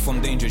 distracting me from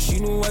danger. She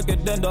knew I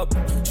could end up.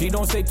 She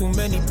don't say too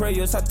many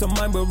prayers. Had to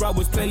mind where I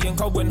was playing.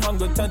 Cause when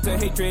hunger turned to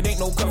hatred, ain't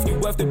no curfew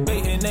worth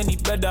debating. Any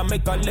bed I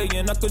make, I lay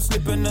in. I could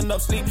slip in and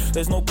up sleep.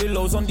 There's no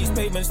pillows on these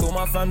pavements, though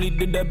my family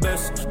did their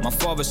best. My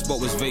father's spot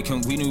was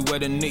vacant. We knew where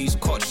the knees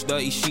cotch,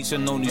 dirty sheets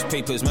and no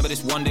newspapers. Remember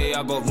this one day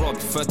I got robbed.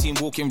 13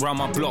 walking round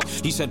my block.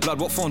 He said, blood,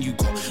 what phone you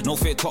got? No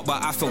fit top,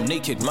 but I felt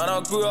naked. Man,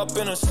 I grew up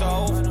in the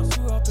South,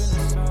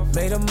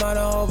 made a manner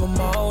of a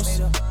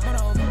mouse.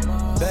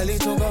 Barely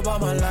talk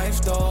about my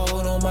life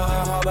though, no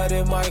matter how bad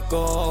it might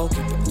go.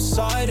 Keep it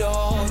inside,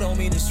 oh, don't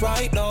mean it's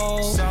right,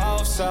 no.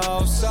 South,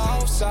 South,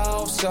 South,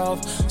 South,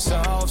 South,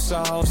 South,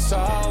 South,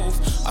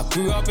 South. I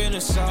grew up in the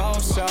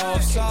South,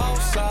 South,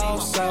 South,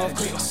 South,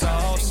 South,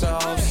 South,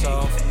 South,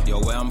 South. Yo,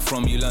 where I'm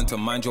from, you learn to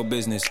mind your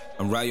business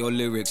and write your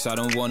lyrics. I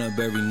don't wanna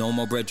bury no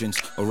more brethrens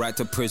or write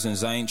to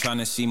prisons. I ain't trying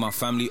to see my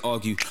family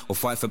argue or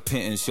fight for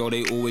pittance. Yo,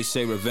 they always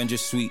say revenge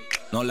is sweet,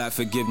 not like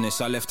forgiveness.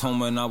 I left home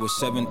when I was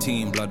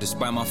 17, blood,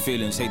 despite my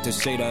feelings. Hate to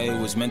say that it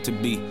was meant to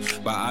be,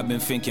 but I've been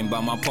thinking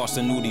about my past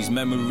and all these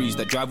memories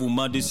that drive all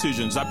my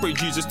decisions. I pray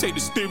Jesus take the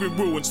steering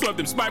wheel and swerve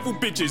them spiteful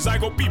bitches. I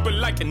got people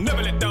like and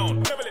never let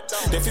down.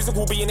 Their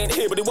physical being ain't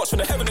here, but they watch from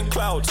the heaven and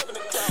clouds.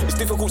 It's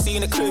difficult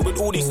seeing it clear with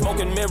all these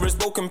smoking mirrors,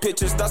 broken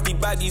pictures, dusty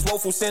baddies,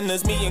 woeful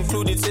sinners, me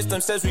included.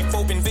 System says we've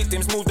both been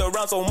victims, moved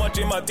around so much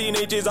in my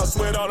teenage years. I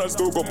swear down, I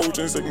still got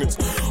motion sickness.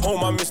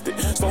 Home, I missed it.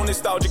 So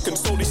nostalgic and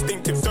so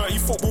distinctive. Dirty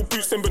football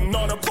boots and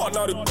banana pot,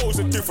 now the goals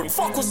are different.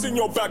 Fuck what's in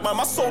your bag, man.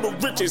 My soul the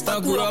richest. I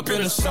grew up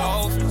in the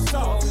South,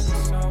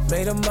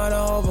 made a manner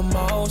of a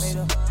mouse.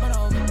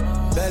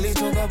 Barely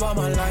talk about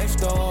my life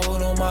though,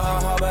 no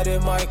matter how bad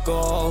it might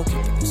go. Keep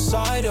it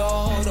inside,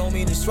 oh, don't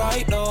mean it's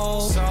right, no.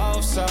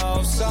 South,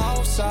 South,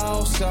 South,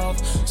 South,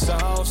 South,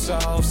 South,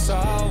 South,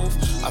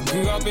 South. I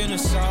grew up in the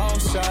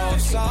South, South,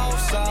 South,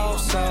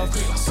 South,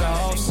 South,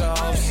 South,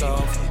 South,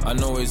 South. I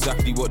know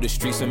exactly what the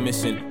streets are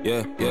missing.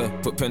 Yeah, yeah.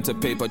 Put pen to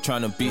paper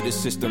trying to beat the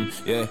system.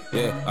 Yeah,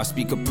 yeah. I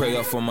speak a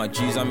prayer for my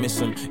G's, I miss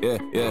them. Yeah,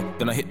 yeah.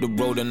 Then I hit the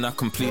road and I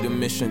complete a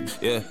mission.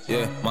 Yeah,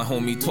 yeah. My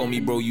homie told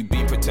me, bro, you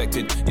be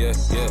protected. Yeah,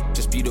 yeah.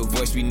 Just be the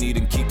voice we need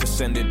and keep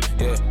ascending.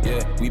 Yeah,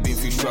 yeah. We been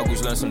through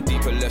struggles, learn some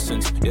deeper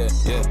lessons. Yeah,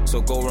 yeah.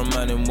 So go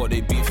reminding what they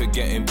be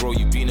forgetting, bro.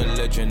 You been a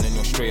legend and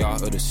you're straight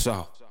out of the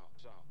South.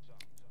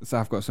 The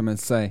South got something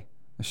to say.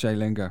 Shay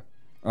Lingo.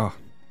 Oh.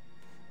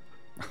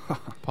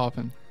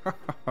 Poppin'.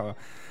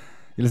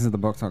 You listen to the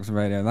Box Talks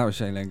Radio. That was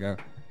Shay Lingo.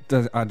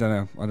 I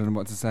don't know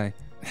what to say.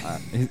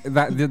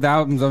 The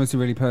album's obviously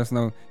really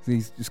personal.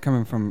 He's just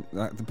coming from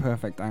the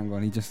perfect angle,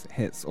 and he just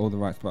hits all the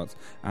right spots.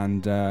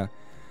 And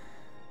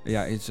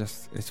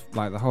it's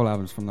like the whole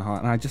album's from the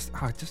heart. And I just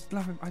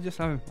love him.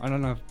 I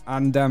don't know.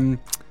 And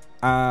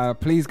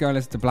please go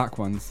listen to Black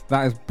Ones.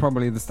 That is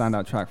probably the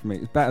standout track for me.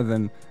 It's better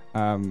than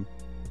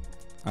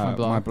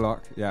My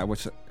Block. Yeah,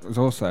 which was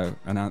also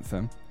an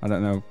anthem. I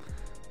don't know.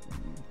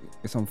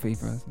 It's on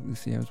FIFA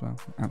this year as well.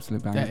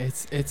 Absolute banger. Yeah,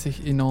 it's an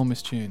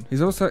enormous tune.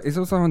 He's also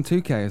on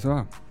 2K as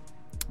well,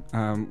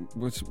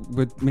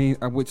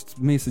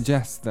 which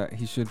suggests that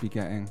he should be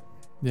getting.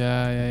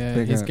 Yeah.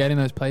 bigger. He's getting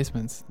those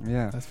placements.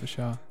 Yeah, that's for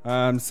sure.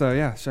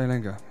 Shay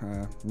Lingo.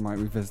 Might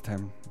revisit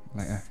him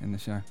later in the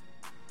show.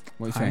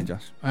 What are you saying,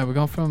 Josh? We're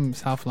going from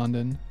South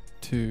London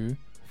to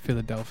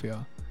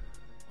Philadelphia.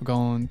 We're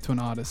going to an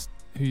artist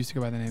who used to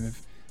go by the name of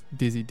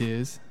Dizzy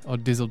Diz or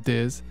Dizzle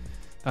Diz.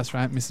 That's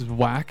right, Mrs.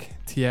 Whack.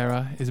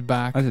 Tiara is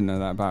back. I didn't know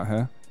that about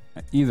her.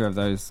 Either of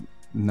those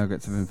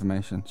nuggets of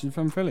information. She's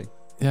from Philly.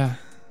 Yeah.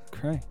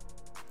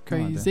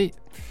 Crazy.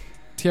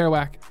 Tiara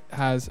Whack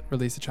has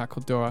released a track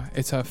called Dora.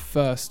 It's her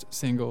first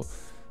single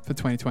for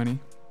 2020,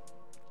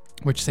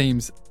 which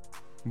seems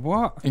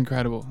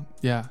incredible.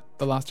 Yeah,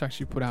 the last track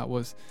she put out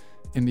was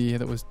in the year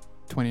that was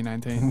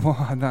 2019.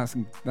 Wow,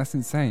 that's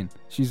insane.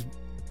 She's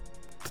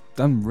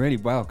done really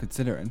well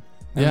considering.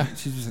 Yeah,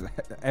 she's just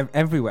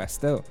everywhere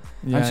still.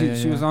 Yeah, and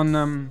she was on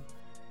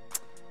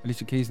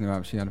Alicia Keys' new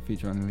album. She had a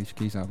feature on the Alicia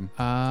Keys album.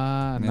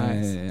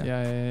 Nice.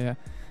 Yeah.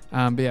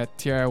 But yeah,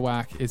 Tiara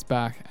Whack is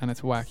back, and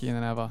it's wackier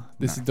than ever.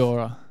 This is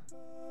Dora.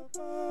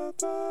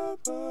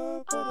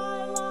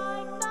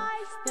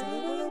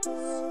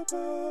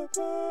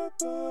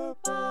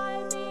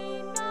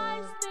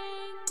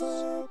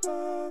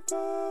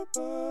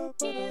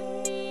 Give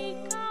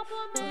me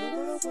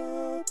compliments.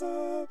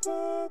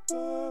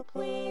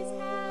 Please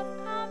have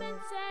common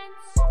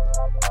sense.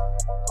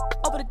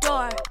 Open the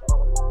door.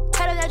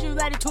 Tell her that you're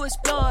ready to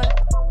explore.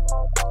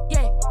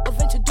 Yeah,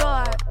 adventure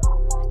door.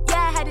 Yeah,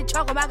 I had to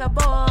talk about I got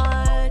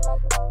bored.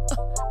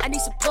 I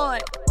need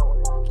support.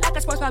 Like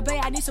a sports my bay,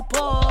 I need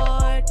support.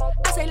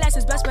 I say less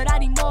is best, but I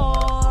need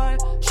more.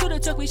 Shooter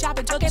took me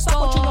shopping, took it fuck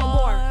with you no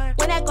more.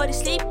 When I go to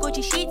sleep,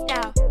 Gucci sheets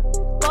now.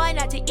 Going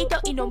out to eat,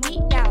 don't eat no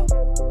meat now.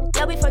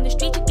 Yeah, we from the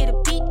street, you get a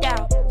beat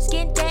down.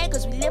 Skin tag,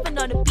 cause we living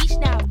on the beach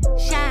now.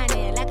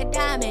 Shining like a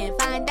diamond,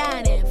 fine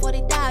dining,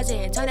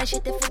 40,000. Turn that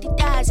shit to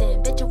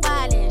 50,000. Bitch, you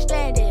wildin',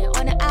 stranded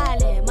on the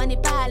island. Money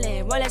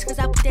piling, Rolex cause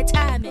I put that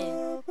time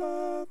in.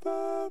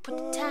 Put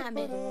the time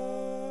in.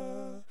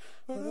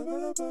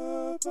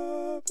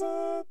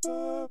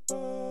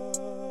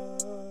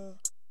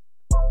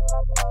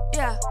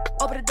 Yeah,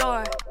 open the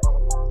door.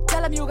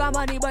 Tell him you got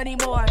money, but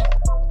need more.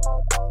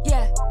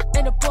 Yeah,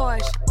 in the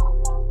Porsche.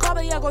 Call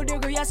me Yago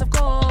Digger, yes of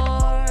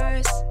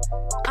course.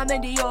 I'm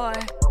in Dior.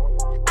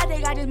 I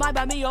think I just might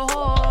buy me a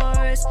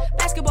horse.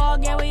 Basketball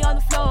game, we on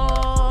the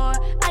floor.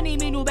 I need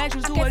me new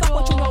batteries to adore. I can't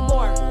fuck with you no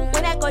more.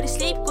 When I go to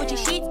sleep, Gucci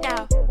sheets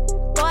now.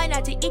 Going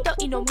out to eat,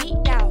 don't eat no meat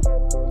now.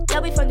 Yeah,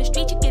 we from the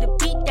street, you get a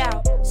beat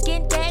down.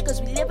 Skin tag,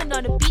 cause we living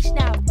on the beach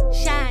now.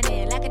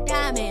 Shining like a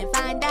diamond,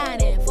 fine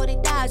dining,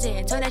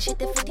 40,000. Turn that shit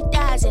to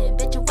 50,000.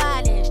 Bitch, you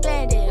wildin',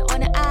 stranded on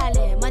the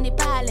island. Money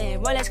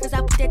piling, Rolex cause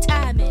I put that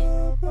time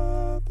in.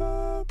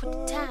 Put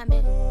the time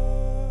in.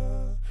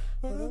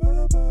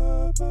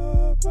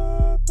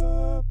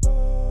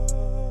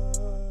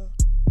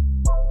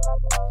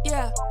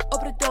 Yeah,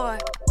 open the door.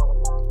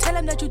 Tell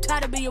him that you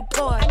tired of being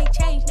poor. I need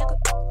change, nigga.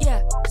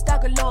 Yeah,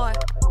 stock galore.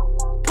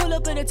 Pull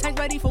up in a tank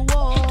ready for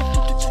war.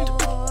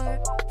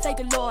 Thank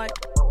the Lord.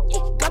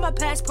 Got my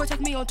passport,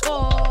 take me on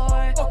tour.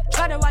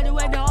 Try to ride the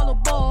way now all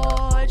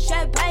aboard.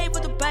 Champagne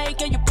for the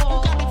bank and your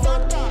boy.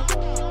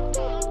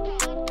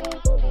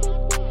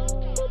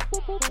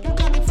 You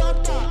got me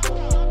fucked up.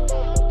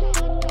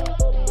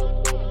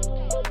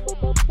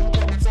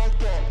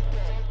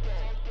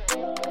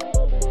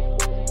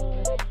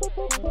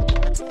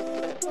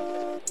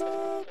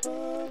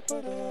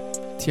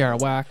 Tiara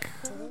Whack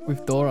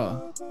with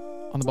Dora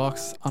on the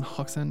box on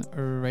Hoxton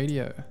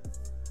Radio.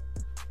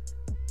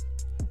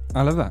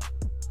 I love that.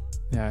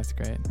 Yeah, it's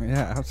great.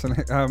 Yeah,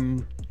 absolutely.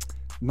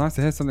 Nice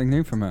to hear something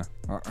new from her.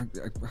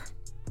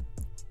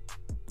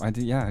 I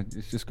do. Yeah,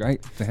 it's just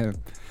great to hear.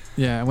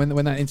 Yeah, when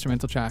that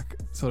instrumental track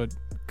sort of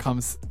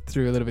comes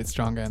through a little bit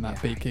stronger and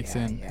that beat kicks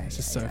in, it's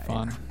just so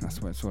fun.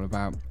 That's what it's all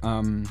about.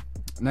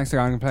 Next thing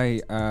I'm gonna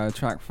play a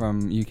track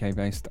from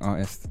UK-based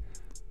artist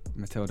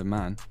Matilda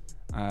Mann.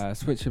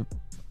 Switch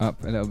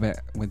up a little bit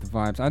with the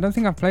vibes. I don't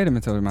think I've played a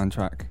Matilda Mann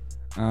track.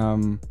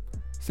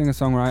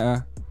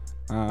 Singer-songwriter,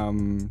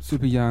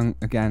 super young,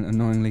 again,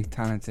 annoyingly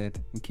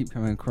talented. We keep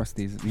coming across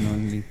these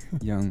annoyingly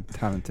young,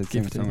 talented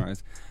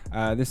singer-songwriters.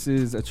 This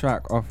is a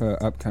track off her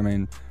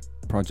upcoming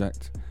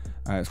project.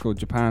 It's called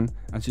Japan,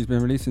 and she's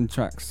been releasing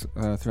tracks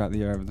throughout the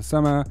year over the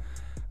summer.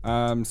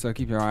 So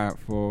keep your eye out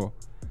for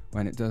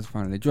when it does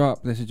finally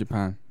drop. This is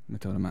Japan,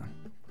 Matilda Mann.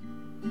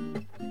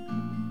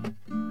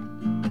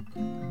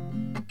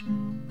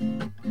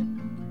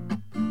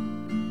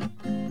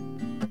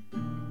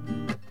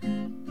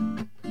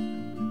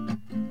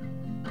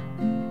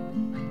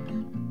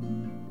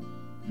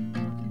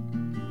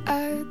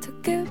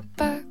 took it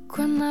back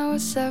when I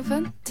was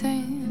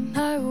 17.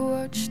 I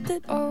watched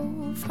it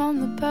all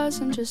from the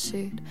passenger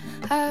seat.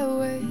 I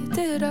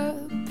waited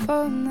up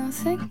for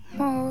nothing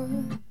more.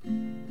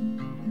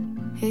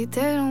 He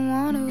didn't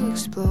want to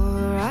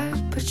explore. I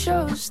put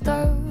your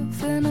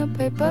stuff in a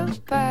paper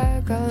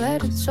bag. I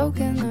let it soak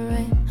in the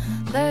rain,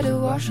 let it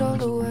wash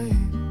all away.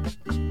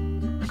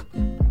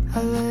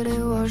 I let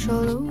it wash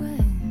all away.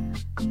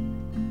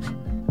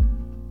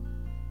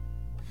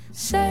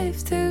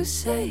 Safe to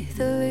say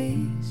the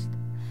least.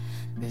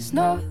 There's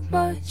not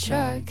much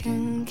I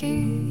can keep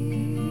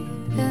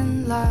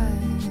in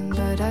line,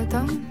 but I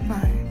don't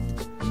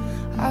mind.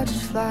 I'll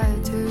just fly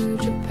to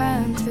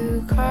Japan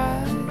to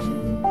cry.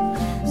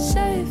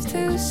 Safe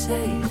to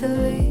say the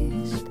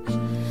least.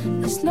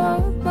 There's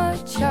not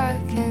much I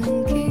can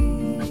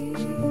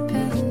keep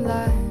in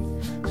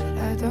line, but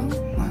I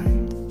don't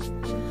mind.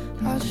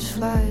 I'll just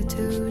fly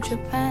to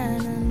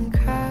Japan and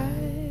cry.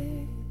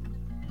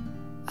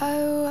 I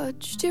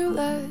watched you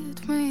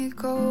let me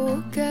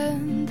go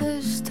again,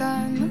 this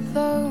time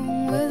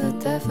alone with a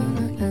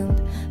definite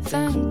end.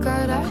 Thank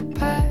God I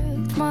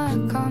packed my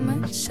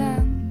common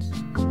sense.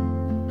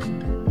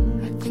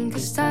 I think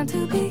it's time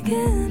to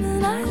begin,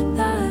 and I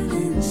thought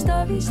in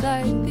stories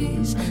like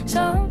these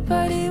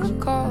somebody would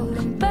call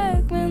and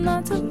beg me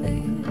not to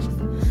leave.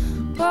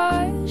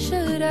 Why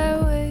should I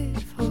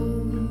wait for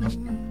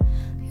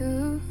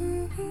you?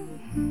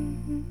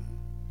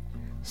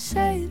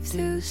 Safe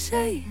to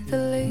say the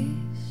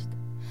least.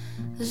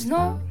 There's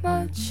not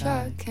much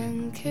I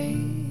can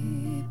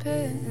keep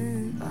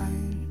in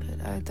line, but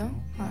I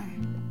don't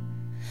mind.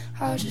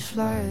 I'll just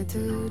fly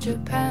to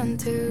Japan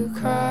to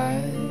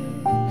cry.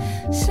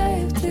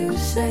 Safe to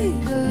say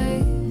the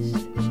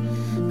least.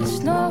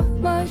 There's not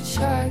much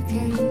I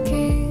can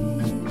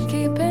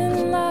keep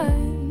in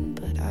line,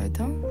 but I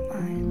don't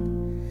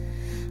mind.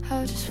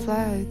 I'll just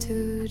fly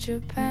to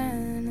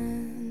Japan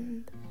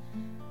and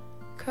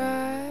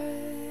cry.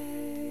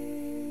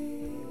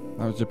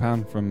 That was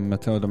Japan from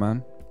Matilda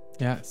Mann.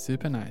 Yeah,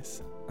 super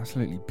nice.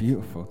 Absolutely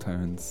beautiful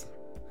tones.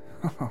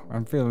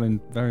 I'm feeling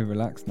very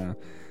relaxed now.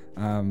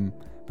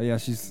 But yeah,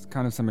 she's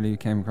kind of somebody who I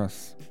came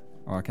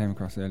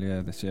across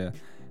earlier this year,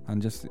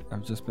 and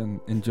I've just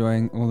been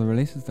enjoying all the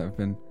releases that have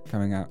been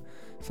coming out.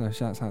 So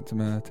shouts out to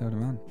Matilda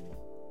Mann,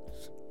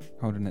 just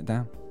holding it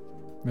down.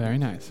 Very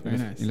nice, very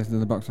nice. You listen to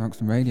the Box of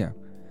Hoxton Radio,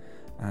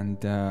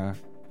 and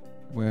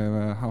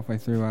we're halfway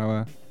through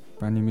our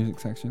brand new music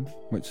section,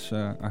 which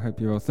I hope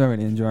you're all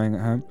thoroughly enjoying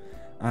at home.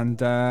 And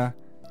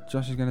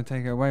Josh is going to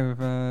take it away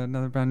with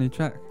another brand new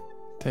track.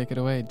 Take it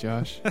away,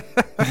 Josh.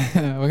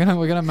 we're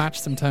gonna match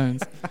some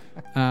tones,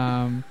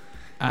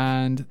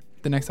 and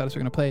the next artist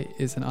we're gonna play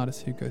is an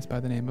artist who goes by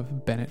the name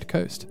of Bennett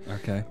Coast.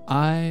 Okay.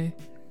 I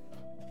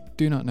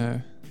do not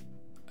know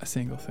a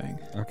single thing.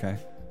 Okay.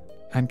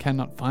 And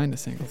cannot find a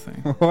single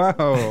thing.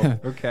 Wow.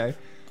 Okay.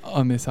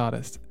 On this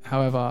artist.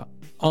 However,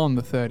 on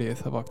the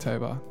 30th of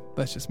October,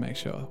 let's just make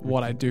sure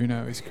what I do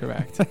know is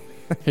correct.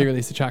 He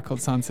released a track called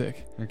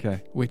Sunsick.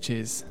 Okay. Which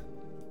is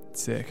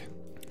sick.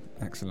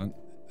 Excellent.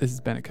 This is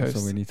Bennett Coast.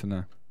 That's all we need to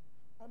know.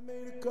 I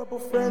made a couple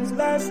friends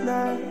last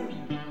night.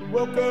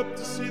 Woke up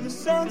to see the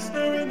sun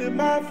staring in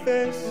my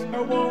face. I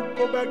won't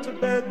go back to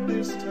bed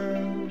this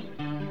time.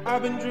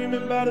 I've been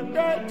dreaming about a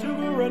day to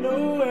run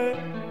away.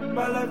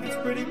 My life is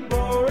pretty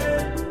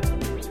boring.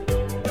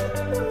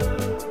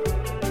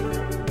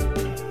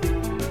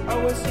 I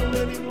waste so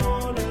many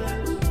mornings.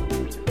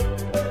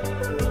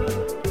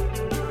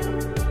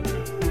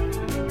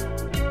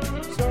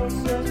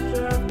 Sunsets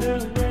drive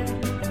them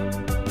rain.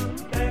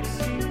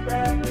 Backseat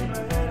back in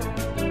my head.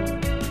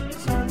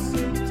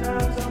 Sunset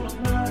times on my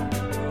mind.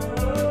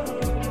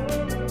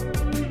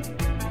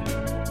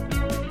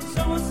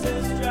 Someone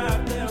says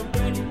drive them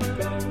ready to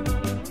go.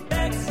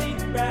 Backseat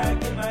back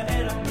in my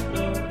head on the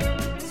floor.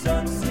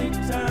 Sunset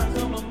times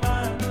on my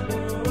mind.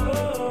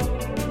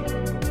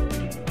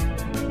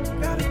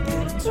 Gotta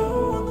get a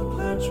toe on the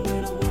platch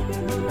when I'm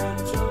walking around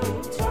the toe.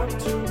 Talk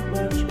too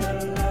much, got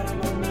a lot of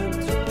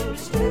momentum.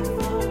 Stay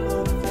for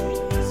one thing,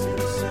 is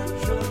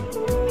essential.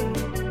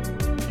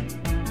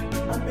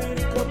 I made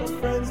a couple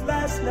friends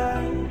last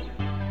night.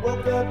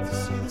 Woke up to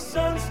see the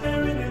sun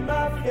staring in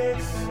my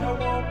face. I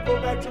won't go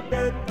back to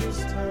bed this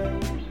time.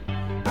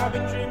 I've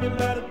been dreaming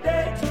about a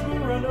day to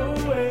run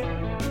away.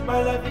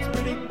 My life is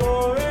pretty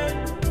boring.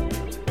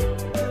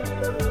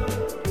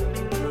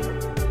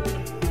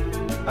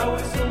 I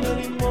waste so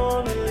many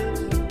mornings.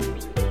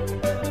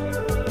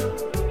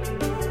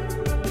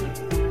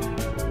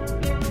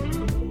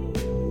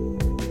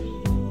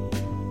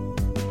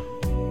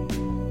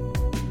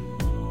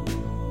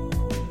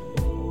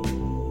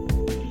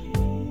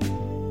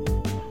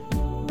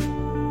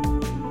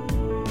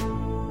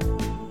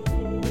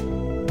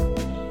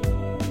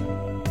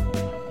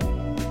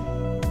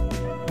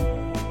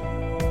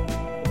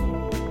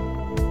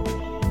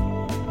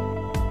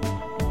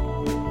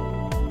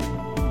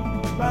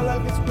 My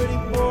life is pretty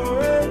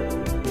boring.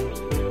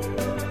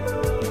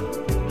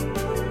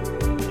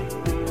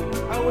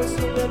 I waste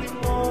so many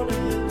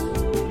mornings.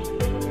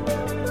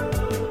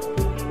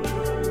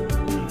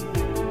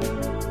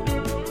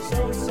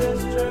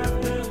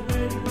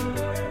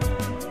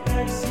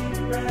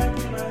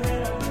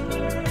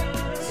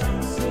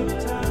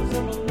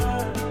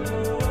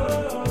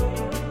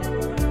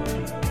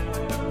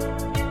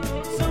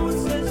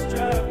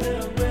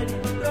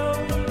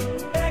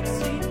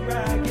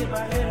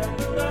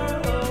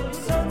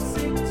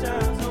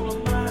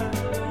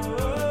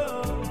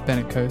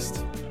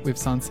 Coast with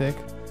Sunsick.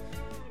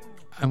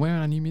 And we're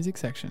in our new music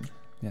section.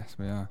 Yes,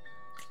 we are.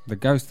 The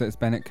ghost that's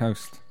Bennett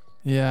Coast.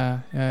 Yeah.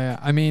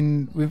 I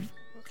mean,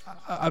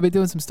 I've been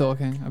doing some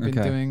stalking. I've been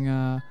doing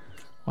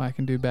what I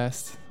can do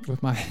best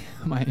with my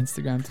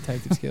Instagram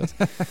detective skills.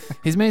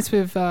 He's mates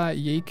with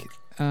Yeek,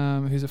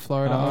 who's a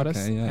Florida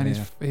artist, and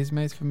he's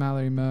mates with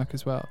Mallory Merck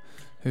as well,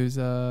 who's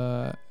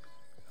a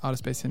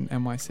artist based in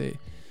NYC.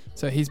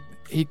 So he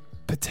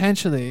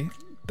potentially,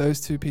 those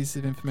two pieces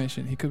of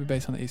information, he could be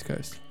based on the East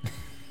Coast.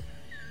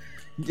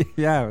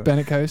 Yeah,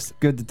 Bennett Coast.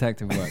 Good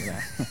detective work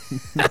there.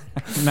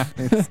 No,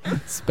 it's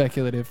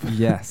speculative.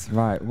 Yes,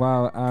 right.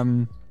 Well,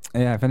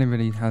 yeah. If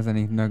anybody has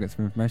any nuggets of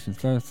information,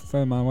 throw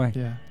them my way.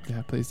 Yeah,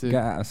 please do.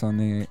 Get at us on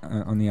the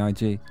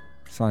IG,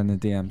 slide in the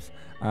DMs.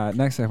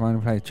 Next up, I'm going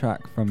to play a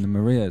track from the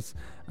Marias.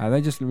 They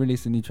just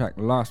released a new track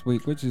last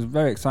week, which is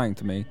very exciting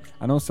to me,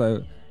 and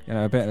also,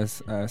 a bit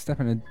of a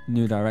step in a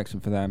new direction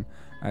for them.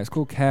 It's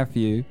called Care For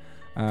You.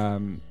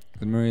 The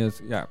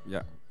Marias, yeah,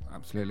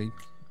 absolutely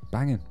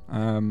banging.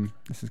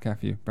 This is Care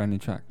For You, brand new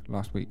track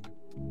last week.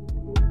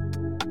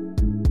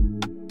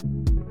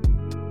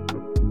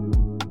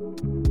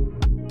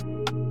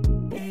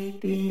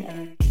 Baby,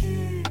 I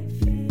care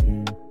for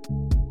you,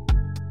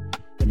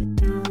 but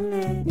don't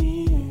let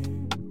me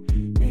in.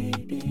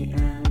 Maybe I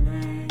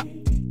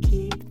might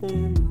keep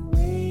them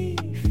away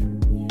from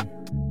you.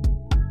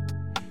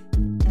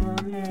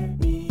 Don't let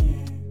me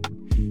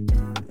in,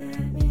 don't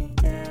let me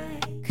die.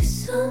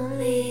 'Cause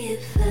only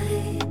if I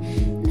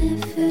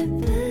never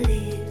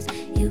believed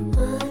you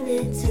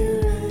wanted to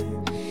run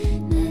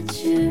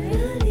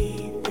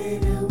naturally,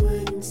 then I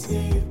wouldn't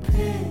say a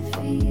prayer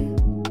for you.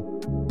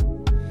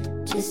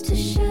 Just to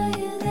show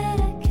you that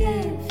I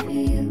care for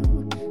you.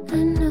 I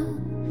know,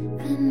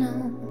 I know,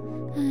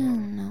 I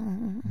know.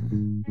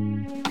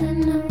 I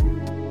know,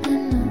 I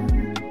know,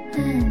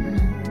 I know.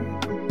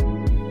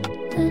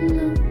 I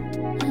know,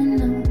 I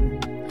know,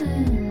 I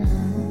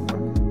know.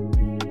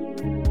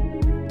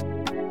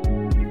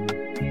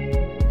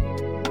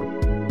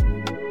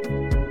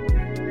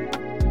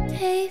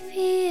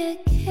 Baby, I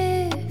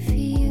care for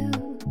you.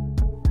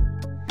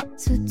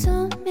 So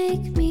don't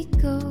make me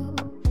go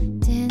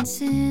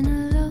dancing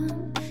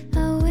alone.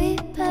 I'll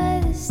wait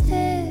by the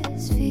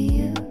stairs for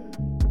you,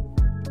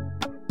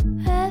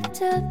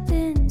 wrapped up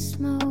in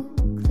smoke,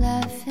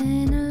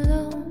 laughing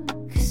alone.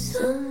 'Cause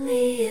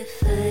only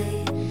if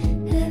I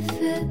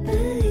ever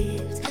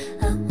believed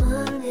I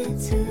wanted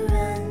to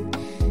run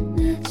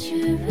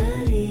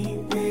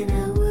naturally, then I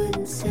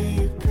wouldn't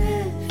say a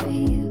prayer for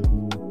you.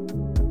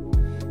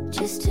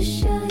 Just to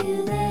show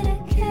you that I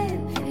care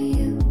for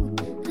you.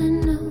 I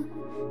know,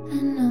 I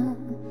know,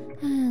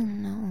 I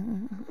know.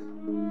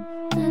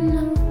 I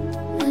know,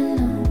 I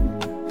know,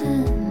 I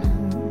know.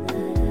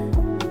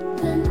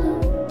 I know,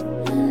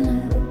 I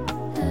know,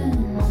 I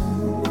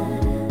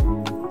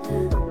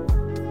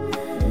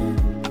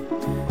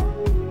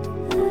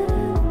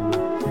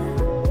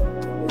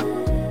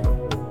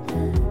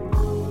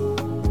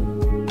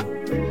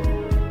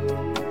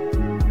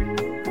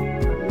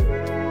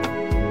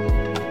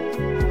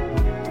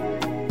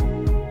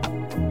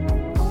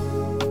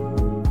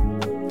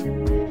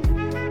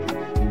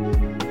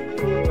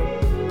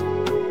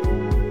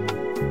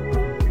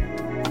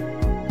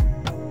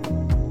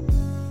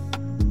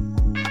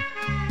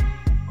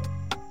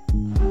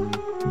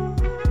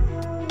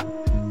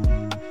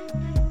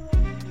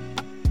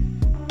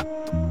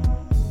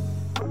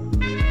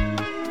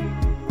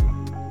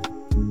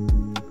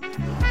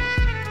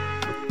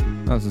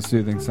That was the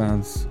soothing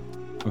sounds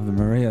of the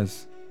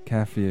Marias.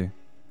 Care For You.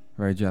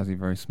 Very jazzy,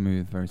 very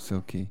smooth, very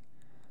silky.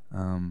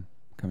 Coming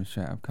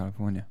straight out of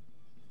California.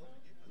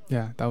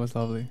 Yeah, that was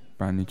lovely.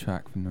 Brand new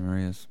track from the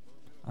Marias.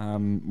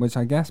 Which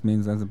I guess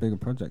means there's a bigger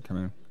project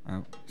coming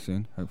out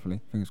soon,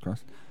 hopefully. Fingers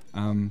crossed.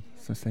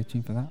 So stay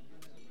tuned for that.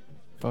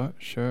 For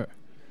sure.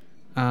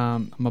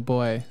 My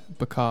boy,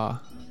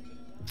 Bakar,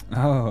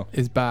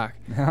 is back.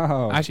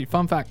 Oh. Actually,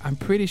 fun fact, I'm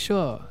pretty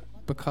sure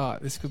Bakar,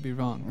 this could be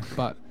wrong,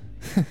 but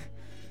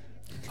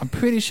I'm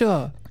pretty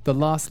sure the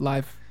last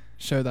live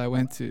show that I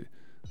went to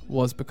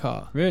was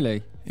Bakar.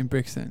 Really? In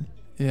Brixton.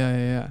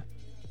 Yeah.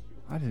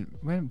 I didn't.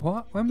 When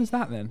was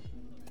that then?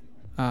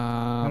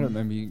 I don't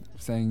remember you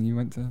saying you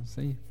went to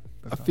see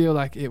Bakar. I feel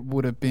like it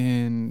would have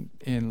been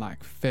in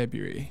like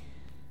February.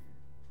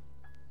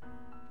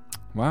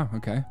 Wow,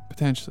 okay.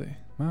 Potentially.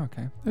 Wow,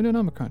 okay. No,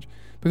 number crunch.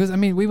 Because I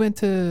mean, we went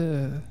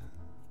to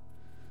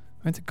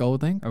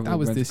Gold Link. That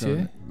was this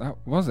year. That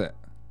was it.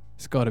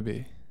 It's got to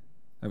be.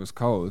 It was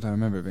cold. I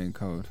remember it being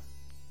cold.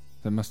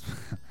 There must.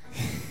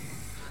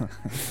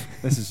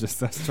 This is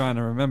just us trying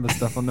to remember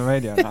stuff on the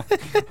radio now.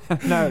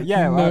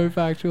 No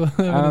factual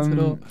evidence at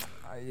all.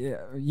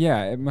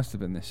 Yeah, it must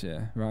have been this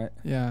year, right?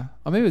 Yeah,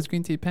 or maybe it was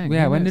Green Tea Peng.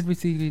 Yeah, when did we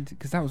see?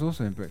 Because that was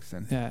also in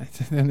Brixton. Yeah, it's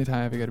the only time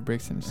I ever go to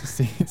Brixton is to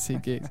see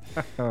gigs.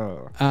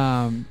 Oh.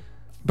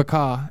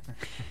 Bakar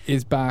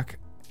is back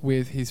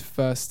with his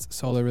first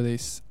solo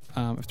release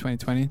of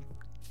 2020.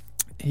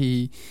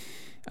 He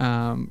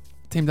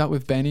teamed up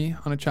with Benny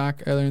on a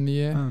track earlier in the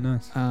year. Oh,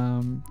 nice.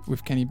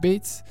 With Kenny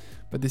Beats,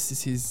 but this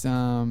is his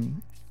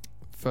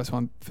first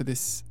one for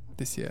this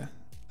year,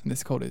 and this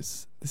is called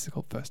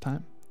First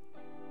Time.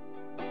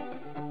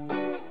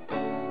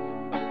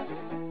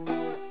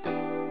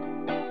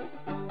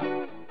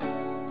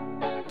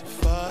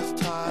 First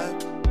time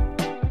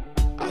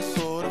I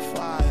saw the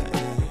fire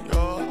in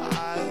your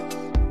eyes,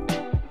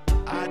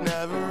 I'd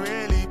never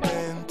really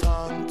been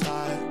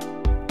tongue-tied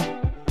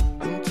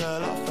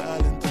until I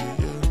fell into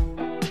you.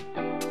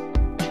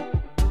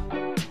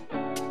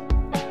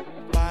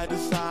 By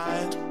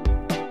design,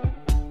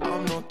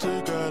 I'm not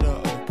too good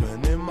at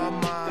opening my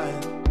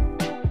mind.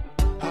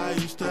 I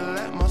used to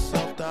let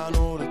myself down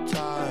all the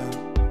time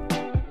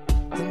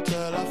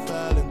until I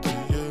fell into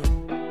you.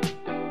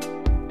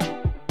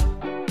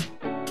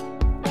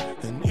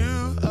 And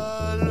you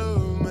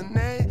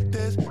illuminate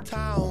this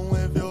town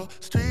with your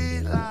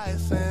streetlight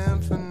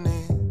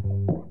symphony.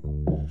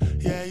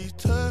 Yeah, you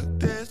took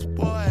this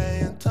boy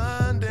and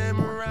turned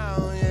him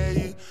around. Yeah,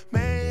 you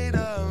made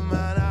a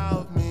man out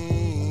of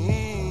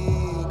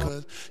me.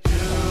 'Cause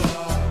you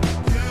are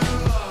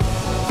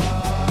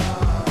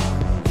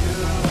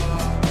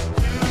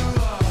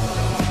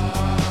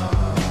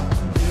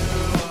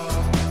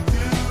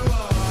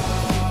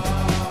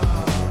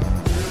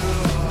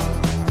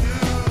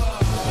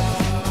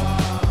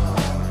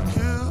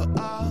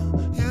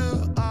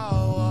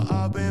what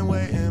I've been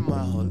waiting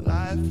my whole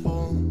life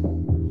for.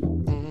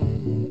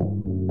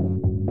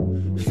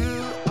 You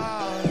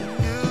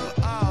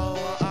are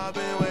what I've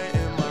been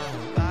waiting my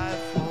whole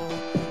life for.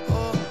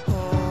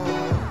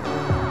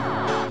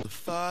 The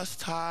first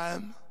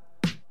time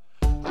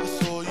I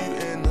saw you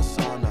in the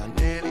sun, I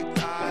nearly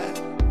died.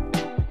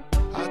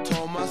 I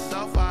told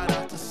myself I'd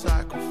have to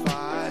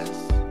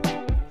sacrifice.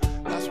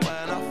 That's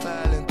when I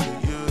fell into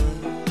you.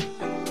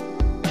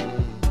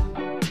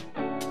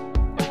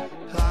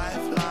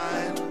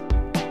 Lifeline,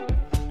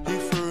 you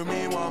threw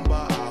me one,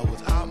 but I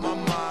was out my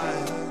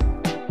mind.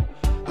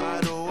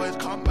 I'd always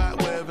come back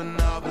with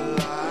another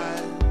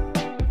lie.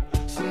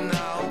 So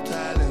now I'm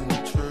telling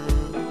the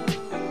truth.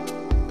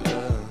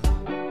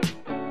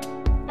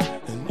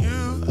 And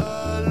you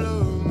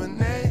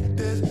illuminate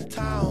this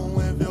town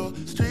with your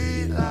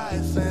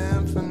streetlight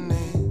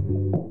symphony.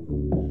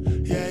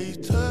 Yeah, you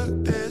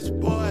took this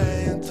boy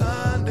and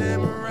turned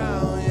him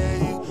around. Yeah,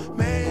 you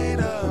made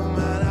a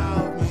man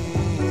out of me.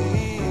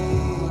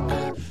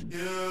 'Cause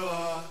you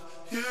are.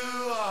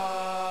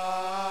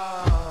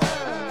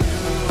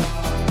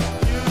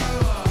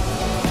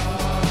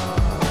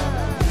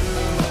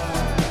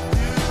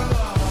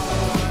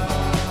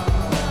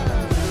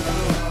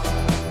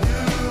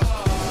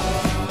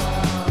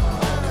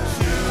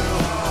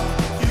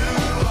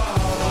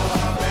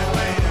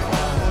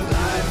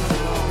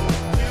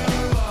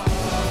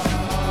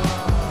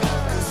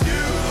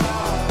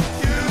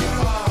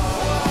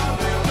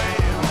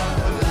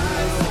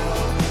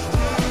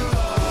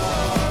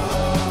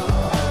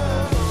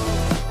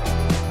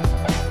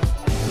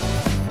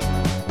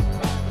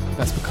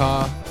 That's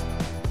Bakar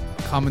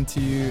coming to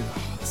you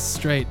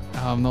straight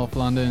out of North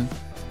London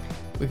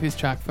with his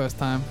track First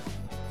Time.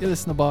 You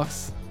listen to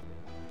Box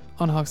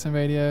on Hoxton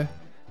Radio,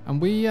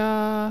 and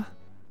we're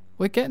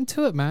getting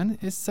to it, man.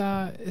 It's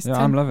Yeah,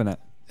 I'm loving it.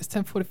 It's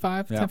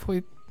 10:45, Yeah.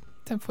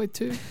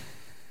 10:42.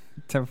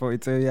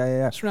 10:42.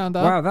 Yeah. Just round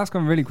up. Wow, that's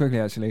gone really quickly,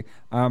 actually.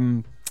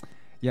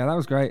 Yeah, that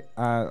was great.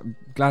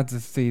 Glad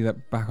to see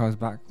that Bakar's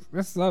back.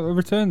 This is a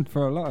return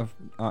for a lot of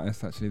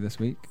artists actually this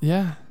week.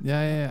 Yeah.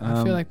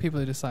 I feel like people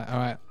are just like, all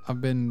right,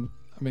 I've been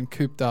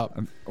cooped up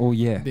all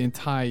year, the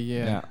entire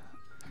year. Yeah.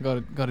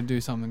 Got to do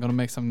something. Got to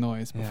make some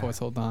noise before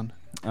it's all done.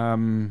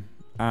 And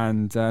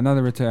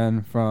another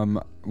return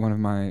from one of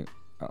my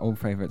old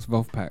favorites,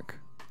 Wolfpack,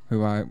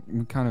 who I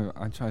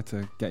tried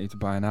to get you to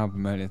buy an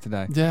album earlier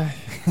today. Yeah.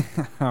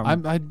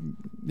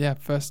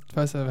 First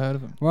I've heard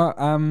of him. Well,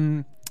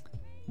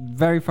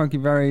 very funky,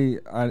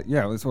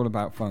 it's all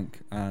about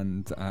funk,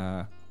 and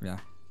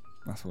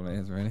that's all it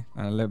is really,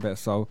 and a little bit of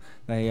soul.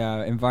 They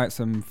invite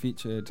some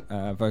featured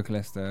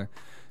vocalists to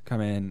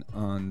come in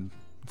on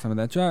some of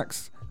their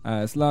tracks.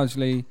 It's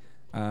largely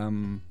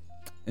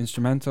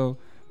instrumental,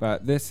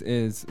 but this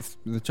is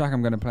the track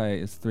I'm going to play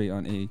is 3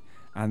 on E,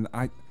 and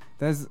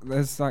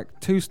there's like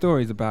 2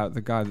 stories about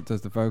the guy that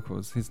does the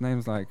vocals. His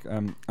name's like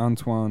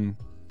Antoine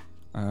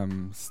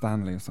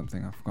Stanley or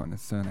something. I've forgotten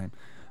his surname,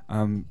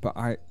 but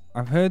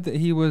I've heard that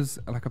he was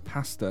like a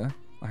pastor,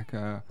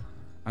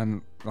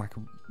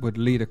 would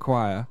lead a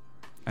choir,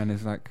 and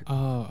is like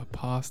a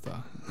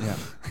pastor. Yeah,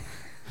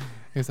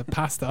 he was a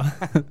pastor.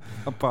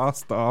 A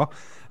pastor.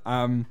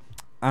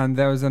 And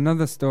there was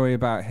another story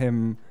about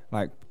him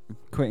like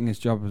quitting his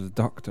job as a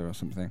doctor or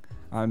something.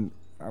 And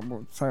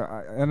so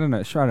I don't know,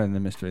 it's shrouded in the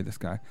mystery, this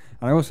guy.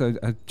 And I also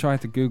tried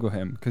to Google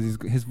him because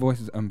his voice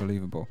is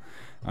unbelievable.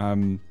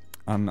 And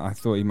I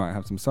thought he might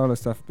have some solo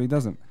stuff, but he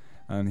doesn't.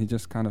 And he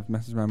just kind of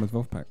messes around with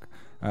Wolfpack.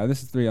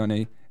 This is 3 on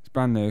E. It's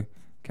brand new.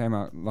 Came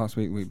out last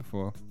week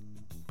before.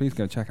 Please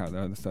go check out the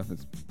other stuff.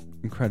 It's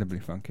incredibly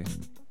funky.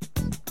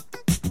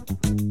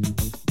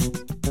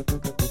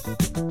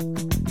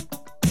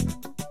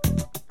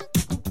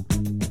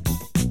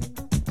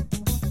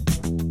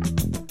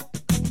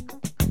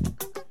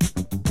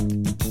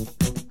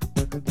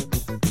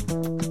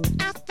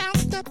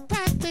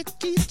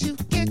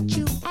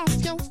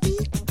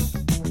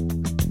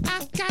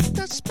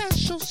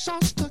 special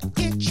sauce to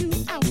get you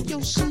out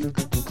your seat.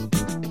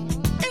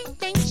 An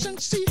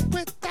ancient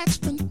secret that's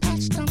been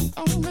passed down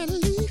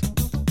orally.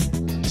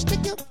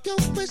 Stick up your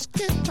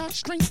whiskey,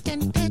 touch, drink,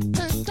 and get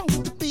turned on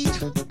the beat.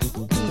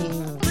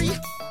 3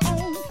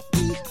 on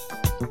E.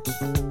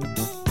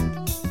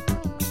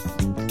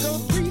 Go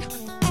 3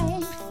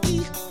 on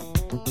E.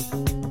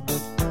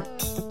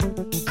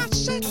 I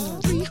said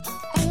 3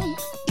 on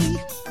E.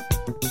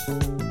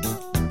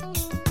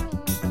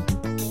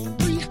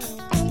 3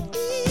 on E.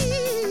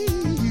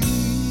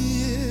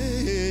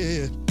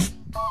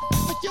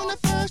 A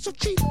universal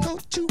cheat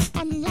code to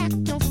unlock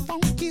your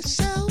funky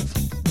self.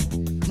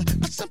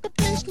 A simple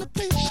place, no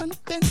patient,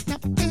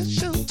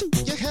 beneficial to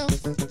your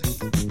health.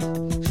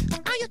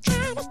 Are you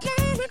trying to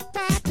learn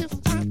and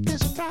find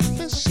this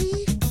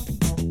prophecy?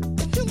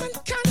 The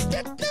humankind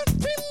that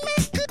every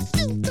man could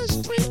feel this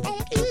 3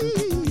 on E.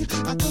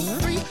 I go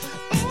 3 on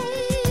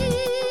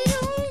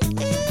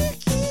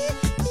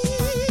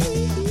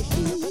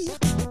E.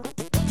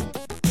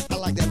 I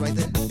like that right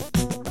there.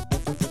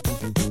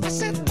 I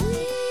said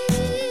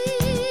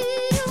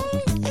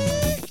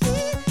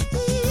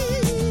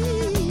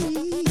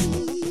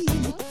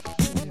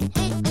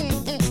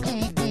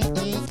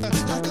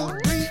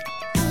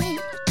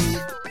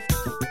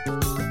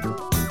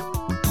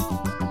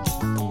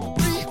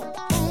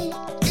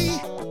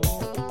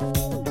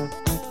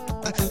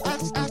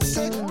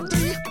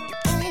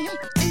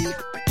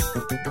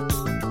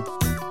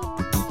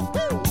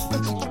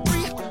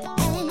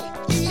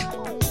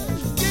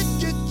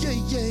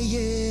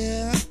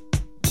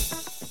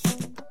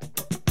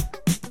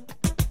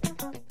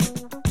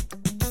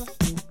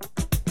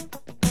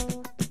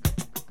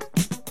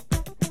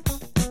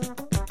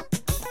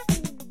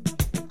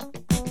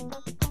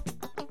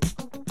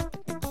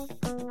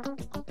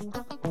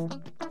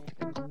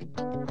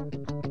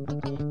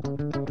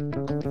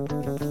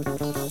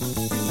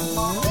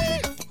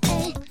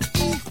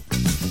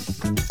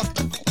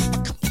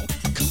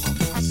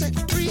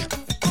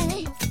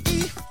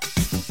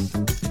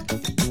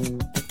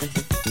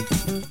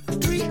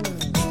 3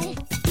 on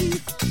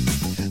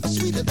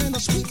sweeter than a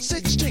sweet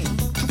 16.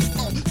 Come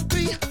on,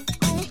 3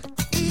 on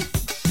E.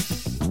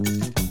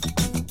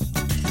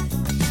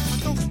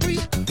 Go 3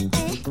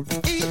 on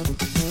E.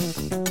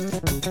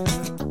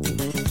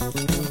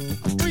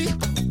 3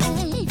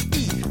 on E.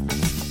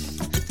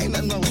 Ain't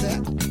nothing wrong with that.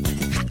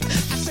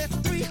 I said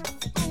 3 on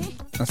E.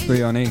 That's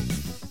 3 on E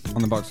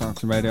on the Box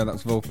Auction Radio.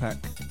 That's Wolfpack.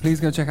 Please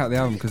go check out the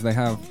album because they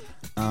have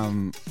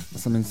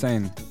some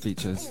insane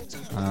features,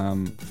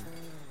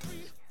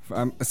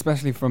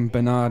 especially from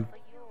Bernard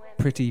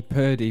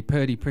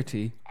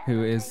Purdy,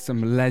 who is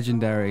some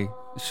legendary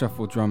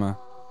shuffle drummer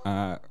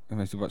I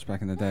used to watch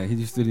back in the day. He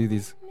used to do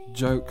these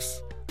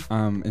jokes,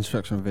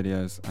 instructional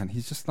videos, and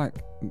he's just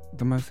like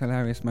the most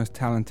hilarious, most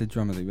talented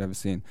drummer that you've ever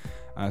seen.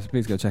 So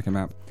please go check him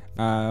out.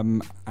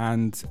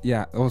 And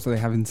yeah, also they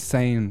have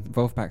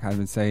Wolfpack have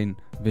insane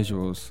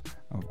visuals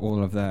of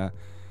all of their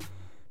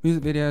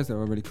music videos. They're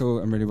all really cool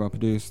and really well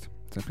produced.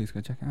 So please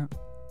go check it out.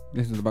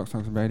 This is the Box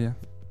Auction Radio,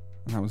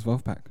 and that was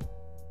Wolfpack.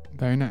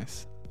 Very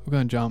nice. We're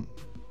gonna jump.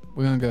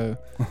 We're gonna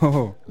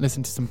go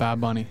listen to some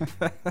Bad Bunny.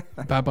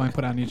 Bad Bunny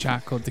put out a new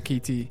track called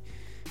Dakiti.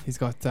 He's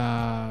got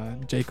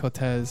Jay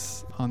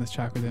Cortez on this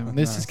track with him. And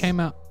this just came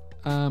out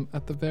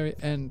at the very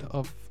end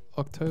of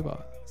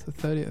October. It's the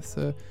 30th,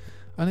 so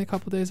only a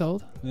couple days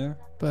old. Yeah.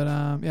 But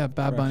yeah,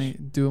 Bad Bunny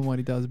doing what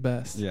he does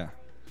best. Yeah.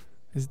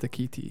 This is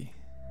Dakiti.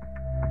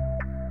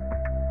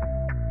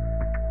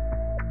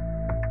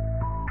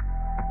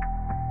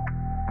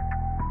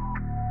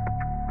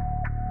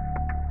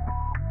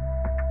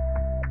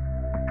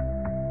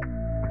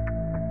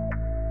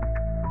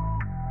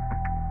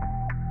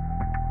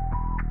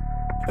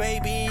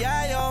 Baby,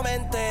 ya yo me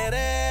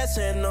enteré,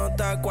 se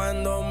nota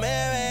cuando me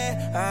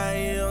ves.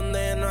 Ahí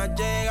donde no has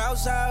llegado,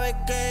 sabes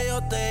que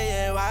yo te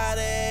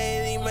llevaré.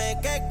 Y dime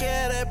qué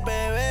quieres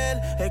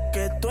beber, es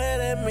que tú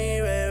eres mi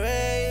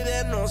bebé. Y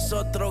de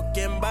nosotros,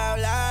 ¿quién va a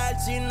hablar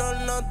si no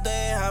nos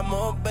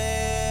dejamos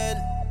ver?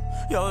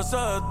 Y a veces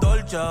es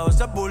dolce, a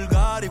veces es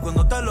vulgar. Y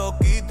cuando te lo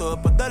quito,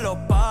 después de los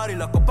paris,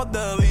 las copas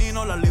de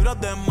vino, las libras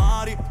de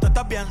Mari. Tú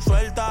estás bien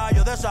suelta,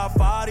 yo de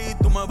safari.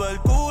 Tú me ves el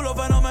culo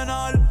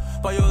fenomenal,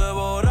 pa' yo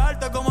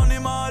devorarte como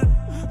animal.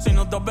 Si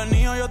no te has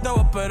venido, yo te voy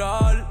a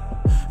esperar.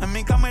 En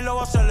mi cama y lo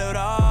voy a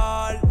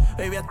celebrar.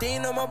 Baby, a ti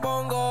no me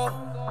pongo,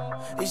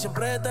 y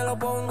siempre te lo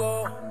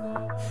pongo.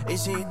 Y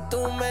si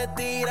tú me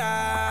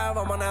tiras,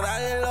 vamos a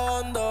nadar en lo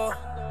hondo.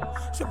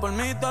 Si por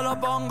mí te lo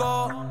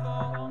pongo,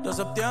 de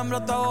septiembre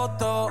hasta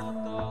agosto.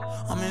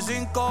 A mis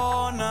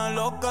rincones,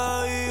 lo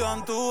que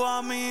digan tu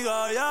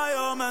amiga, ya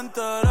yo me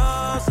enteré.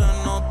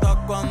 Se nota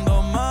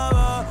cuando me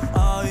ves,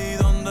 ahí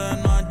donde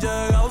no has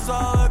llegado,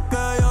 sabes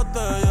que yo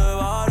te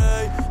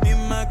llevaré.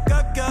 Dime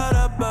qué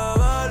quieres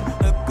beber,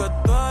 es que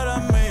tú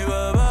eres mi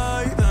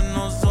bebé. Y de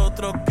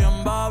nosotros,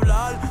 ¿quién va a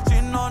hablar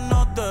si no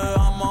nos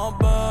dejamos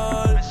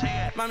ver?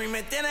 Mami,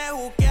 me tienes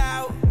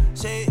buqueado,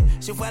 sí.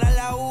 Si fuera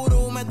la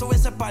Uru, me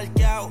tuviese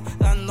parqueado,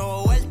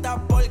 dando vueltas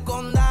por el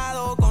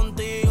condado,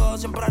 contigo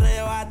siempre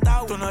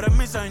arrebatado. Tú no eres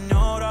mi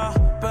señora,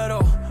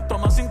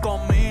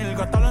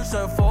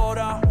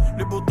 Sephora.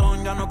 Louis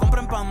Vuitton ya no compra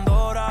en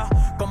Pandora.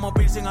 Como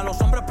piercing a los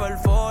hombres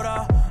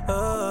perfora.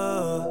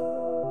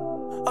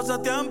 Hace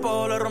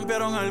tiempo le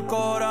rompieron el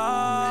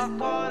cora.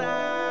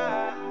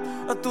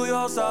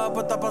 Estudiosa,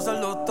 puesta para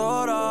ser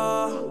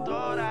doctora.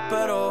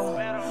 Pero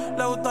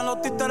le gustan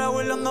los títeres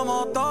huirleando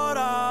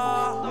motora.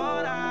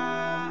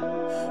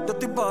 Yo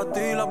estoy pa'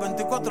 ti las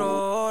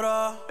 24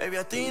 horas. Baby,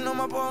 a ti no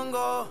me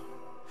pongo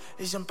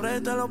y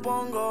siempre te lo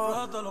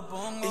pongo.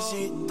 Y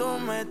si tú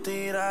me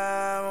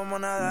tiras, vamos a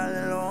nadar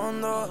en lo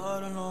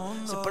hondo.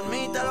 Si por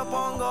mí te lo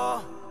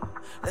pongo,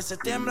 de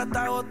septiembre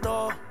hasta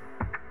agosto.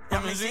 Y a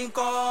mis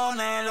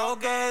rincones, lo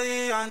que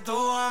digan tu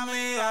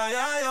amiga,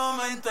 ya yo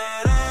me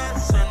enteré.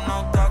 Se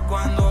nota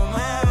cuando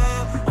me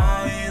ves,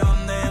 ahí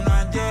donde no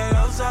has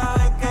llegado,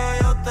 sabes que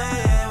yo te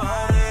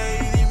llevaré.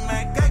 Y dime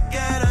qué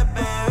quieres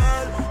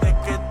beber, es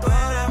que tú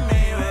eres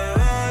mi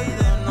bebé. Y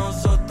de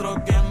nosotros,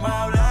 ¿quién va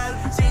a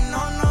hablar? Si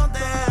no nos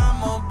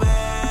dejamos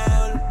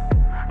ver.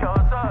 Yo a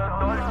veces es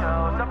dolce,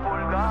 a veces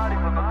vulgar. Y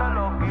cuando te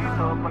lo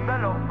quito, después de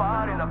los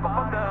paris, las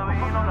copas de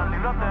vino, las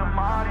libras de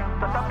Mari.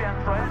 Tú estás bien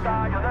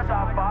suelta, yo de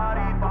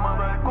safari. Tú me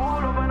ves el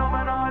culo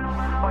fenomenal,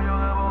 pa' yo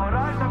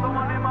devorarte como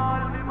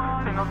animal.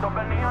 Si no sos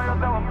venido, yo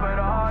te voy a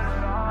esperar.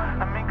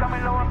 En mi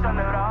camino lo voy a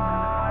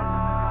celebrar.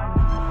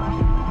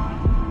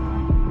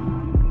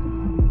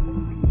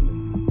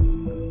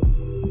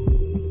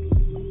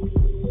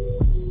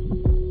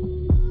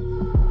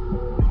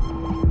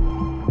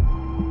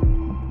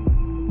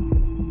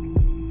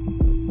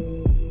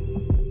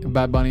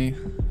 Bad Bunny,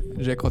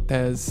 Jay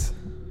Cortez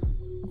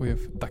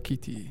with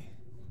Takiti.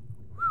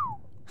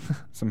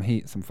 Some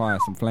heat, some fire,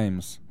 some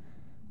flames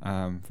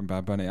from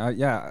Bad Bunny. I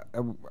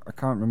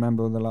can't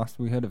remember the last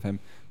we heard of him,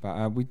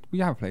 but we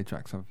have played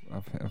tracks of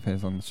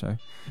his on the show.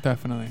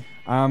 Definitely.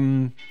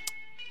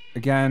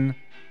 Again,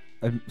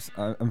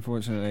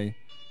 unfortunately,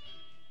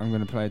 I'm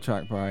going to play a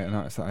track by an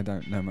artist that I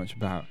don't know much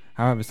about.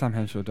 However, Sam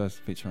Henshaw does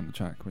feature on the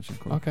track, which is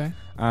cool. Okay.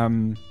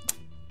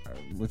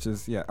 Which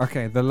is,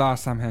 okay, the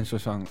last Sam Henshaw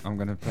song I'm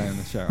going to play on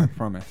the show. I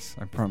promise.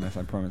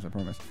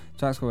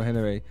 Track's called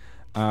Hillary.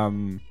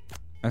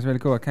 That's really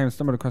cool. I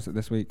stumbled across it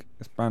this week.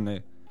 It's brand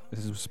new.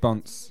 This is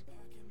Response,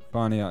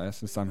 Barney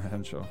Artist, and Sam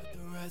Henshaw.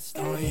 I'm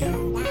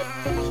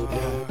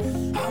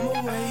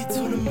away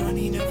till the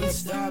money never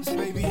stops,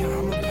 baby.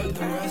 I'ma put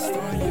the rest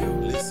on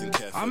you. Listen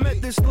carefully. I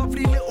met this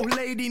lovely little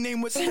lady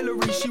named was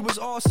Hillary. She was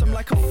awesome,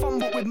 like a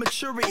fumble with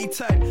maturity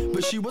type.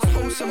 But she was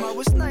wholesome. I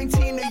was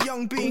 19, a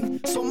young being.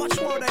 So much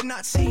world I'd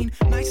not seen.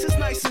 Nice is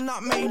nice and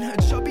not mean. A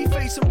chubby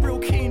face and real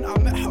keen. I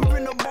met her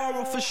in a bar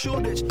off a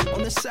Shoreditch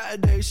on a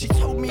Saturday. She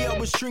told me I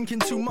was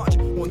drinking too much.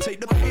 Won't take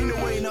the pain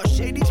away. Now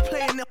Shady's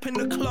playing up in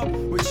the club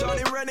with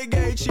Johnny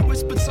Renegade. She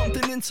whispered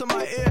something into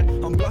my ear.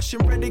 I'm blushing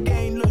red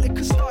again. The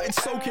liquor started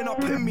soaking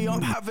up in me.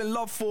 I'm having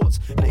love thoughts.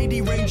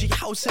 Lady rangy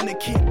house and a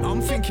kid.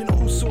 I'm thinking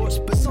all sorts.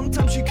 But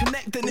sometimes you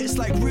connect and it's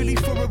like really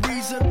for a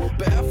reason.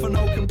 But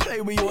FNO can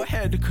play with your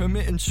head,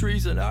 committing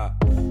treason. I'm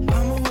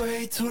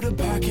away till the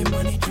pocket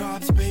money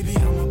drops, baby.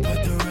 I'ma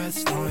put the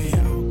rest on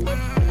you.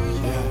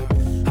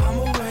 Yeah. I'm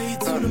away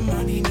till the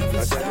money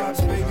never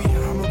stops, baby.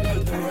 I'ma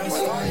put the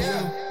rest on you.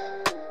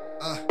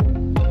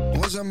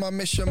 Wasn't my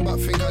mission, but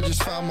think I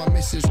just found my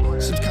missus.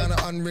 Seems kinda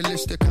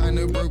unrealistic, I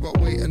know bro, but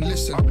wait and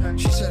listen.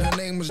 She said her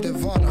name was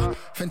Devana,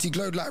 Fenty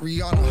glowed like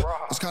Rihanna.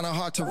 It's kinda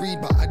hard to read,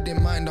 but I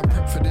didn't mind, I'm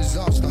prepped for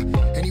disaster.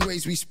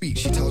 Anyways we speak,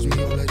 she tells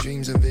me all her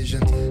dreams and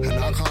visions. And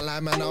I can't lie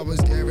man, I was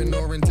there and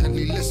nor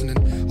intently listening.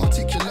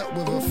 Articulate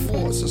with her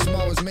thoughts, a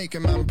smile was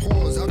making man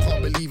pause. I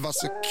can't believe I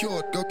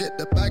secured, go get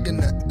the bag and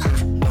that.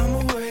 I'm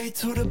away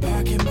till the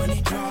pocket money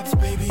drops,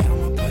 baby.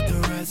 I'ma put the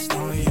rest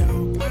on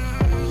you.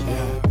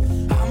 Yeah.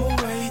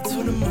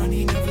 The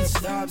money never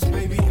stops,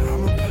 baby.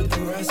 I'ma put the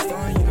rest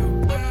on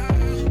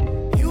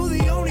you. You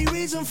the only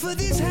reason for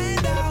these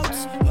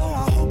handouts. Oh,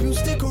 I hope you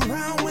stick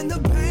around when the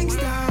bank's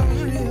down.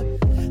 Yeah.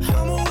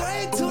 I'ma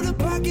wait till the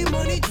pocket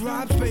money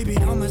drops, baby.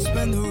 I'ma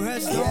spend the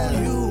rest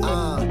on you.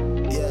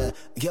 Yeah,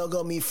 girl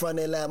got me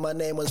fronting like my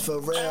name was for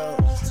real.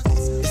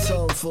 It's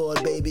Tom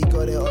Ford, baby,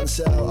 got it on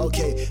sale.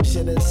 Okay,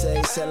 shouldn't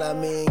say sell, I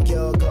mean,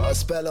 girl got a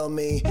spell on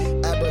me.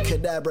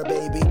 Abracadabra,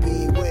 baby,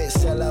 be with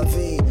c'est la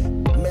vie.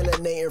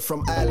 Melanating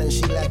from Ireland,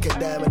 she like a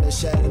diamond and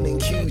shining in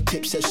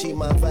Q-tips, says she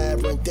my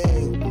vibrant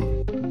thing.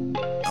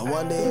 I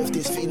wonder if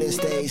this feeling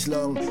stays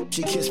long.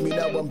 She kissed me,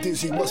 now I'm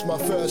dizzy, what's my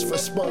first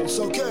response?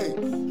 Okay.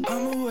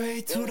 I'ma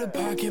wait till the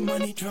pocket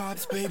money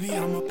drops, baby.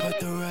 I'ma put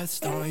the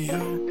rest on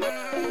you.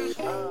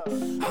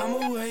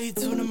 I'ma wait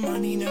till the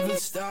money never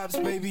stops,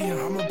 baby.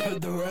 I'ma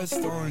put the rest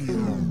on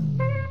you.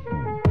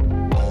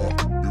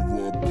 You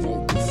were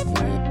broke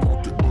before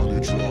pocket money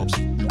drops.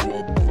 You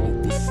were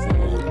broke before,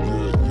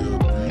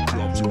 we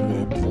dropped. You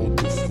were broke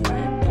before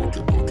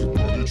pocket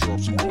money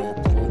drops. You were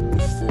broke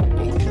before,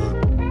 okay.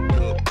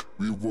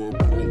 We were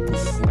broke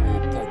before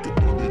pocket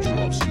money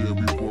drops. Yeah,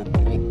 we were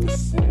broke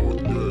before,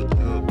 we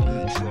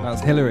dropped.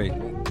 That's Hillary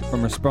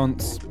from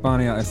Response,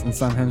 Barney Artist, and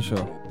Sam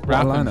Henshaw. What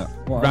a lineup.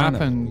 What a lineup.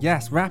 Rapping.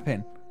 Yes,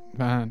 rapping.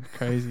 Man,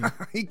 crazy.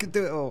 He could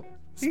do it all.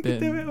 He can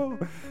do it all.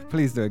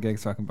 Please do a gig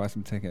so I can buy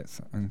some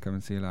tickets and come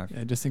and see you live.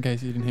 Yeah, just in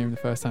case you didn't hear him the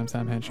first time,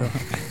 Sam Henshaw.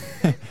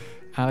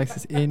 Alex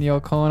is in your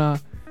corner,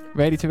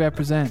 ready to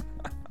represent,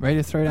 ready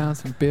to throw down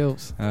some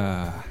bills.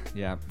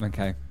 Yeah,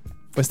 okay.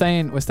 We're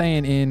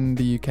staying in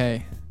the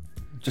UK.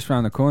 Just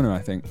round the corner, I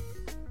think.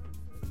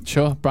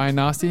 Sure, Brian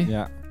Nasty.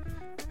 Yeah.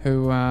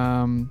 Who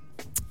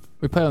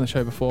we played on the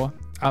show before.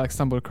 Alex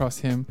stumbled across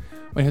him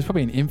when he was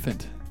probably an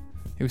infant.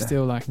 He was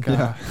still like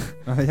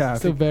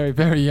still very,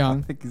 very young.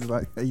 I think he's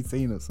like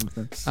 18 or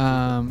something.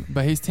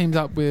 But he's teamed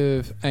up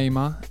with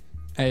AMA,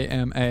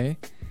 AMA,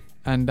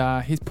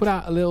 and he's put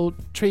out a little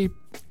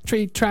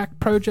three-track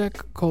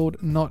project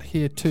called Not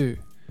Here Too.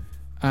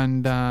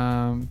 And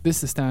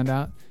this is a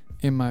standout,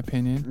 in my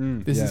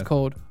opinion. This is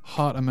called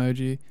Heart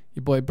Emoji.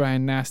 Your boy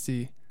Brian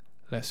Nasty.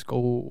 Let's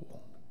go.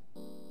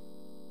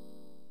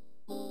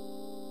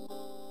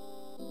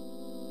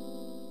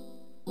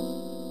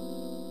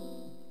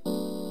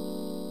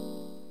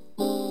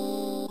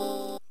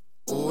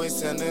 Always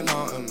sending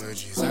heart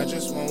emojis, I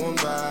just want one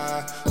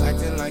back.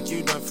 Acting like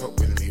you don't fuck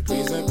with me,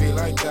 please don't be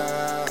like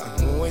that.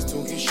 I'm always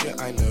talking shit,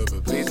 I know,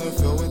 but please don't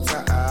feel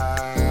attacked.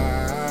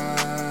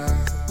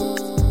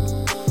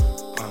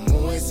 I'm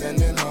always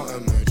sending heart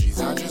emojis,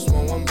 I just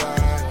want one back.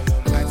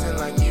 Acting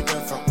like you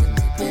don't fuck with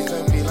me, please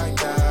don't be like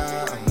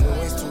that. I'm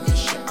always talking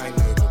shit, I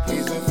know, but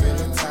please don't feel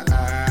attacked.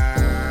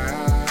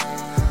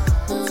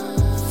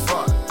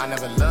 Fuck, I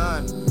never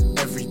learn.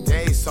 Every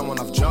day, someone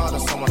I've jarred or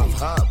someone I've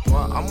hurt.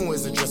 I'm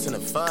always addressing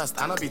it first,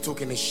 and I be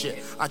talking this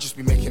shit, I just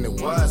be making it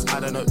worse. I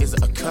don't know, is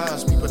it a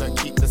curse? People don't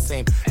keep the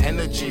same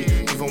energy,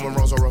 even when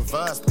roles are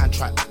reversed, and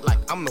try act like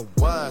I'm the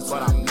worst,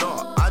 but I'm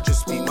not. I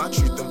just speak my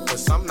truth, and for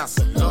some that's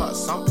a lot.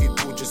 Some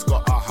people just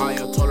got a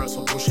higher tolerance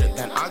for bullshit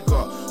than I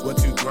got. We're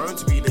too grown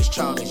to be this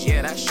childish,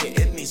 yeah, that shit,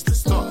 it needs to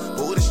stop. But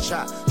all this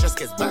chat just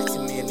gets back to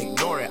me and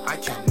ignore it, I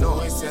cannot.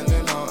 Always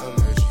sending out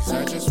emojis,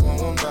 I just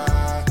want one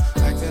back.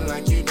 Acting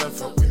like you don't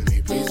fuck with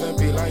me, please don't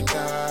be like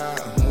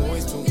that. I'm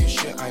always talking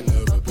shit, I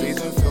know, but please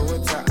don't feel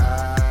attacked.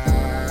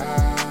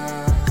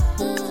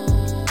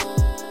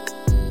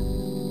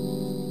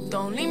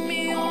 Don't leave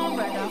me on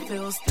red, I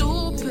feel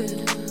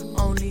stupid.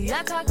 Only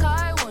attack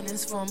I want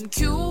is from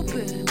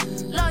Cupid.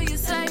 Love you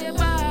say it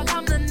back,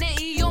 I'm the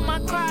nitty, you're my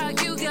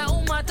crack. You get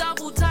all my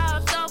double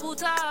taps.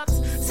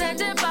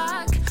 Send it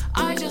back,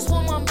 I just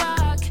want one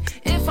back.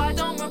 If I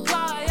don't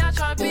reply, I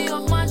try be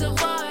off my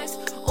device.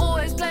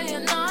 Always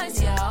playing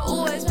nice, yeah,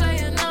 always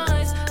playing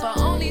nice. But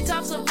only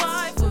tough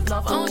survive, with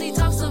love only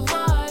tough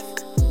survive.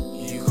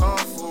 You can't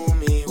fool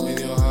me with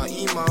your heart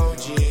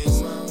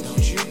emojis.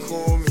 Don't you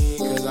call me,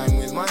 cause I'm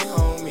with my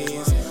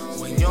homies.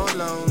 When you're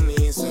lonely,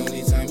 it's the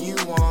only time you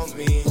want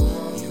me.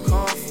 You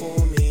can't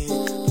fool me,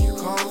 you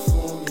can't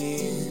fool me.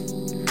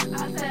 I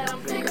said I'm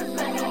sick of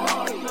sending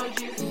heart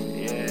emojis.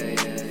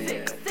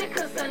 Sick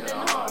of sending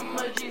heart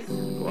emojis.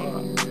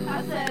 I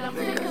said I'm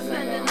sick of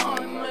sending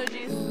heart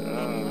emojis.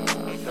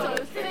 So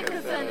sick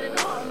of sending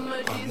heart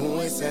emojis. I'm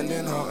always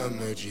sending heart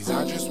emojis,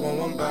 I just want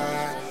one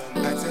back.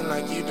 Acting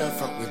like you don't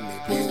fuck with me,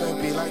 please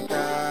don't be like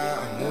that.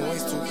 I'm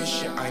always talking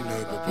shit, I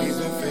know, but please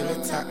don't feel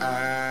attacked.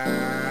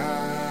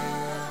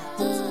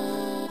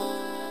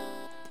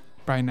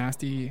 Brian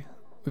Nasty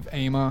with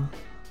AMA.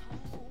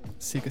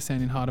 Sick of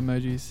sending heart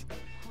emojis.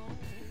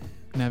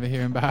 Never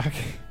hear him back.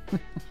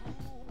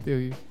 Feel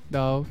you,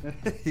 dog.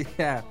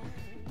 Yeah.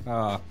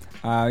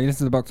 You listen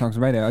to the Box Songs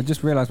Radio. I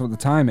just realised what the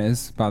time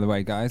is, by the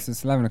way, guys.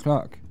 It's 11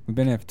 o'clock. We've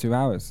been here for 2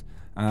 hours.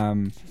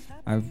 I've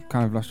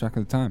kind of lost track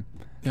of the time.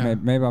 Yeah.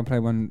 Maybe I'll play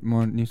one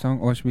more new song,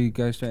 or should we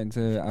go straight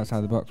into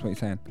Outside the Box? What are you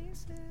saying?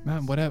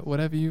 Man,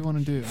 whatever you want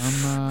to do.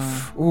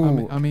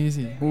 I'm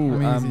easy.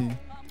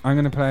 I'm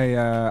going to play...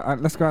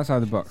 let's go Outside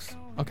the Box.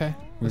 Okay,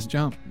 let's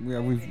jump. Yeah,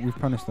 we've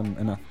punished them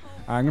enough.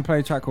 I'm going to play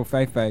a track called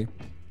Fei Fei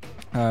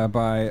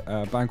by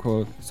a band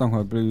called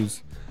Songhua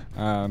Blues.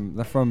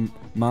 They're from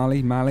Mali.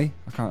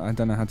 I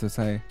don't know how to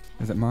say.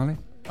 Is it Mali?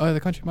 Oh,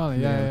 the country Mali.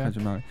 Yeah.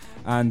 Country Mali.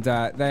 And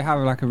they have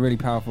like a really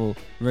powerful,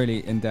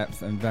 really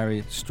in-depth and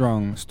very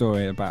strong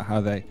story about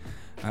how they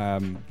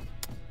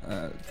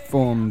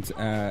formed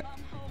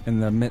in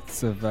the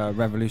midst of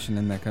revolution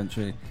in their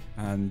country.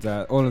 And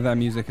all of their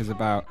music is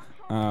about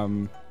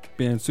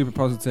being super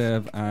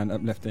positive and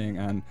uplifting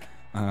and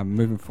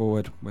moving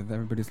forward with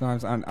everybody's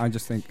lives. And I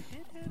just think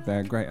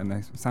they're great and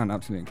they sound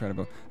absolutely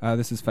incredible.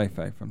 This is Fei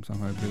Fei from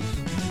Songhua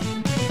Blues.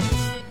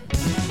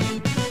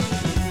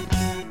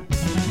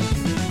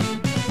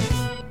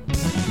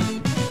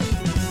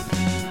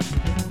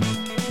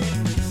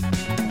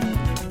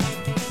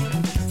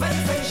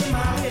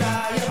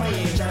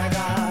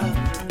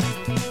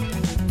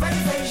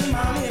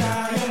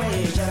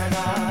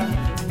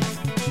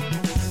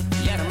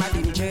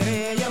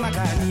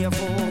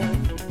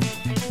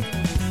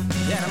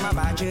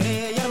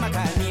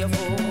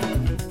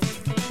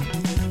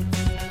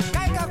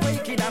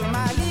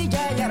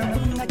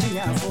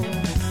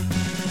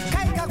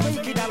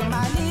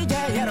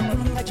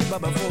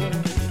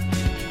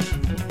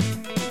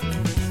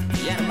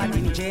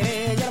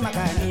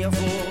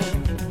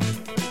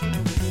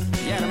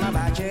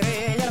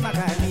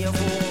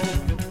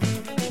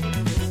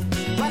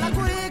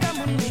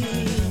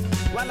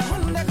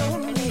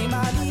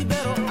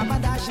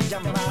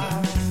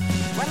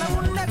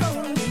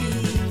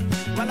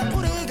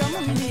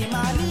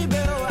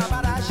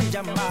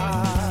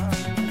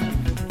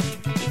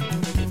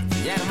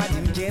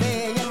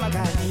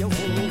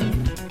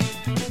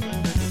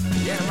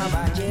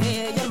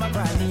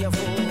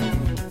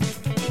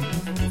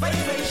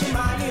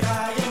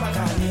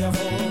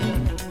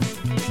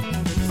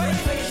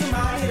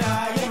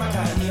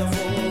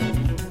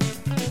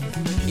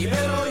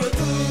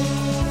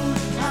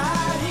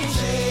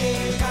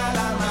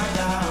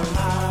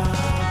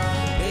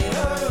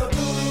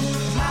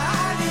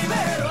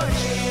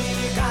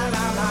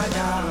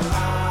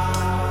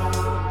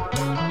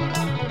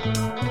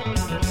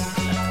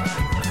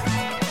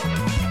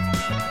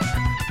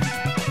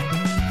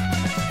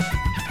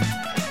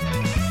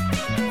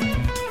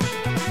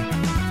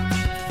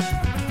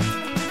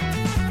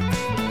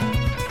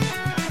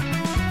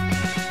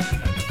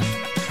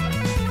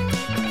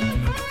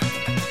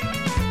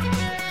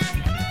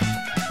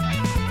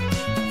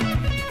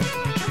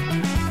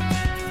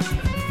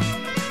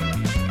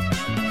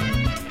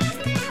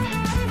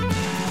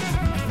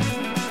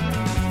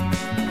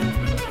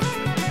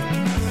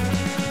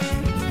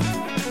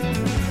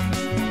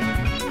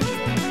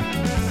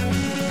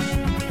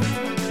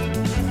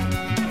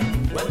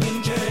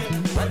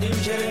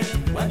 Wadinjere,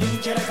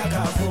 wadinjere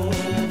kakafo.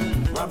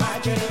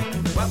 Wabajere,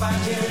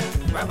 wabajere,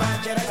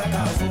 wabajere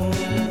kakafo.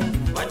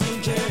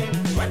 Wadinjere,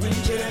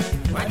 wadinjere,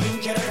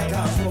 wadinjere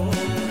kakafo.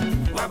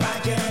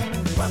 Wabajere,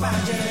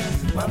 wabajere,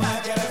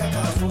 wabajere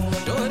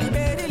kakafo. Tori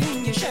beri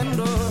lingi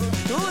shendo,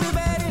 tori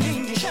beri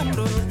lingi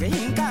shendo.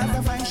 Gehinka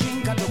kafan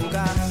shinka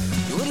tobuga.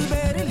 Tori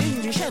beri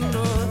lingi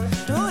shendo,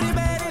 tori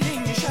beri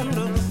lingi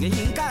shendo.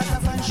 Gehinka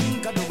kafan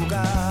shinka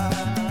tobuga.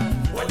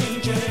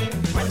 Wadinjere,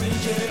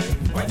 wadinjere,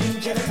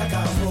 wadinjere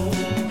kakafo.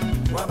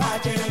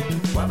 Wabajere,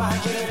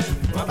 wabajere,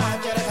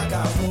 wabajere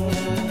kakafo.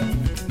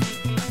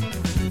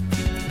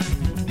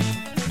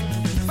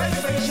 Fai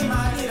fai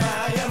shimalira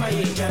ya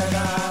mai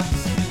jaraga.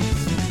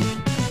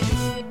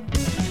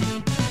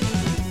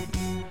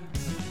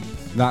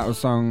 That was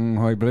song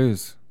Hoy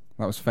Blues.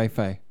 That was Fei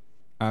Fei.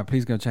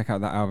 Please go check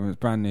out that album. It's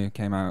brand new.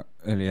 Came out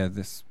earlier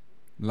this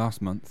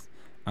last month.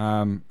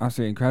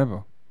 Absolutely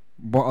incredible.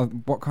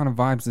 What kind of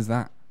vibes is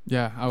that?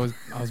 Yeah, I was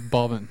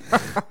bobbing.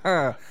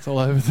 It's all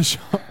over the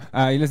shop.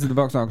 You listen to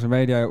Box Oxford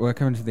Radio. We're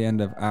coming to the end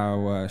of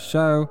our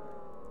show.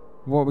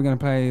 What are we going to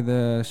play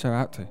the show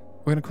out to?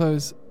 We're going to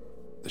close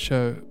the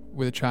show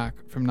with a track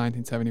from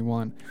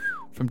 1971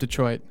 from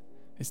Detroit.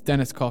 It's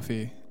Dennis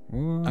Coffey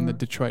and the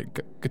Detroit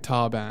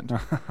Guitar Band.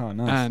 Oh,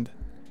 nice. And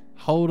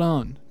hold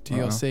on to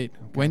your seat.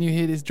 Okay. When you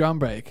hear this drum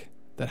break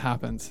that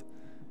happens,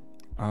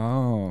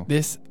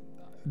 this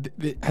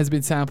has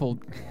been sampled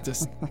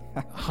just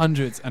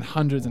hundreds and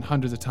hundreds and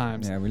hundreds of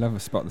times. Yeah, we love to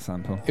spot the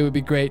sample. It would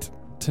be great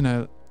to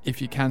know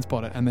if you can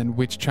spot it and then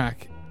which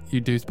track you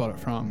do spot it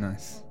from.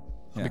 Nice.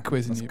 I'll be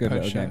quizzing you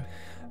post-show.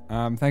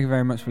 Thank you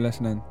very much for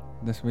listening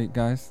this week,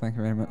 guys. Thank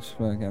you very much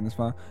for getting this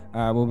far.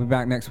 We'll be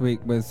back next week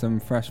with some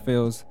fresh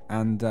feels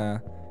and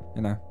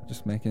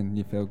just making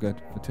you feel good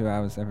for 2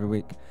 hours every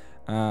week.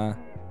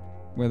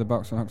 We're the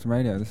Box on Oxford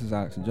Radio. This is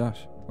Alex and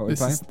Josh. What are we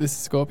playing? This is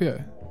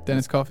Scorpio,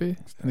 Dennis Coffey,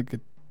 and the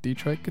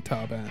Detroit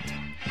Guitar Band.